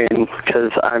Dairy Queen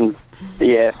because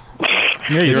Yeah,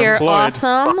 You're employed.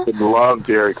 awesome. I love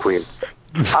Dairy Queen.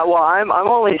 well, I'm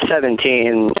only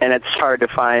 17, and it's hard to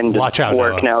find Watch out,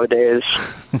 work Noah. nowadays.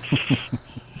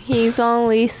 He's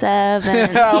only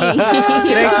 17.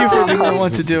 Thank you for being the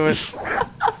one to do it.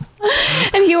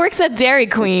 And he works at Dairy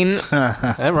Queen.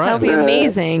 That'll be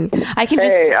amazing. I can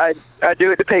just. Hey, I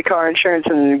do it to pay car insurance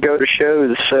and go to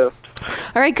shows, so.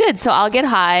 All right, good. So I'll get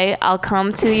high. I'll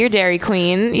come to your Dairy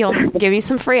Queen. You'll give me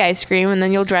some free ice cream, and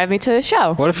then you'll drive me to a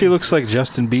show. What if he looks like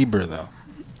Justin Bieber, though?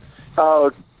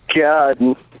 Oh, God.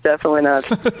 Definitely not.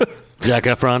 Zac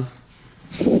Efron.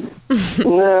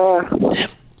 No.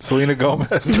 Selena Gomez.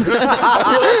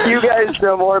 You guys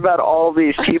know more about all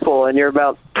these people, and you're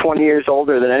about 20 years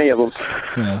older than any of them.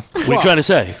 What are you trying to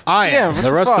say? I am.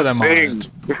 The rest of them aren't.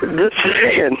 Just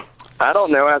saying. I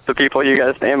don't know half the people you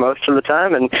guys name most of the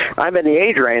time, and I'm in the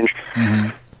age range.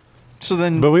 So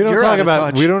then, But we don't you're talk out of about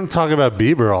touch. we don't talk about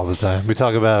Bieber all the time. We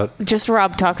talk about Just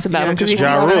Rob talks about him because he's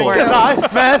Ja not Rule. work. hi,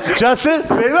 man, Justin,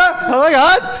 Bieber. Oh my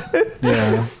God!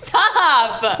 Yeah.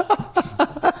 Stop!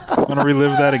 Want to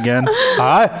relive that again?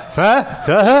 Hi,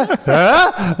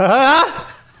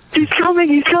 He's coming,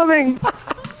 he's coming.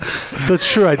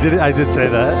 That's true. I did say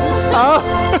that.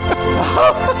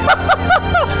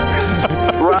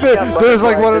 There's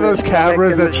like one of those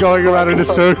cameras that's going around in a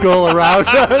circle around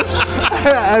us.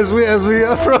 As we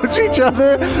approach each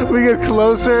other, we get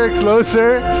closer and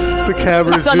closer. The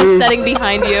camera The sun is zooms. setting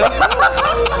behind you.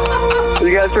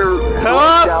 You guys are.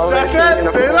 Hello, Justin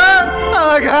Bieber. Oh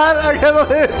my God, I can't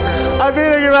believe I'm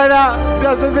meeting you right now,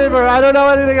 Justin Bieber. I don't know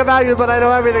anything about you, but I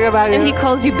know everything about you. And he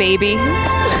calls you baby.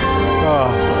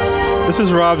 Oh, this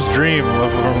is Rob's dream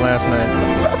from last night.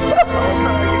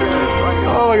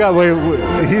 Oh my God! Wait,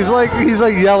 he's like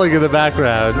yelling in the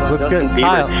background. Let's get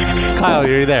Kyle. Kyle, are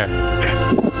you there?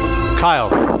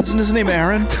 Kyle. Isn't his name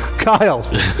Aaron? Kyle.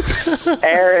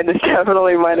 Aaron is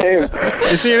definitely my name.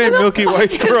 Is your name Milky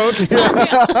White Throat? At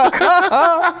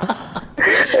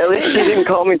least he didn't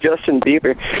call me Justin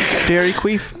Bieber. Dairy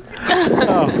Queef.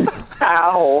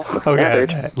 Ow.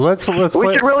 Okay. Let's We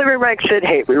play. should really remake Sid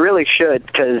Hate. We really should,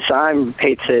 because I'm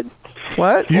hate Sid.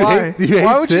 What? You Why? hate- you hate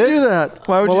Why would Sid? you do that?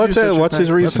 Why would Well, you let's do say, such a what's thing?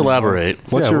 his reason? Let's elaborate.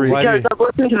 What's Yeah, your reason? why do Because I've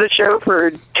listened to the show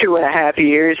for 2.5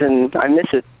 years, and I miss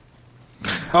it.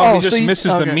 Oh, he Oh, just so you-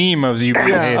 misses the okay. meme of you being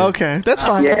Yeah, hated. okay. That's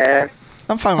fine. Yeah.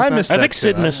 I'm fine with I that. miss I that think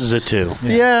Sid too. misses it too.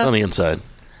 Yeah. On the inside.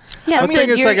 Yeah, The Sid, thing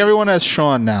is, you're- like, everyone has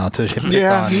Sean now to pick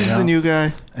Yeah, on. he's you know? the new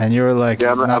guy. And you're like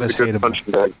Yeah, I'm not a as good hateable.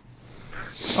 punching bag.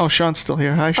 Oh, Sean's still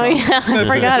here. Hi, Oh Sean. yeah, I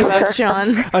forgot about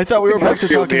Sean. I thought we were back to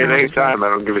Feel talking me at about any his band. time. I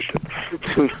don't give a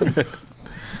shit.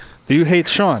 Do you hate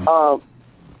Sean?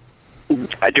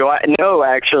 Do I? No,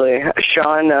 actually.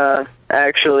 Sean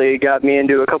actually got me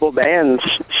into a couple bands,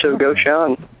 so go nice.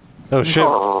 Sean. Oh shit!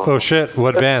 Oh shit!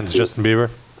 What bands? Justin Bieber.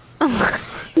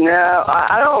 No,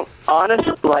 I don't.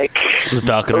 Honestly, like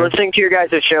Falconer. listening to your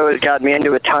guys' show has got me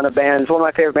into a ton of bands. One of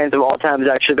my favorite bands of all time is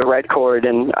actually the Red Chord,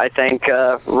 and I thank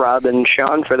Rob and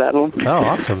Sean for that one. Oh,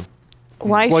 awesome.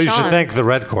 Why Well, you Sean? should thank the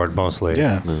Red Chord mostly.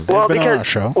 Yeah. Well, been on our because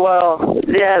show.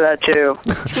 yeah, that too.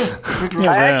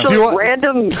 I actually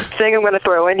random thing I'm going to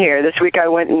throw in here. This week I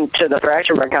went into the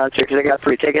Fraction Burn concert because I got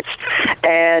free tickets,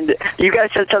 and you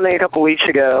guys said something a couple weeks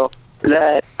ago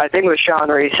that I think it was Sean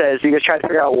where he says you guys try to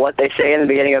figure out what they say in the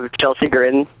beginning of Chelsea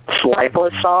Grin's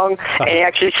Lifeless song, and he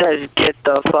actually says "Get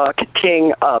the fuck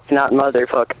ting up," not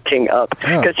 "motherfuck ting up,"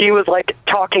 because he was like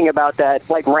talking about that,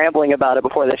 like rambling about it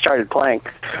before they started playing.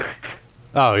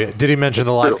 Oh, yeah. Did he mention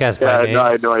the live cast by name? No,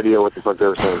 I had no idea what the fuck they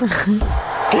were saying.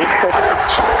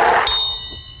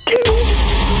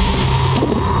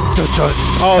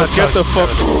 Oh, get the fuck.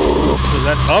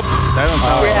 That's up? That don't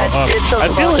sound like up. It's the I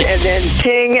feel fuck, like- and then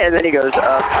ting, and then he goes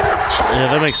up. Yeah,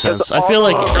 that makes sense. I feel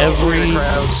like every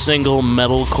single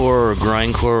metalcore or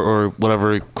grindcore or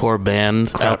whatever core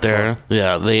band out there,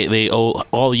 yeah, they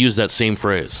all use that same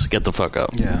phrase. Get the fuck up.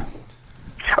 Yeah.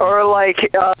 Or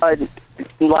like,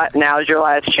 now's your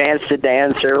last chance to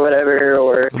dance or whatever,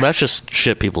 or That's just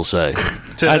shit people say.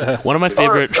 One of my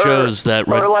favorite shows that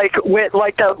or like with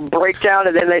like the breakdown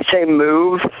and then they say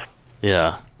move.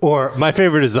 yeah. Or my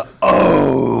favorite is the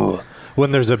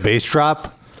when there's a bass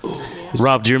drop.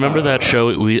 Rob, do you remember that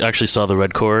show? We actually saw the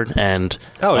Red Chord, and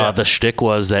yeah. the shtick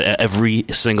was that every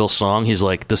single song, he's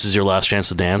like, "This is your last chance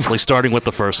to dance." Like starting with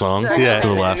the first song to the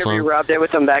last Interview song. Rob did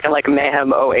with them back in like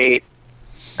Mayhem 08.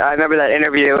 I remember that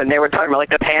interview, and they were talking about like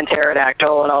the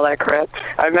Pterodactyl and all that crap.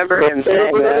 I remember him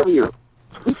saying that.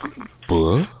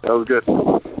 That was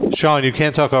good. Sean, you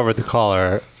can't talk over the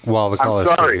caller while the caller's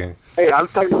I'm sorry. speaking. Hey, I'm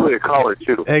technically a caller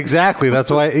too. Exactly.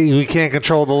 That's why we can't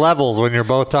control the levels when you're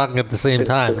both talking at the same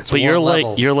time. It's But one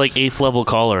level. you're like 8th level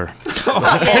caller.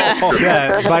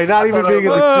 Yeah, by not even being in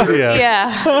the studio.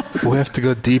 Yeah. We have to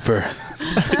go deeper.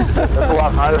 That's a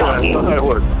lot higher than I thought it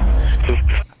would.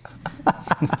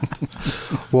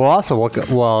 Well, awesome.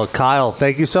 Well, Kyle,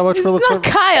 thank you so much for It's not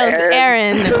Kyle, it's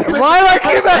Aaron. Why do I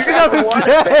keep messing up his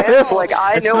name? Like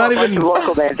I It's know not a bunch even- of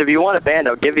local bands. If you want a band,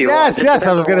 I'll give you Yes, one. yes.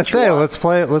 I was gonna say let's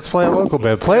play a local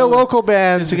band. Play a local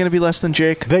band. Is it gonna be less than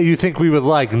Jake? That you think we would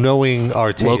like, knowing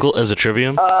our taste. Local as a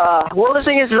trivium? Well, the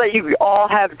thing is that you all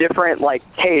have different like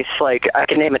tastes. Like I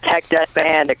can name a tech death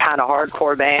band, a kind of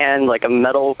hardcore band, like a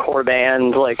metalcore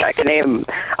band. Like I can name.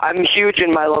 I'm huge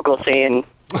in my local scene.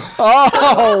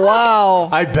 Oh wow!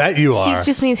 I bet you are. He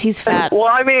just means he's fat. Well,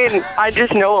 I mean, I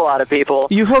just know a lot of people.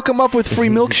 You hook him up with free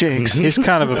milkshakes. He's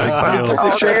kind of a big deal.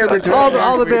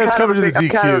 All the bands come into the DQ.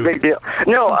 Kind of a big deal.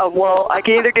 No, well, I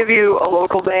can either give you a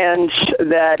local band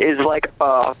that is like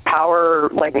a power,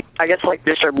 like I guess like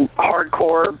just a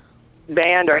hardcore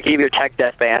band, or I can give you a tech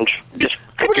death band.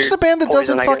 How about just a band that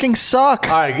doesn't fucking suck?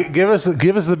 All right, give us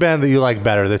the band that you like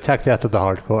better, the tech death or the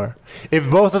hardcore.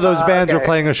 If both of those bands were okay.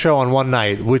 playing a show on one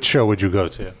night, which show would you go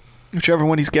to? Whichever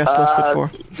one he's guest listed for.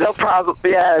 They'll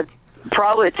probably,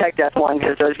 probably a tech death one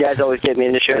because those guys always get me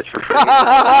into shows for free.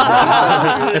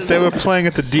 If they were playing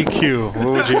at the DQ, what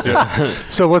would you do?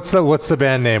 So what's the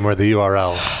band name or the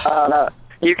URL?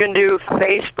 You can do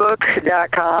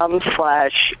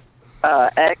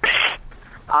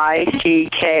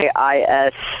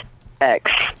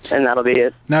Facebook.com/XICKISX, and that'll be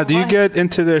it. Now, do you get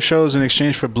into their shows in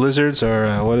exchange for blizzards, or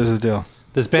what is the deal?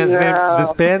 This band's name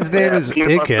is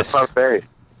Ickis.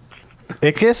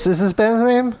 Ickis is this band's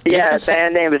name? Yeah,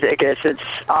 band name is Ickis. It's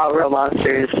All Real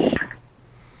Monsters.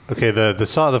 Okay,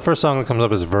 the first song that comes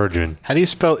up is Virgin. How do you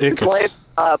spell Ickis?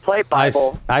 Play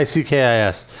Bible.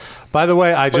 ICKIS. By the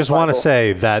way, I just want to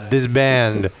say that this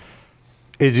band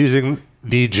is using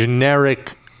the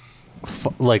generic,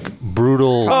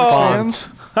 brutal font.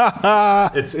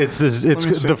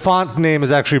 The font name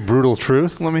is actually Brutal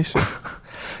Truth. Let me see.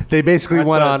 They basically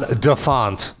went on the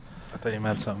font. I thought you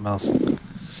meant something else.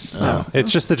 No,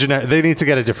 it's just the generic. They need to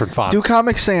get a different font. Do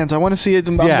Comic Sans. I want to see a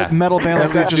metal band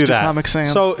like that. Just do Comic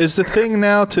Sans. So is the thing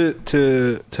now to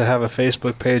have a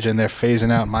Facebook page and they're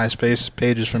phasing out MySpace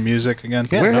pages for music again?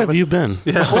 Where have you been?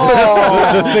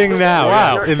 The thing now.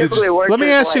 Wow. Let me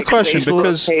ask you a question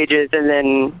because pages and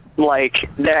then like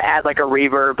they add like a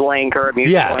reverb link or a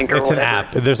music link or it's an whatever.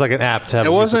 app. There's like an app to have.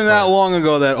 it wasn't that long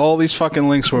ago that all these fucking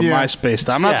links were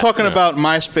MySpace. I'm not talking about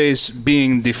MySpace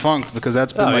being defunct because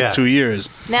that's been 2 years.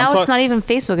 Now it's not even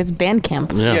Facebook; it's Bandcamp.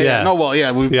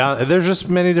 There's just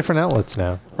many different outlets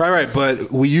now. Right.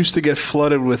 But we used to get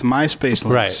flooded with MySpace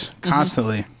links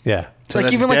constantly. Yeah. So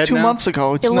like even like 2 months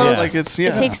ago. It's It not loads- like it's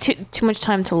It takes too much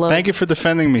time to load. Thank you for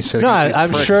defending me, Sid. No,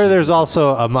 I'm sure there's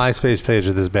also a MySpace page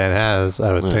that this band has.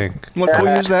 I would think. Look, can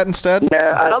we use that instead? No,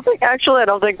 I don't think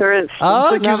there is.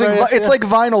 Oh, it's like it's like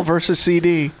vinyl versus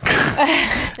CD.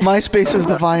 MySpace is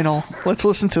the vinyl. Let's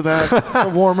listen to that. It's a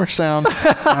warmer sound.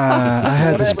 I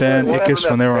had this band Ickis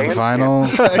when they were on vinyl.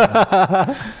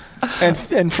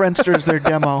 And Friendster's their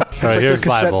demo. It's like their here's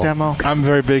cassette Bible. demo. I'm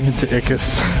very big into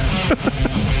Ickis,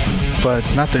 but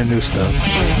not their new stuff.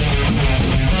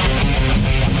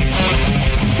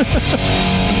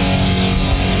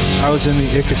 I was in the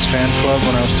Ickis fan club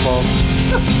when I was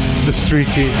 12. The street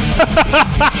team.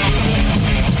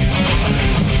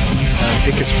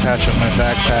 Ickis patch on my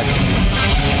backpack.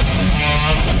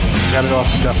 Got it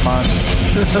off of Defons.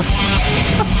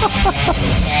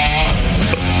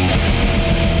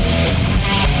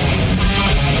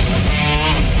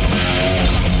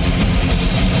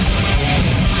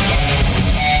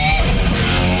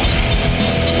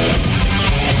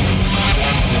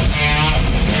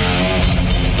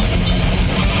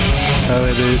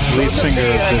 The lead singer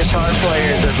of this. Guitar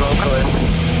player, the vocalist.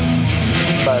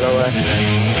 By the way,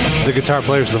 The guitar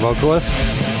player's the vocalist.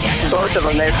 both of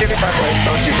them. They have two guitar players,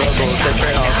 both two vocals. They're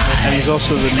very awesome. And he's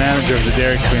also the manager of the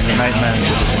Dairy Queen, the night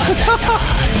manager.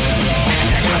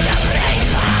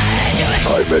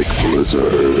 I make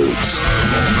blizzards.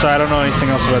 So I don't know anything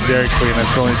else about Dairy Queen.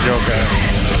 That's the only joke I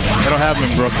have. They don't have them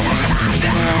in Brooklyn.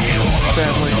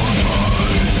 Sadly.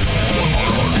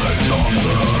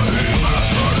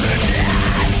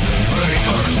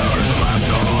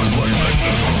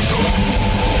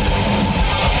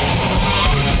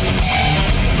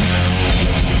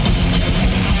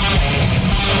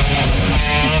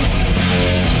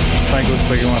 Frank looks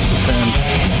like he wants to stand.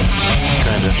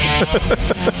 Kind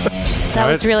of. That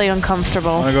was really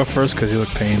uncomfortable. Want to go first because you look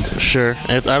pained. Sure.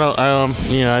 I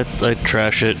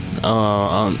trash it.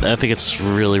 I think it's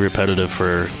really repetitive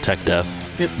for tech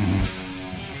death. Yep.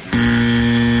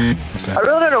 I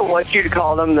really don't know what you'd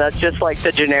call them. That's just like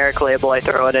the generic label I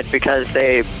throw in it because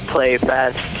they play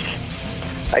fast.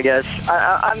 I guess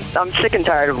I'm sick and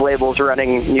tired of labels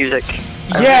running music.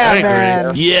 Yeah,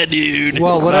 man. Yeah, dude.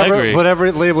 Well, I agree. whatever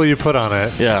label you put on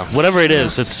it. Yeah, whatever it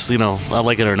is, it's I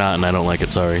like it or not, and I don't like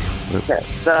it. Sorry.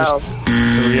 So,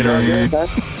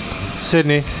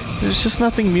 Sydney. There's just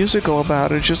nothing musical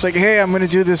about it. It's just like, hey, I'm going to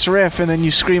do this riff, and then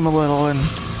you scream a little.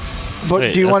 But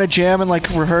Wait, do you want to jam and like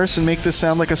rehearse and make this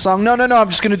sound like a song? No. I'm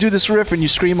just going to do this riff, and you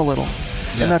scream a little,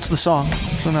 and that's the song.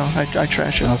 So no, I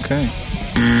trash it. Okay.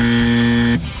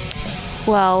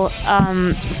 Well,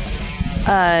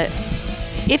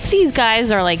 if these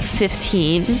guys are like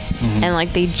 15 and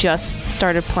like they just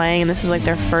started playing and this is like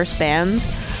their first band,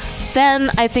 then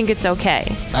I think it's okay.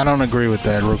 I don't agree with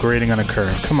that. We're grading on a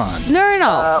curve. Come on.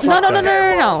 No.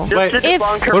 Wait, If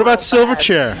what about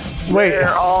Silverchair? They're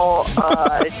all,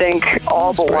 I think,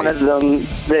 all but one of them.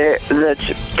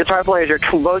 The guitar players are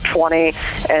both 20,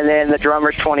 and then the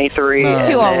drummer's 23. No,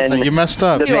 Too old. and then You messed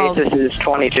up. The bassist is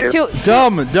 22.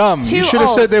 Dumb. Too You should have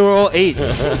old. said they were all 8.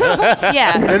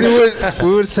 Yeah. And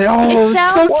we would say, oh, It it's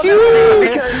sounds- so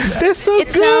cute. They're so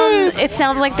good. It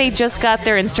sounds like they just got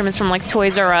their instruments from like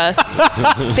Toys R Us.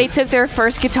 They took their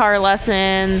first guitar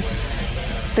lesson.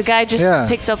 The guy just Yeah.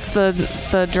 picked up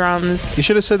the drums. You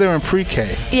should have said they were in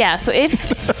pre-K. Yeah, so if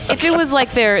it was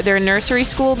like their nursery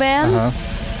school band,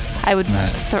 I would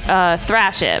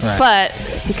thrash it. Right. But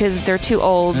because they're too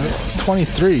old,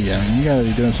 23. I mean, you got to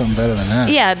be doing something better than that.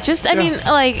 yeah, just I mean,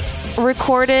 like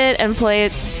record it and play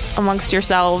it amongst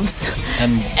yourselves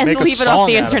And and make a leave it off song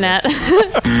the out of it. internet.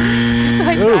 So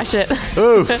I trash it.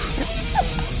 Oof.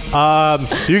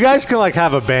 You guys can like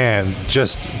have a band,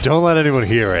 just don't let anyone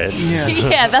hear it.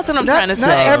 Yeah, that's what I'm Not trying to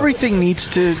say. everything needs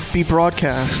to be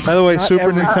broadcast. By the way, Not Super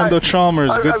every- Nintendo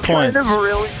Chalmers, good I'm point. kind of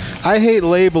really. I hate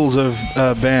labels of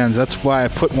bands. That's why I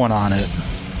put one on it.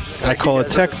 I call it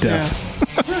tech death.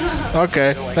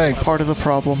 Okay, thanks. Part of the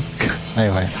problem.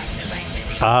 Anyway.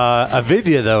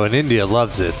 Avidya, though, in India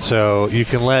loves it, so you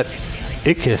can let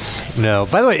Ickis know.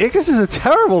 By the way, Ickis is a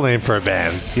terrible name for a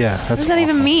band. Yeah, What does that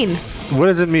even mean? What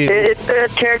does it mean? It's a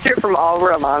character from All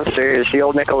Real Monsters, the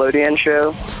old Nickelodeon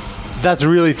show. That's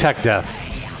really tech death.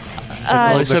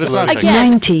 Again,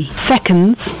 90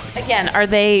 seconds. Again, are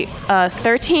they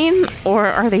 13 or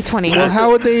are they 20? Well,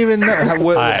 how would they even know?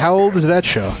 How old is that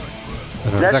show?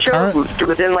 Is that show current?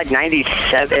 was in like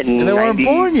 97. They weren't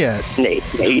born yet. Eight.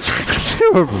 They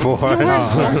were born.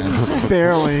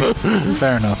 Barely.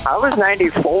 Fair enough. I was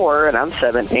 94 and I'm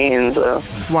 17, so.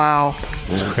 Wow.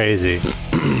 It's crazy.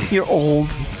 You're old.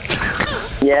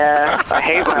 Yeah, I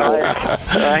hate my life.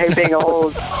 I hate being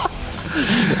old.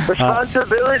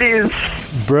 Responsibilities.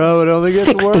 Bro, it only gets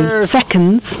 60 worse.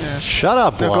 seconds. Shut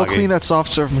up, Now go Bloggy. clean that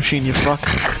soft serve machine, you fuck.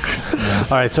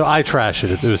 All right, so I trash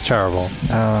it. It was terrible.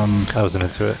 I wasn't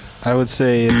into it. I would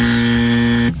say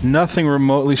it's nothing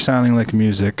remotely sounding like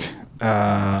music.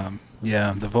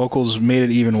 Yeah, the vocals made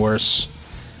it even worse.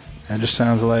 It just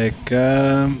sounds like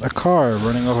a car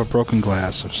running over broken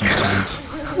glass of some kind.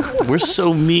 We're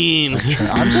so mean.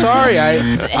 I'm sorry.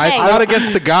 It's not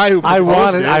against the guy who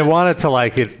proposed it. I wanted to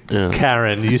like it,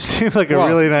 Karen. You seem like a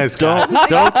really nice guy.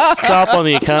 Don't stop on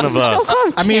the account of us.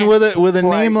 I mean, with a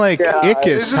name like Ickes,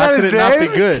 Isn't how that could his it not be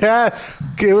name? good?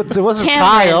 It wasn't Cameron.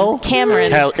 Kyle.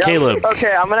 Cameron. Caleb.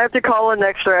 Okay, I'm gonna have to call in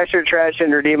next Thrasher Trash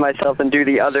and redeem myself and do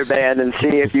the other band and see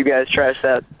if you guys trash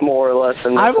that more or less.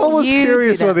 Than I'm almost You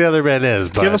curious do what that. the other band is.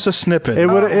 But Give us a snippet. It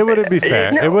wouldn't be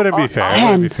fair. It wouldn't be fair. It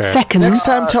wouldn't be fair. Next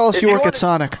time, tell us if you you work wanna- at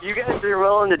Sonic. You guys are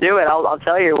willing to do it. I'll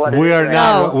tell you what. We it are is.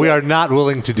 not. We are not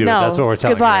willing to do No. it. That's what we're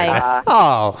telling Goodbye. you. Right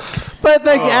now. But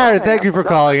thank you, Aaron. Thank you for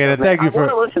calling in, and thank you I want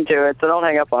to for. listen to it, so don't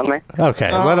hang up on me.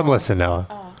 Okay, let him listen, Noah.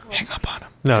 Hang up on him.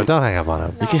 No, don't hang up on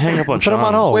him. You can hang up on Put him Sean.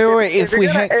 on hold. Wait. If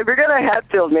you're gonna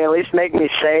Hatfield me, at least make me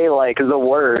say like the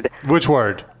word. Which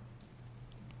word?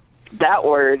 That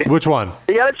word. Which one?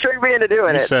 You gotta trick me into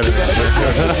doing You it. said it.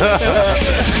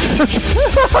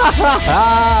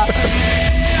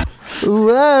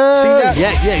 Whoa. See that?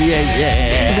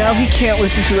 Yeah. Now he can't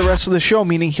listen to the rest of the show,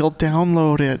 meaning he'll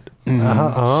download it. Oh.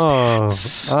 Yeah, we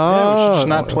should just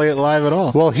not play it live at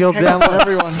all. Well, he'll Hang up on download.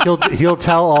 everyone. He'll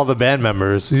tell all the band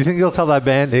members. Do you think he'll tell that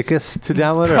band Ickes to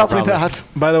download it? Probably not.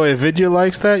 By the way, Vidya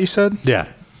likes that. You said. Yeah.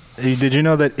 Did you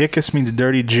know that Ickes means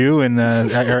dirty Jew in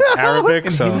Arabic?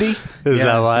 In Hindi? Is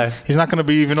that why? He's not going to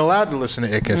be even allowed to listen to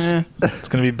Ickes. It's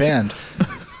going to be banned.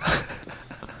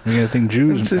 You're going to think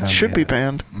Jews. It should be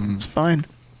banned. It's fine.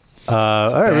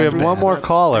 All right, we have one more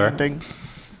caller. Banding.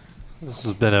 This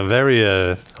has been a very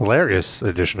hilarious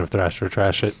edition of Thrasher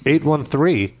Trash It.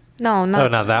 813. No, Oh, not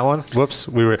not that one. Whoops.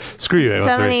 Screw you,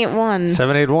 813. 781.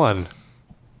 781.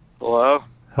 Hello?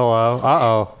 Hello.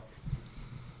 Uh-oh.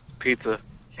 Pizza.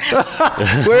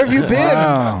 Where have you been?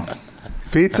 Wow.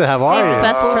 Pizza, how Save are the you?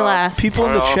 best for last. People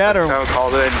in the chat are I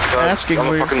called in. asking I'm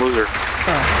where a you- fucking loser.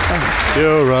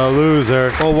 You're a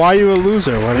loser. Well, why are you a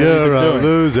loser? What have you You're been a doing?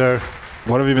 loser.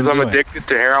 What have you been I'm doing? addicted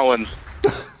to heroin.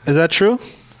 Is that true?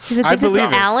 He's I addicted to believe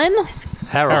it. Alan?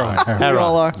 Heroin. We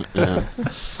all are.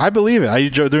 I believe it. Are you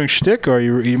doing shtick or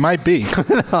you might be?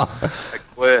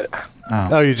 Quit.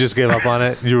 Oh, you just gave up on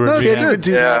it? You were No, it's being- good.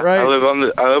 Do Yeah, that right. I live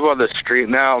on the street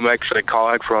now. I'm actually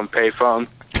calling from payphone.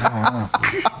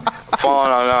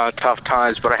 Falling on tough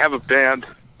times, but I have a band.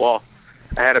 Well,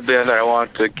 I had a band that I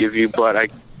wanted to give you, but I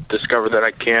discovered that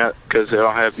I can't because they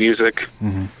don't have music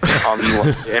on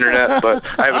the internet. But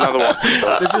I have another one.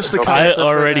 So They're just a I concept right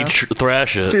already now.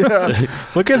 thrash it.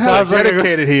 Look at how Sounds like a-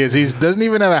 dedicated he is. He doesn't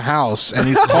even have a house, and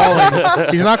he's calling.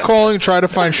 He's not calling try to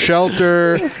find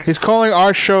shelter. He's calling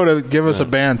our show to give us a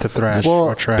band to thrash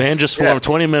or trash. Band just formed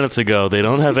 20 minutes ago. They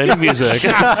don't have any music.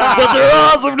 But they're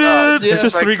awesome, dude. It's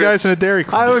just three guys in a Dairy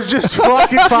Queen. I was just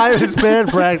walking by this band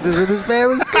practice, and this band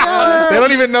was killer. They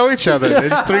don't even know each other. They're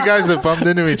just three guys that bumped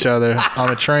into each other on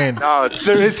a train. No, it's,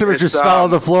 Their instrument it's, just fell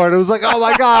on the floor, and it was like, oh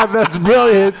my god, that's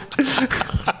brilliant.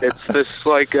 It's this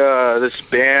this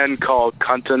band called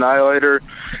Cunt Annihilator,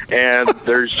 and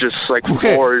there's just like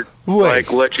four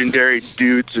like legendary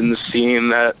dudes in the scene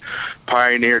that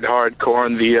pioneered hardcore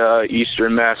in the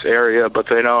Eastern Mass area, but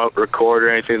they don't record or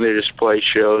anything. They just play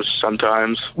shows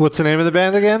sometimes. What's the name of the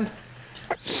band again?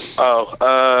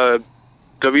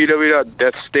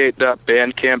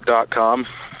 www.deathstate.bandcamp.com.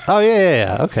 Oh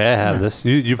yeah. Okay, I have this.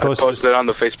 You I posted. posted it on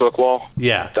the Facebook wall.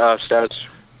 Yeah. Status.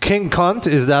 King Cunt,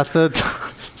 is that the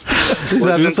is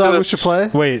that the Listen song to we should play?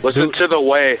 Wait, Listen to The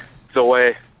Way.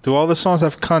 do all the songs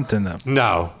have cunt in them?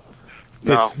 No.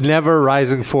 No. It's Never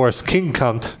Rising Force. King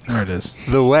Cunt. There it is.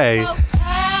 The Way.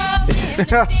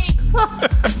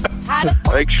 I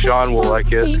think Sean will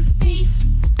like it.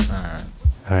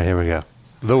 All right, here we go.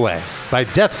 The Way by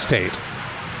Death State.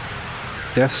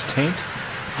 Death's Taint?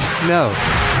 No.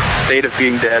 State of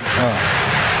Being Dead. Oh.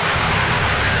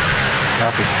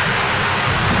 Copy.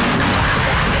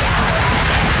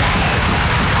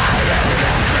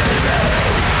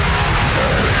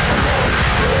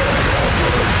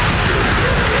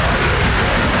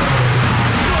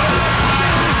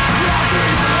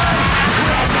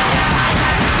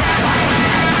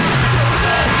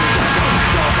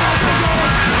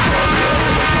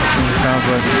 It sounds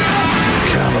like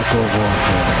chemical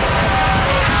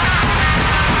warfare.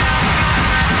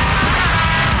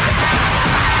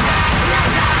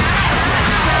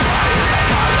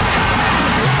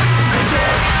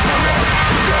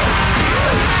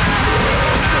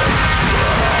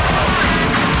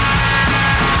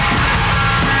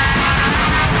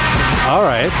 All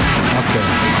right. Okay.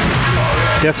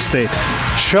 Death State.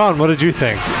 Sean, what did you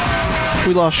think?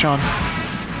 We lost Sean.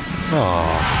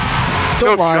 Oh.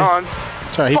 Don't lie. Sean.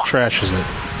 Sorry, he trashes it.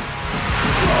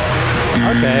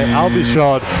 Okay, I'll be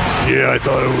Sean. Yeah, I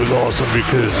thought it was awesome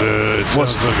because it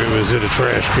sounds like it was in a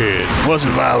trash can.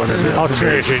 Wasn't violent enough. I'll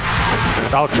trash it.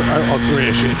 I'll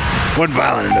trash it. Wasn't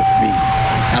violent enough for me.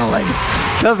 I don't like it.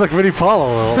 Sounds like Vinnie Paul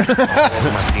a little.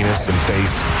 My penis and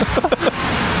face.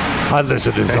 I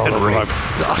listen to this all the time.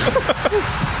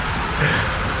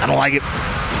 I don't like it.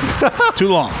 Too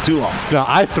long. No,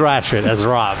 I thrash it as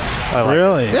Rob.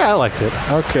 Really? It. Yeah, I liked it.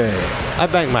 Okay. I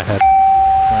banged my head.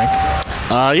 Frank?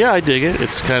 Yeah, I dig it.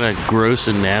 It's kind of gross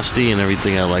and nasty and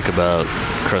everything I like about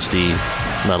crusty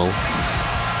metal.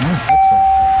 Excellent.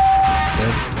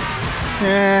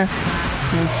 Yeah,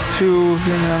 it's too.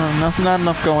 Not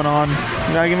enough going on.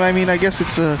 I mean, I guess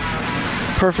it's a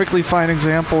perfectly fine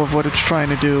example of what it's trying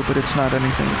to do, but it's not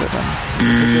anything that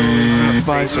I'm particularly moved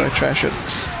by, so I trash it.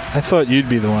 I thought you'd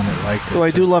be the one that liked it. Oh,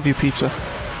 I do love you, pizza.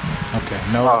 Okay.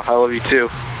 No. Oh, I love you too.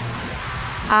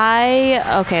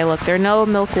 Okay, look, they're no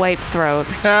milk white throat,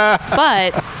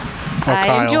 but I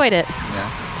Kyle. enjoyed it. Yeah.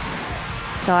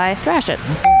 So I thrash it.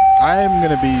 I'm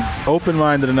going to be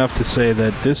open-minded enough to say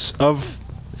that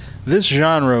this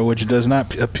genre, which does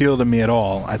not appeal to me at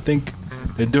all, I think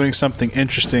they're doing something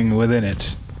interesting within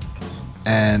it,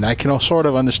 and I can sort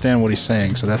of understand what he's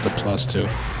saying, so that's a plus too.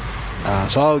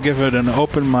 So I'll give it an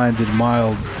open-minded,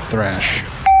 mild thrash,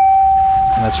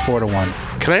 and that's 4-1.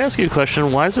 Can I ask you a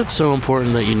question? Why is it so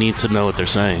important that you need to know what they're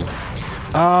saying?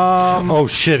 Oh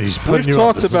shit, he's putting We've you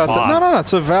on talked the about spot. that. No,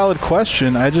 it's a valid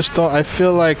question. I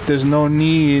feel like there's no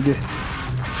need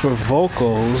for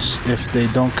vocals if they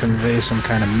don't convey some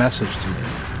kind of message to me.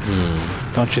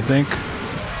 Don't you think?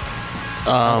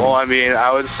 Well, I mean,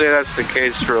 I would say that's the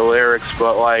case for lyrics,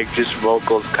 but like just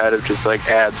vocals kind of just like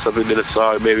add something to the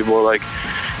song, maybe more like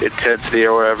intensity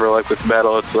or whatever. Like with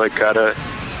metal, it's like kind of.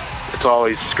 It's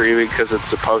always screaming because it's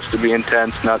supposed to be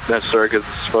intense, not necessarily because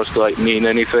it's supposed to like mean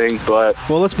anything. But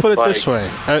well, let's put it this way: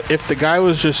 if the guy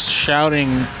was just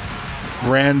shouting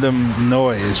random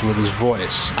noise with his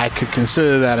voice, I could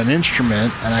consider that an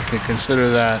instrument, and I could consider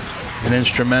that an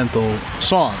instrumental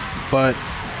song. But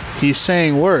he's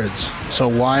saying words, so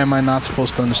why am I not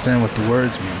supposed to understand what the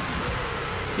words mean?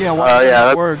 Yeah, why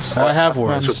have words? I have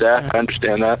words. I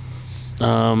understand that. I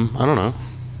don't know.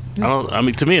 I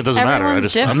mean, to me, it doesn't matter.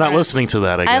 Everyone's I'm not different. listening to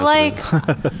that.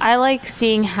 I like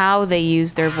seeing how they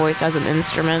use their voice as an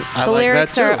instrument. I The like that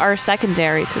lyrics too. are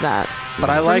secondary to that. But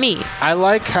I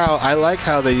like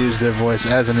how they use their voice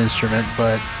as an instrument,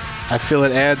 but I feel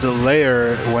it adds a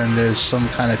layer when there's some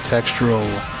kind of textural.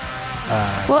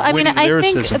 Well, I mean, witty I think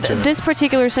lyricism to it. this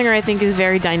particular singer, I think, is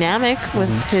very dynamic with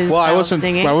his Well, style of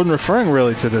singing. I wasn't referring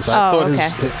really to this. I thought okay.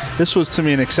 this was to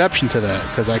me an exception to that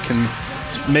because I can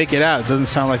make it out. It doesn't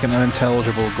sound like an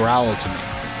unintelligible growl to me,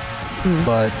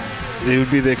 but it would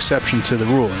be the exception to the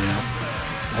rule. You know,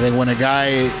 I think when a guy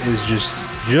is just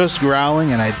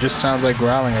growling and it just sounds like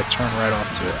growling, I turn right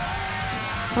off to it.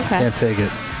 Okay. Can't take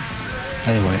it.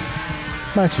 Anyway,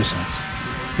 my 2 cents.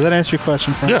 Does that answer your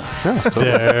question, Frank? Yeah. Totally.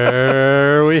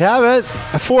 There we have it.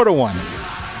 A 4-1.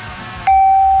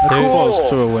 That's Cool. close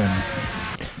to a win.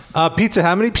 Pizza,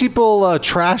 how many people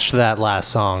trashed that last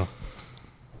song?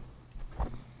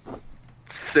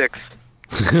 6.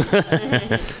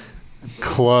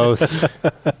 Close.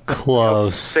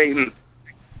 Close. Satan.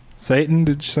 Satan,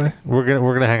 did you say? We're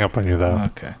gonna hang up on you though.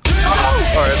 Okay.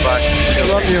 All right, bye. I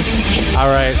love you. All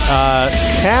right,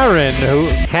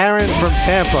 Karen from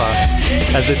Tampa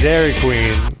at the Dairy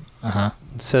Queen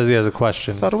says he has a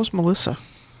question. I thought it was Melissa.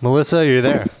 Melissa, you're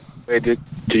there. Wait, did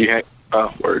you hang?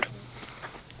 Oh, word.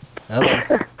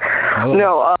 Hello.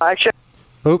 No, actually.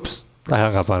 Oops, I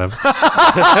hung up on him.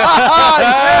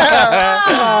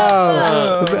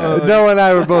 Noah and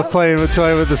I were both toying with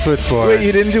the switchboard. Wait,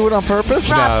 you didn't do it on purpose?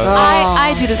 No.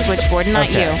 I do the switchboard,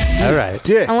 not you. All right.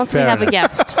 Unless we Fair have a enough.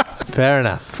 guest. Fair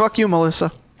enough. Fuck you,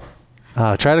 Melissa.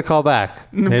 Try to call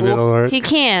back. Maybe it'll work. He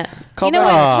can't. Call you know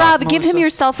back. what, Rob? Oh, Give him your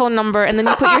cell phone number, and then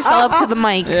you put yourself up to the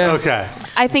mic. Yeah. Okay.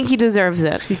 I think he deserves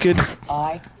it. He could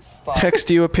text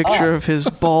you a picture of his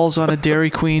balls on a Dairy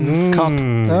Queen cup.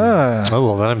 Oh,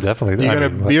 well, then I'm definitely... You gonna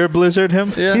beer blizzard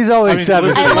him? Yeah. He's only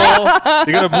 7. Blizzard ball?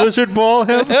 You gonna blizzard ball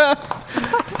him?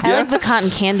 I like the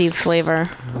cotton candy flavor.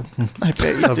 I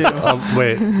bet you do.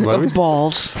 Wait, what? Of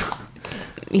balls.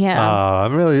 Yeah.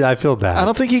 I feel bad. I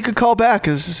don't think he could call back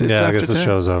because it's Yeah, I after guess the 10.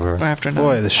 show's over. Or after 9.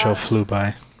 Boy, this show flew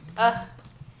by.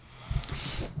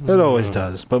 It always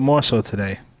does, but more so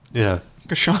today. Yeah.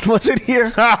 Because Sean wasn't here.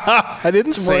 I didn't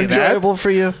It's more say that. enjoyable for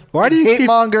you. Why do you hate keep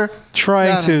monger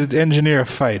trying to engineer a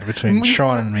fight between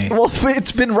Sean and me? Well,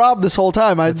 it's been Rob this whole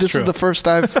time. This true. is the first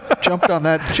I've jumped on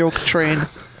that joke train.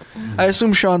 I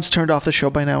assume Sean's turned off the show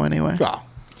by now anyway. Well,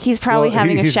 He's probably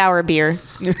having a shower beer,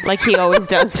 like he always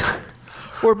does.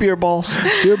 Or beer balls.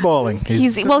 Beer balling.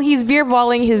 He's beer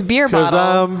balling his beer Because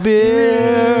bottle. I'm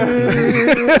beer.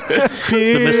 It's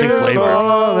the missing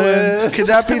flavor. Could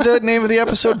that be the name of the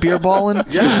episode? Beer ballin'?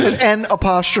 Yeah. An N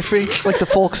apostrophe, like the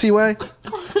folksy way.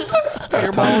 Beer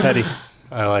Tom Petty.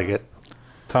 I like it.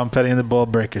 Tom Petty and the Ball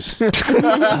Breakers. We're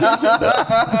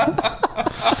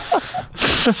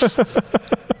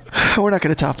not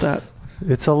going to top that.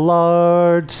 It's a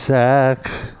large sack.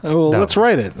 Oh, well, No. let's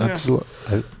write it. That's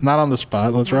not on the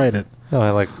spot. Let's write it. No, I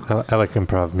like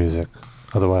improv music.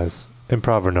 Otherwise,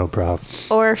 improv or no prov.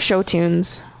 Or show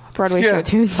tunes. Broadway show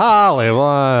tunes.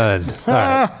 Hollywood. All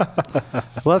right.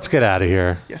 Let's get out of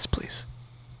here. Yes, please.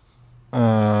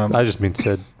 I just mean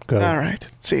Sid. Go. All right.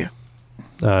 See you.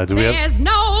 Do we have? There's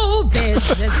no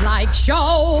business like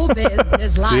show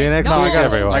business like See you next no week,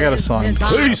 everyone. I got a song. business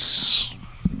like- Peace.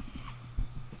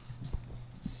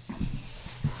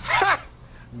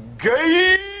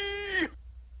 Gay!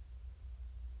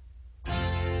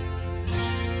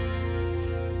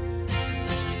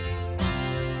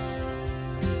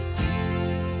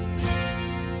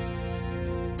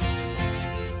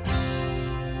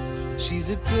 She's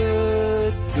a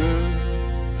good girl,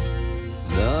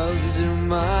 loves her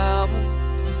mama,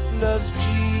 loves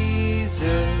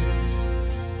Jesus,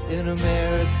 in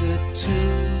America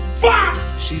too. Fuck!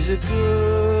 She's a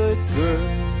good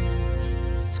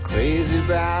girl, is crazy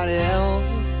about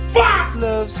Elvis. Fuck!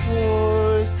 Loves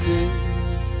horses,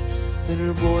 and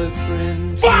her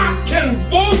boyfriend too. Fucking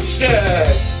bullshit!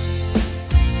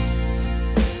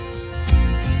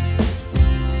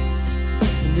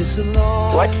 And it's a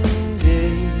long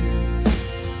day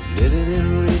living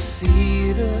in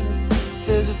Reseda.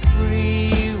 There's a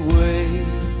freeway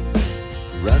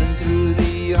running through the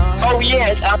yard. Oh,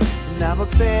 yes. And I'm a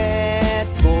bad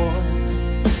boy,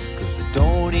 'cause I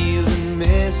don't even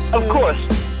miss her. Of course.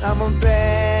 I'm a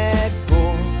bad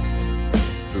boy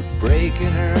for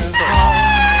breaking her heart.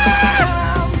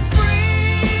 I'm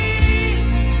free,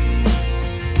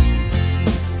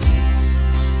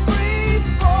 free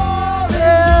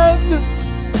falling.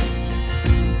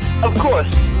 Of course.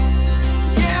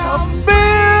 Yeah, I'm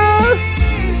free,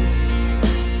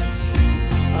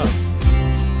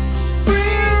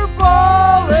 free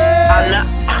falling.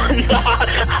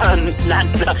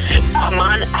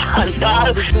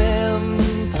 All the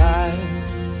vampires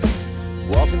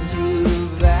walking through the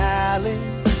valley,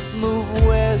 move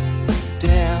west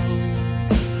down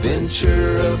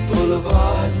Ventura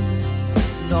Boulevard,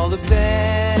 and all the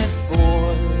bad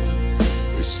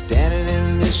boys are standing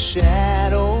in the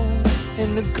shadow,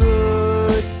 and the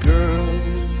good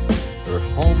girls are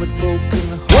home with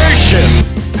broken hearts.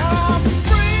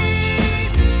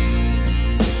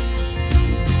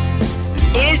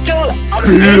 I'm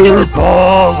Beer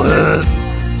ballin'.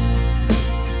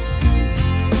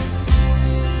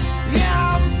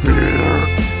 Beer.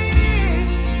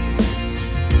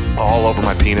 All over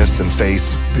my penis and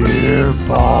face. Beer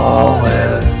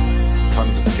ballin'.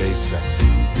 Tons of gay sex.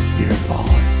 Beer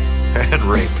ballin'. And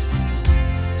rape.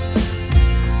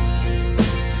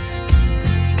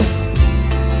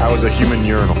 I was a human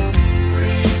urinal.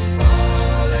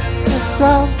 Yes,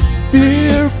 I'm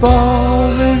beer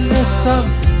ballin'. Yes, I'm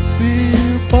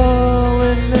beer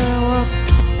ballin'. Now I'm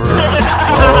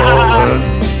ballin'.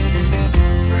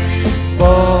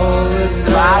 Ballin'.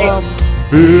 Now I'm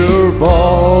beer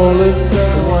ballin'. I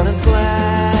wanna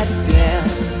glide down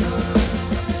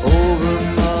over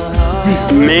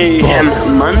Mulholland. Mayhem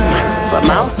month. What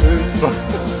mouth?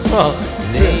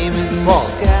 Name in the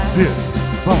sky.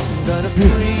 I'm gonna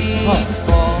free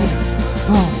fall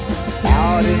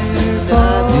out into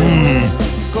nothing.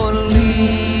 Gonna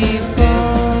leave this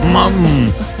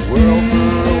world for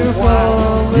a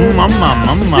while. Mama.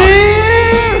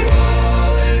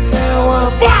 Now I'm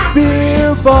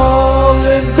beer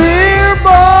ballin'. Beer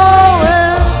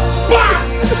ballin'.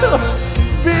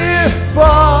 Beer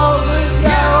ballin'.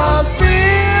 Now I'm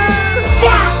beer.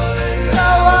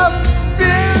 Now I'm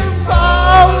beer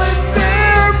ballin'.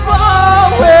 Beer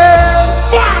ballin'.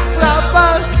 Now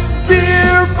I'm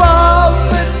beer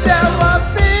ballin'. Now I'm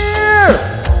beer.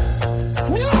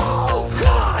 No,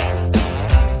 God.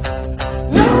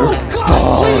 No, God,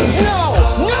 please,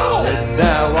 no.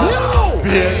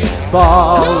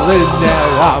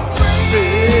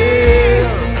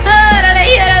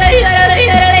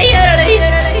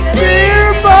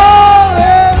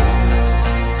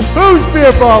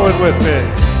 beer balling with me.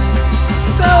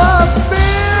 Now I'm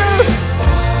beer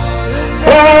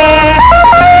balling.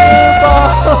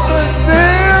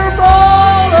 Beer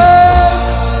balling.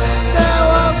 Now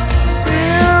I'm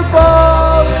beer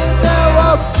balling. Now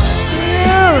I'm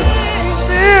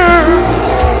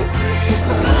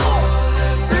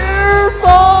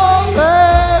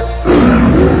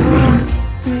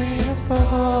beer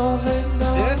balling.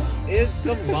 This is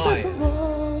the Mayan.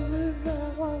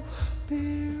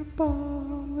 Beer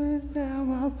balling, now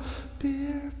I'm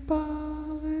beer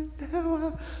balling, now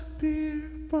I'm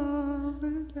beer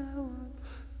balling, now I'm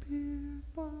beer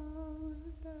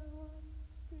balling, now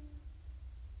I'm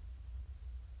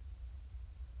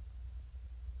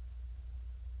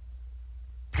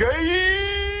Gay!